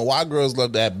 I don't know why girls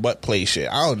love that butt play shit.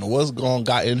 I don't know what's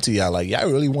got into y'all. Like, y'all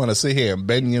really want to sit here and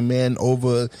bend your man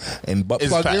over and butt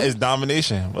plug him? It's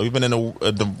domination. We've been in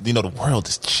the world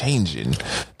is changing.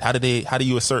 How do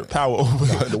you assert power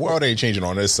over the world? Ain't changing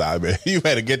on this side, man. You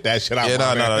better get that shit out. Yeah,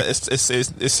 no.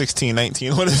 It's 16,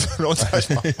 19. What is it? Don't touch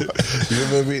my butt. You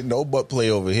know what I mean? No butt play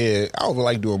over here. I don't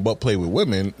like doing butt play with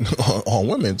women on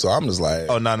women. So I'm just like,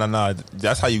 oh no.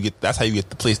 That's how you get the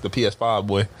PS5,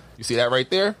 boy. You see that right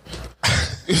there?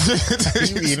 You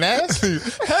eating ass?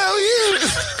 Hell yeah.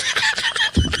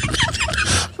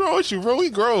 Bro, what you, bro?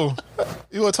 We grow.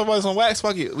 You want to talk about some wax?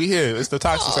 Fuck it. We here. It's the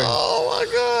toxic section. Oh my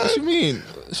god. What you mean?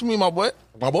 What you mean, my boy?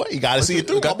 My boy? You gotta see it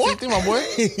through, my boy. My boy.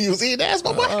 You see it ass,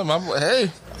 my boy? My boy.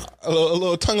 Hey. A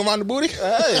little tongue around the booty?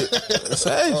 Hey,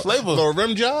 flavor. A little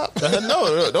rim job?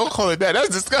 No, don't call it that. That's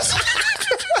disgusting.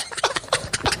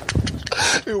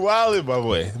 You wildin', my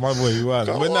boy. You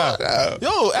wildin'. But nah,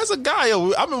 yo, as a guy,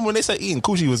 yo, I remember when they said eating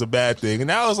coochie was a bad thing, and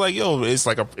now it's like, yo, it's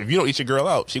like if you don't eat your girl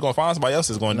out, she gonna find somebody else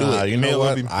that's gonna do it. You know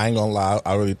what? I ain't gonna lie.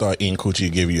 I really thought eating coochie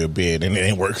would give you a bed, and it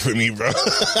ain't work for me, bro.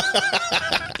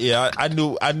 Yeah, I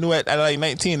knew at like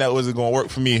 19 that wasn't gonna work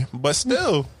for me, but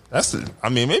still,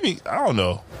 maybe I don't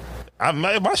know.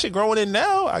 My shit growing in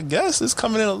now, I guess it's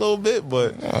coming in a little bit,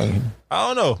 but I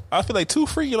don't know. I feel like too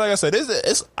freaky. Like I said,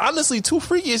 it's honestly too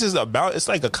freaky. It's just it's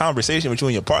like a conversation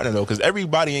between your partner though, because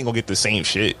everybody ain't gonna get the same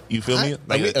shit. You feel me?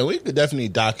 Like, and we could definitely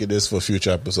docket this for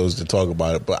future episodes to talk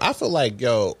about it. But I feel like,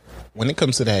 yo, when it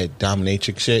comes to that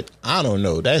dominatrix shit, I don't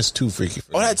know. That's too freaky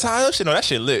for me. That tie-up shit, no, that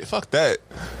shit lit. Fuck that.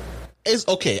 It's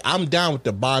okay. I'm down with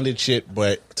the bonded shit,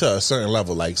 but to a certain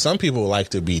level. Like, some people like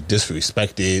to be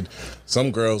disrespected.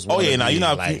 Some girls want you're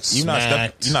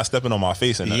not stepping on my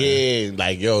face or nothing. Yeah,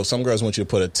 like, yo, some girls want you to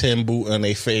put a tin boot on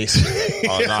their face.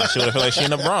 Oh, nah, she would feel like she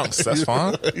in the Bronx. That's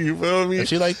fine. You feel me? If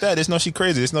she like that, just know she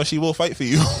crazy. Just know she will fight for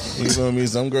you. You feel me?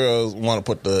 Some girls want to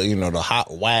put the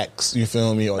hot wax, you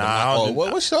feel me? Or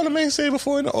what Charlamagne say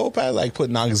before in the old past? Like, put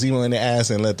Noxzema in the ass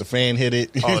and let the fan hit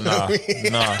it. Oh, nah,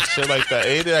 shit like that.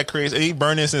 Ain't that crazy? He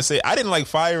burning and say, I didn't like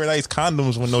fire and ice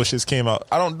condoms when those shits came out.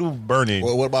 I don't do burning.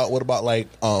 Well, what about like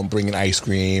bringing ice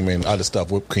cream and other stuff,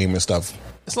 whipped cream and stuff?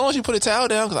 As long as you put a towel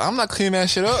down, because I'm not cleaning that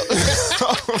shit up.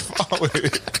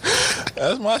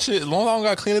 That's my shit. As long as I don't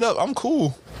got to clean it up, I'm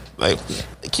cool. Like,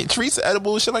 treats,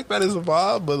 edibles, shit like that is a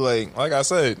vibe. But like I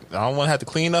said, I don't want to have to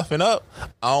clean nothing up.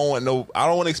 I don't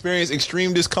want to experience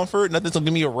extreme discomfort. Nothing's gonna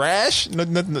give me a rash. No.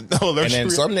 And then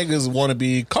some niggas want to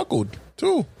be cuckolded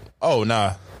too. Oh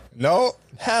nah. No.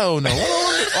 Hell no.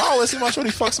 I always see my shorty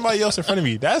fuck somebody else in front of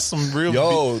me. That's some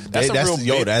real that's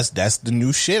the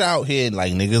new shit out here.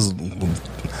 Like, niggas,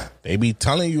 they be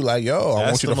telling you like, yo, I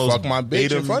want you to fuck my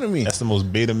bitch in front of me. That's the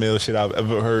most beta male shit I've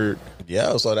ever heard.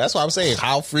 Yeah, so that's why I'm saying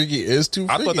how freaky is too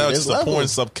freaky. I thought that was just a porn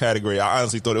subcategory. I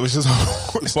honestly thought it was just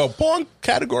a porn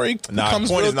category. Nah,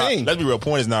 porn is not. Let's be real.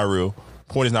 Porn is not real.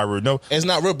 Porn is not real. No, it's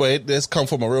not real, but it's come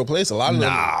from a real place. A lot of them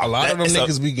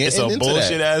niggas be getting into that. It's a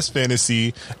bullshit ass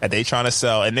fantasy that they trying to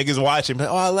sell, and niggas watching.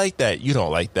 But I like that. You don't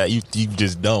like that. You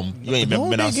just dumb. You ain't never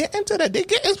been out. They get into that. They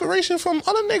get inspiration from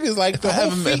other niggas. Like,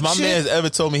 if my man's ever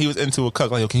told me he was into a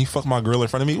cuck, like, yo, can you fuck my girl in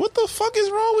front of me? What the fuck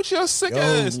is wrong with your sick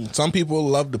ass? Some people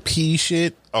love the pee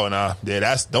shit. Oh nah,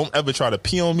 yeah, don't ever try to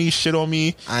pee on me, shit on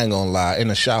me. I ain't gonna lie. In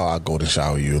the shower, I'll go to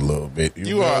shower you a little bit. I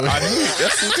knew it.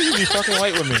 That's the thing. You be fucking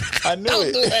white women. I knew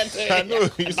it. Do that to I knew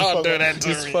it. You used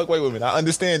to fuck white women. I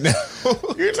understand now.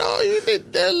 You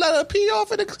did let her pee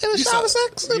off in the shower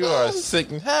sex. You are sick.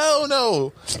 Hell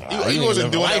no. You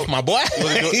wasn't doing life, my boy.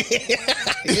 You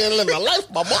didn't live a life,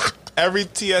 my boy. Every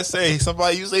TSA,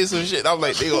 somebody you say some shit, I'm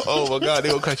like, oh my God, they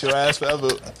gonna cut your ass forever.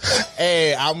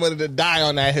 Hey, I'm ready to die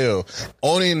on that hill.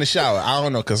 Only in the shower. I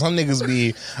don't know, cause some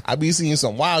niggas I be seeing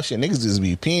some wild shit. Niggas just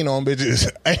be peeing on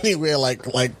bitches anywhere like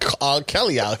R.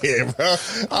 Kelly out here, bro.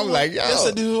 I'm like, yo. Yes,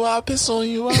 I do. I piss on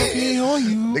you. I pee on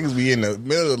you. Niggas be in the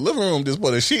middle of the living room, just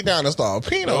put a sheet down and start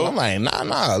peeing on. I'm like,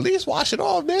 nah, at least wash it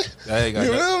off, man. That ain't got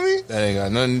you nothing, feel me? That ain't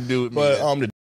got nothing to do with me. But the